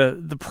have to.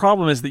 The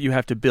problem is that you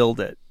have to build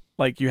it.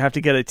 You have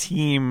to get a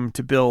team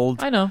to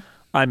build. I know.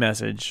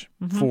 iMessage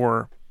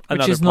for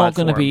another which is platform. not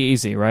going to be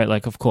easy, right?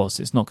 Of course,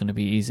 it's not going to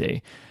be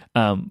easy.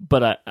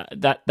 But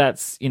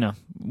that's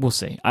we'll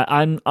see.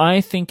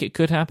 I think it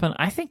could happen.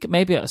 I think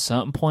maybe at a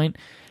certain point,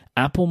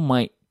 Apple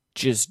might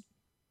just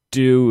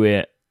do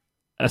it.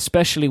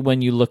 Especially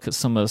when you look at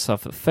some of the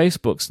stuff that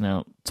Facebook's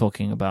now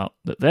talking about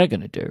that they're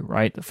going to do,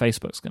 right? That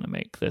Facebook's going to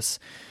make this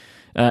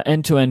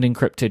end-to-end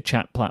encrypted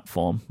chat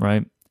platform,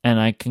 right? And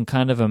I can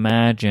kind of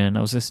imagine, I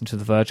was listening to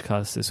the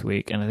Vergecast this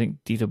week, and I think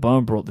Dieter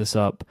Bohn brought this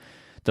up,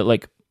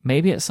 that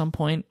maybe at some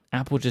point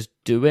Apple just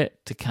do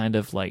it to kind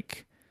of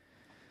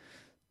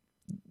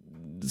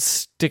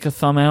stick a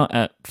thumb out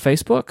at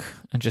Facebook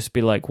and just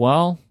be like,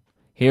 well,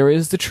 here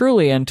is the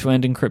truly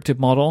end-to-end encrypted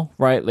model,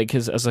 right? Like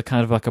as a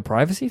kind of like a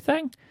privacy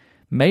thing,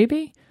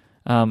 maybe.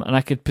 And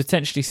I could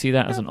potentially see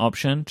that as an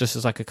option, just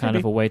as like a kind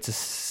of a way to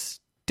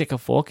stick a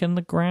fork in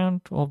the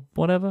ground or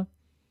whatever.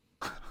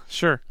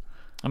 Sure.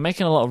 I'm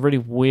making a lot of really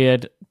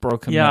weird,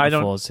 broken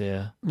metaphors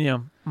here. Yeah.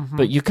 Mm-hmm.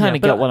 But you kind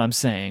of get what I'm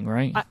saying,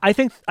 right? I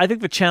think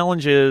the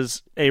challenge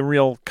is a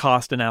real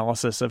cost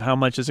analysis of how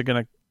much is it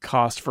going to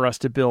cost for us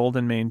to build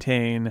and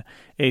maintain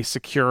a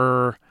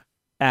secure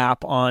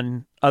app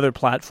on other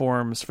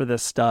platforms for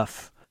this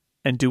stuff,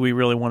 and do we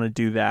really want to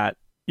do that?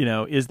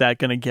 Is that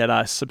going to get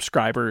us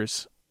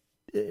subscribers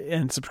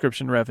and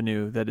subscription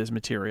revenue that is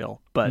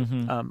material? But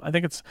I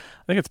think it's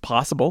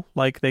possible.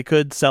 Like they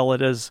could sell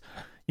it as,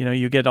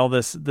 you get all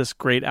this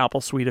great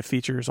Apple suite of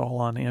features all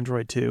on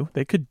Android too.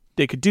 They could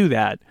do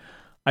that.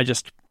 I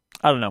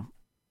don't know.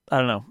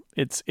 I'm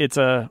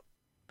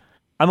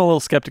a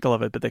little skeptical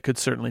of it, but they could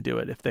certainly do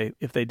it if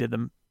they did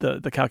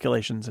the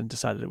calculations and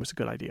decided it was a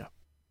good idea.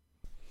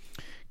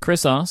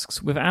 Chris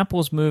asks, with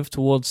Apple's move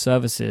towards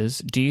services,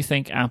 do you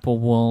think Apple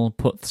will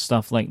put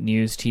stuff like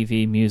news,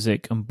 TV,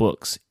 music, and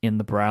books in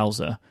the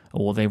browser,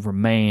 or will they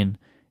remain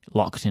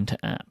locked into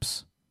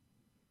apps?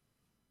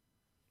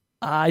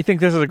 I think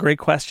this is a great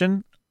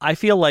question. I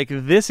feel like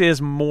this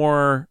is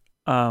more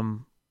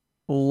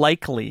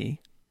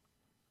likely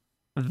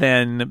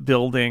than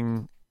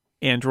building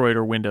Android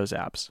or Windows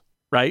apps,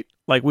 right?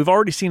 Like we've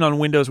already seen on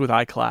Windows with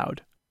iCloud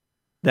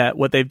that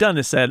what they've done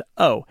is said,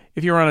 oh,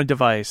 if you're on a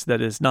device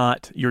that is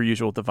not your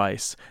usual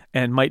device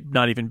and might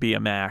not even be a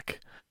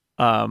Mac,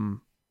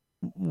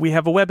 we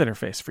have a web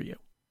interface for you.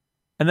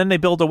 And then they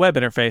build a web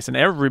interface and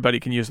everybody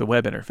can use the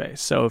web interface.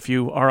 So if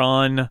you are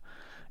on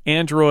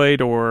Android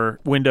or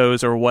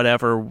Windows or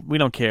whatever, we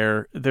don't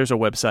care. There's a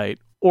website.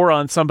 Or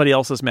on somebody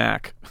else's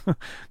Mac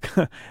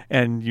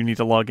and you need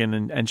to log in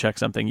and check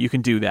something, you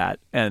can do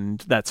that, and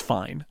that's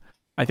fine.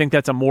 I think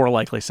that's a more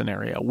likely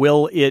scenario.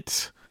 Will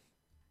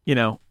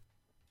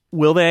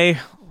they?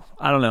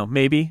 I don't know.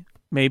 Maybe.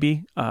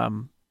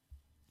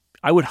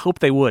 I would hope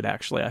they would,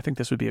 actually. I think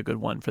this would be a good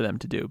one for them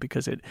to do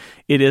because it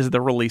is the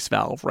release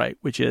valve, right?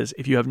 Which is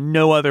if you have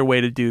no other way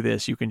to do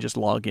this, you can just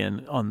log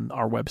in on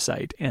our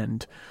website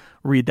and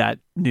read that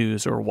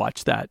news or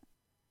watch that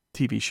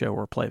TV show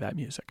or play that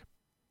music.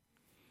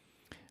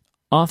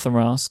 Arthur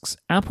asks,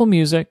 Apple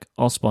Music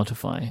or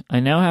Spotify? I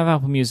now have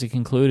Apple Music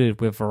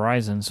included with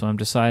Verizon, so I'm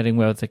deciding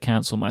whether to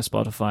cancel my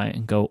Spotify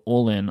and go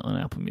all in on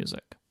Apple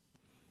Music.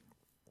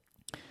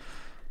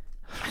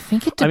 I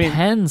think it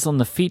depends on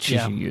the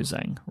features you're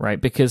using,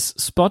 right? Because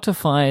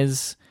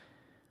Spotify's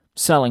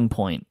selling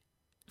point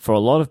for a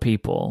lot of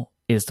people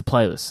is the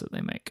playlists that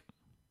they make,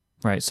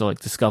 right? So like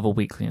Discover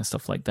Weekly and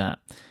stuff like that,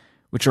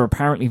 which are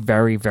apparently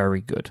very,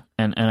 very good.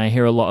 And I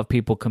hear a lot of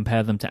people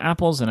compare them to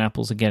Apple's, and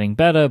Apple's are getting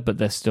better, but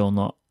they're still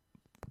not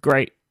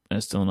great.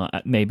 They're still not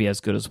maybe as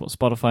good as what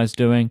Spotify's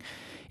doing.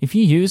 If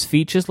you use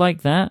features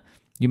like that,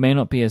 you may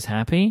not be as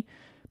happy.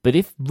 But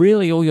if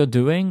really all you're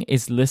doing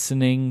is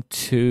listening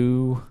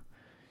to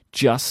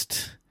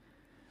just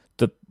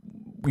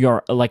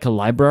you're like a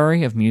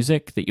library of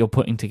music that you're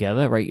putting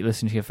together, right? You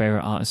listen to your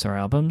favorite artists or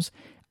albums.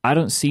 I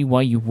don't see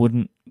why you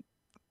wouldn't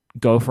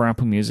go for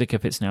Apple Music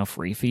if it's now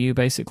free for you,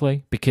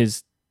 basically,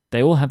 because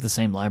they all have the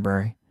same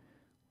library.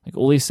 Like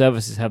all these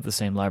services have the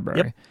same library.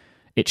 Yep.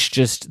 It's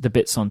just the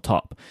bits on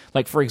top.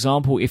 Like, for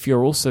example, if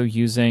you're also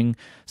using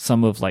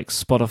some of like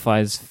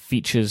Spotify's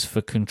features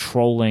for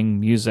controlling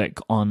music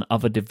on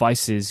other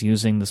devices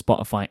using the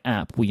Spotify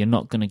app, well, you're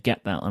not going to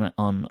get that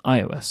on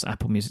iOS.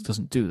 Apple Music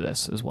doesn't do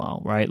this as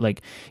well, right?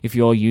 Like if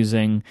you're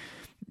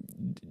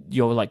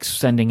like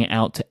sending it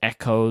out to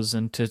Echoes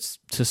and to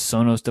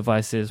Sonos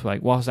devices,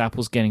 like whilst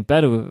Apple's getting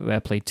better with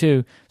AirPlay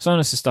 2,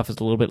 Sonos' stuff is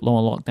a little bit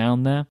lower locked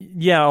down there.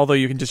 Yeah, although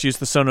you can just use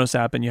the Sonos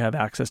app and you have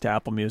access to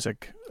Apple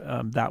Music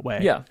that way.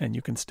 Yeah. And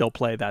you can still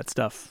play that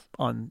stuff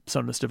on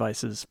Sonos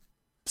devices.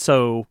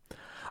 So,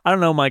 I don't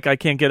know, Mike, I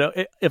can't get...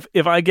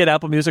 If I get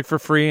Apple Music for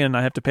free and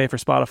I have to pay for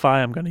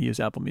Spotify, I'm going to use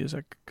Apple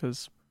Music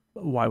because...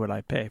 why would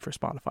I pay for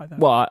Spotify then?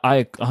 Well,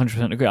 I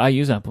 100% agree. I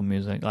use Apple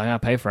Music. Like, I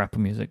pay for Apple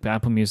Music, but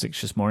Apple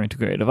Music's just more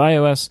integrated with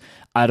iOS.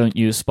 I don't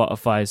use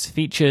Spotify's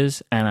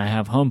features, and I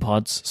have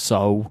HomePods,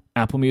 so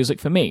Apple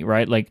Music for me,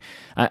 right? Like,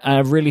 I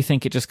really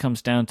think it just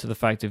comes down to the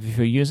fact of if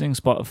you're using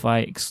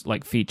Spotify,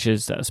 like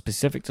features that are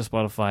specific to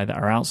Spotify that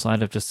are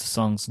outside of just the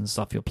songs and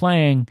stuff you're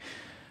playing,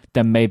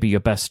 then maybe you're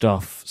best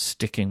off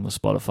sticking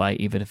with Spotify,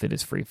 even if it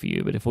is free for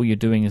you. But if all you're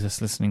doing is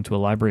just listening to a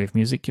library of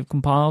music you've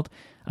compiled,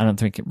 I don't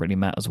think it really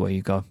matters where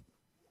you go.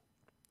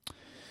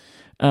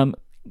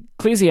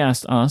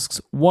 Ecclesiast asks,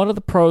 what are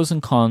the pros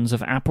and cons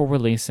of Apple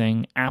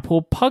releasing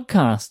Apple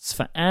Podcasts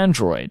for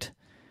Android?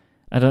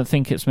 I don't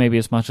think it's maybe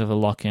as much of a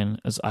lock-in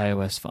as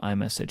iOS for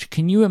iMessage.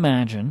 Can you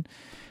imagine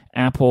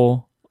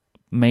Apple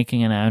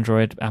making an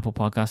Android Apple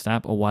Podcast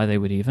app, or why they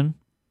would even?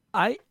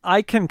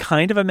 I can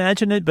kind of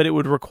imagine it, but it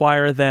would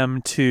require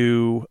them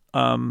to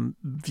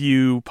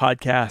view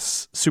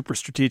podcasts super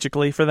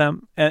strategically for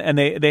them, and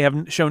they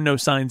have shown no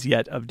signs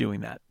yet of doing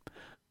that.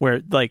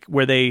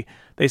 where they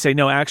say,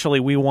 no, actually,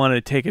 we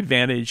want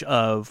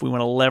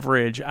to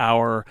leverage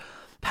our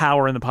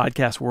power in the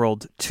podcast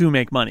world to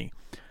make money.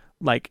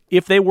 Like,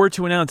 if they were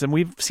to announce, and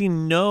we've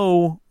seen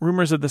no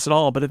rumors of this at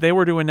all, but if they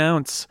were to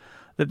announce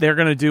that they're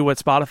going to do what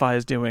Spotify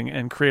is doing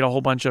and create a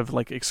whole bunch of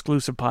like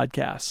exclusive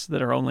podcasts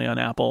that are only on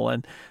Apple,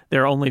 and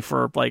they're only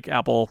for like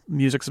Apple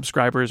Music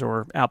subscribers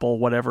or Apple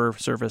whatever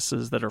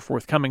services that are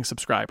forthcoming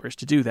subscribers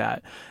to do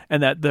that,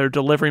 and that their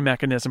delivery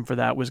mechanism for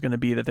that was going to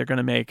be that they're going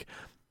to make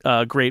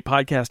a great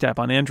podcast app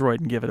on Android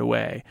and give it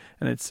away,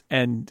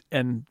 and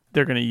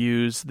they're going to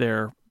use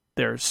their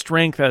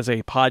strength as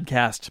a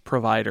podcast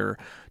provider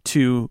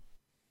to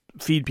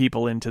feed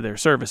people into their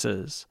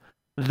services,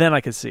 then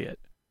I could see it.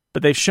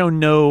 But they've shown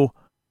no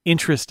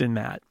interest in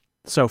that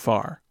so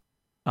far.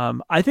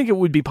 I think it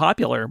would be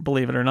popular,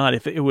 believe it or not,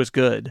 if it was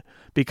good,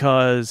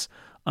 because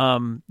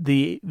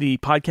the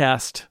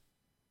podcast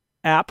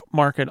app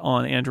market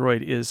on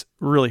Android is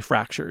really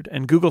fractured,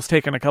 and Google's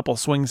taken a couple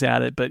swings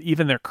at it, but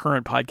even their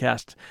current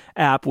podcast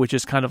app, which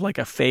is kind of like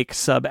a fake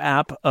sub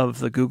app of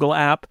the Google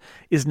app,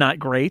 is not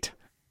great.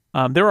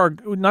 There are,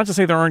 not to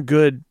say there aren't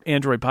good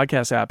Android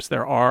podcast apps.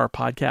 There are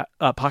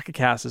Pocket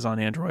Casts is on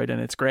Android,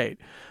 and it's great.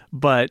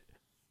 But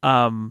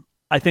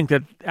I think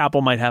that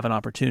Apple might have an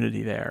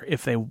opportunity there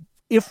if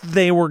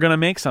they were going to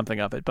make something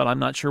of it. But I'm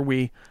not sure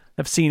we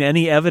have seen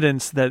any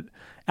evidence that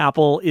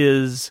Apple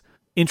is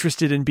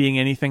interested in being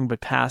anything but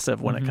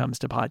passive when it comes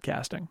to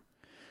podcasting.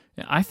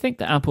 Yeah, I think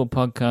the Apple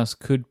Podcast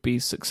could be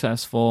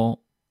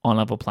successful on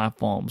other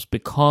platforms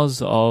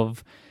because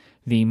of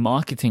the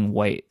marketing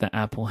weight that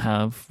Apple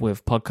have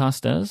with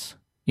podcasters.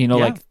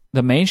 Like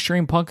the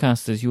mainstream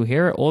podcasters, you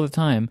hear it all the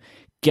time,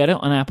 get it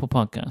on Apple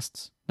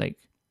Podcasts. Like,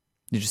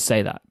 you just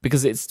say that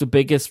because it's the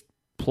biggest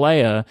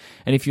player.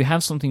 And if you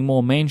have something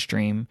more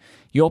mainstream,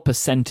 your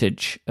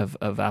percentage of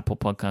Apple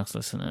Podcast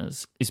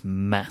listeners is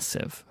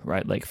massive,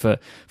 right? Like for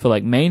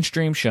like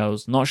mainstream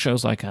shows, not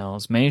shows like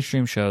ours,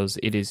 mainstream shows,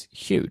 it is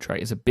huge,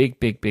 right? It's a big,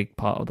 big, big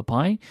part of the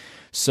pie.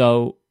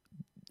 So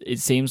it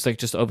seems like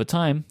just over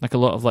time, like a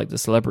lot of like the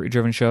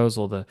celebrity-driven shows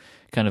or the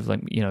kind of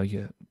like,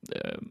 your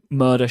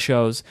murder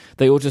shows,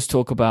 they all just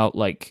talk about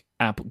like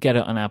Apple, get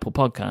it on Apple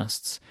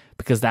Podcasts,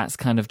 because that's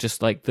kind of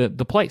just like the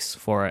place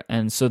for it.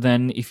 And so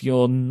then if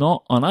you're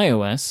not on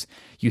iOS,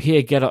 you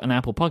hear get it on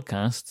Apple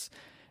Podcasts,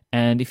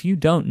 and if you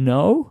don't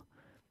know,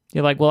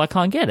 you're like, well, I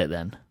can't get it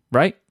then,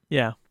 right?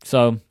 Yeah.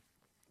 So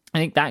I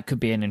think that could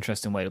be an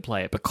interesting way to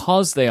play it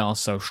because they are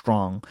so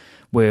strong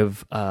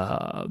with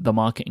the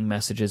marketing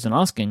messages and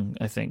asking,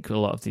 I think, a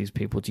lot of these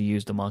people to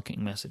use the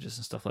marketing messages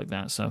and stuff like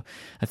that. So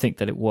I think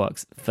that it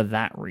works for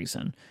that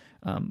reason,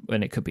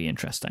 and it could be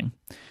interesting.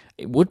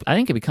 I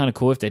think it'd be kind of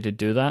cool if they did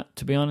do that,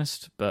 to be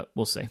honest, but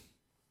we'll see.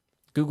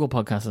 Google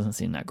Podcast doesn't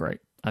seem that great.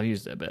 I've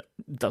used it a bit.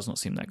 It does not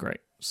seem that great.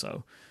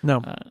 So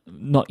no,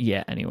 not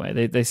yet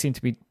anyway. They seem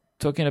to be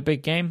talking a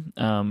big game,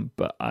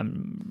 but I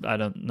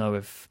don't know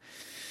if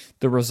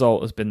the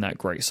result has been that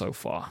great so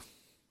far.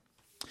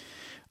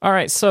 All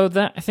right, so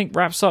that, I think,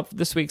 wraps up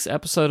this week's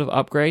episode of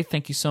Upgrade.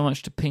 Thank you so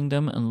much to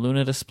Pingdom and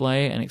Luna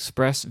Display and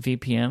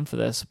ExpressVPN for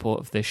their support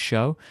of this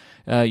show.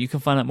 You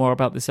can find out more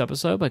about this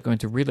episode by going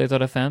to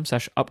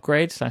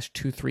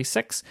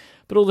relay.fm/upgrade/236,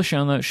 but all the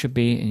show notes should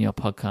be in your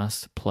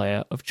podcast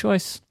player of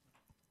choice.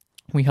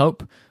 We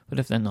hope, but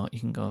if they're not,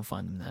 you can go and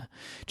find them there.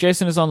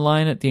 Jason is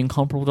online at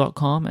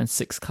theincomparable.com and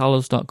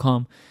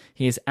sixcolors.com.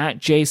 He is at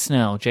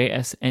jsnell,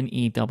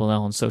 JSNELL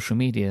on social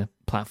media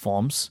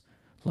platforms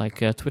like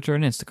Twitter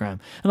and Instagram.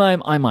 And I'm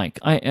iMyke,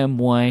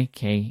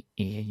 IMYKE.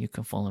 You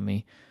can follow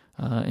me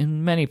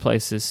in many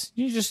places.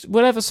 You just,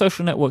 whatever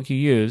social network you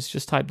use,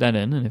 just type that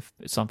in, and if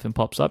something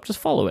pops up, just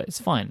follow it. It's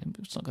fine.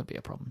 It's not going to be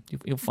a problem.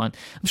 You'll find,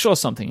 I'm sure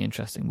something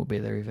interesting will be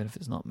there, even if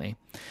it's not me.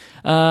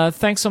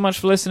 Thanks so much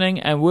for listening,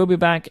 and we'll be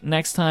back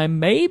next time,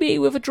 maybe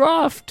with a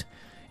draft.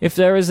 If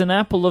there is an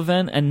Apple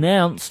event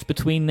announced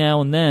between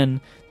now and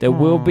then, there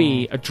will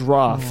be a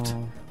draft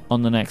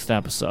on the next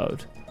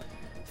episode.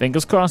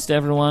 Fingers crossed,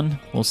 everyone.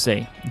 We'll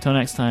see. Until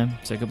next time,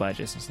 say goodbye,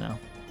 Jason Snell.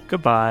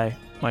 Goodbye,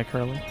 Mike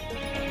Hurley.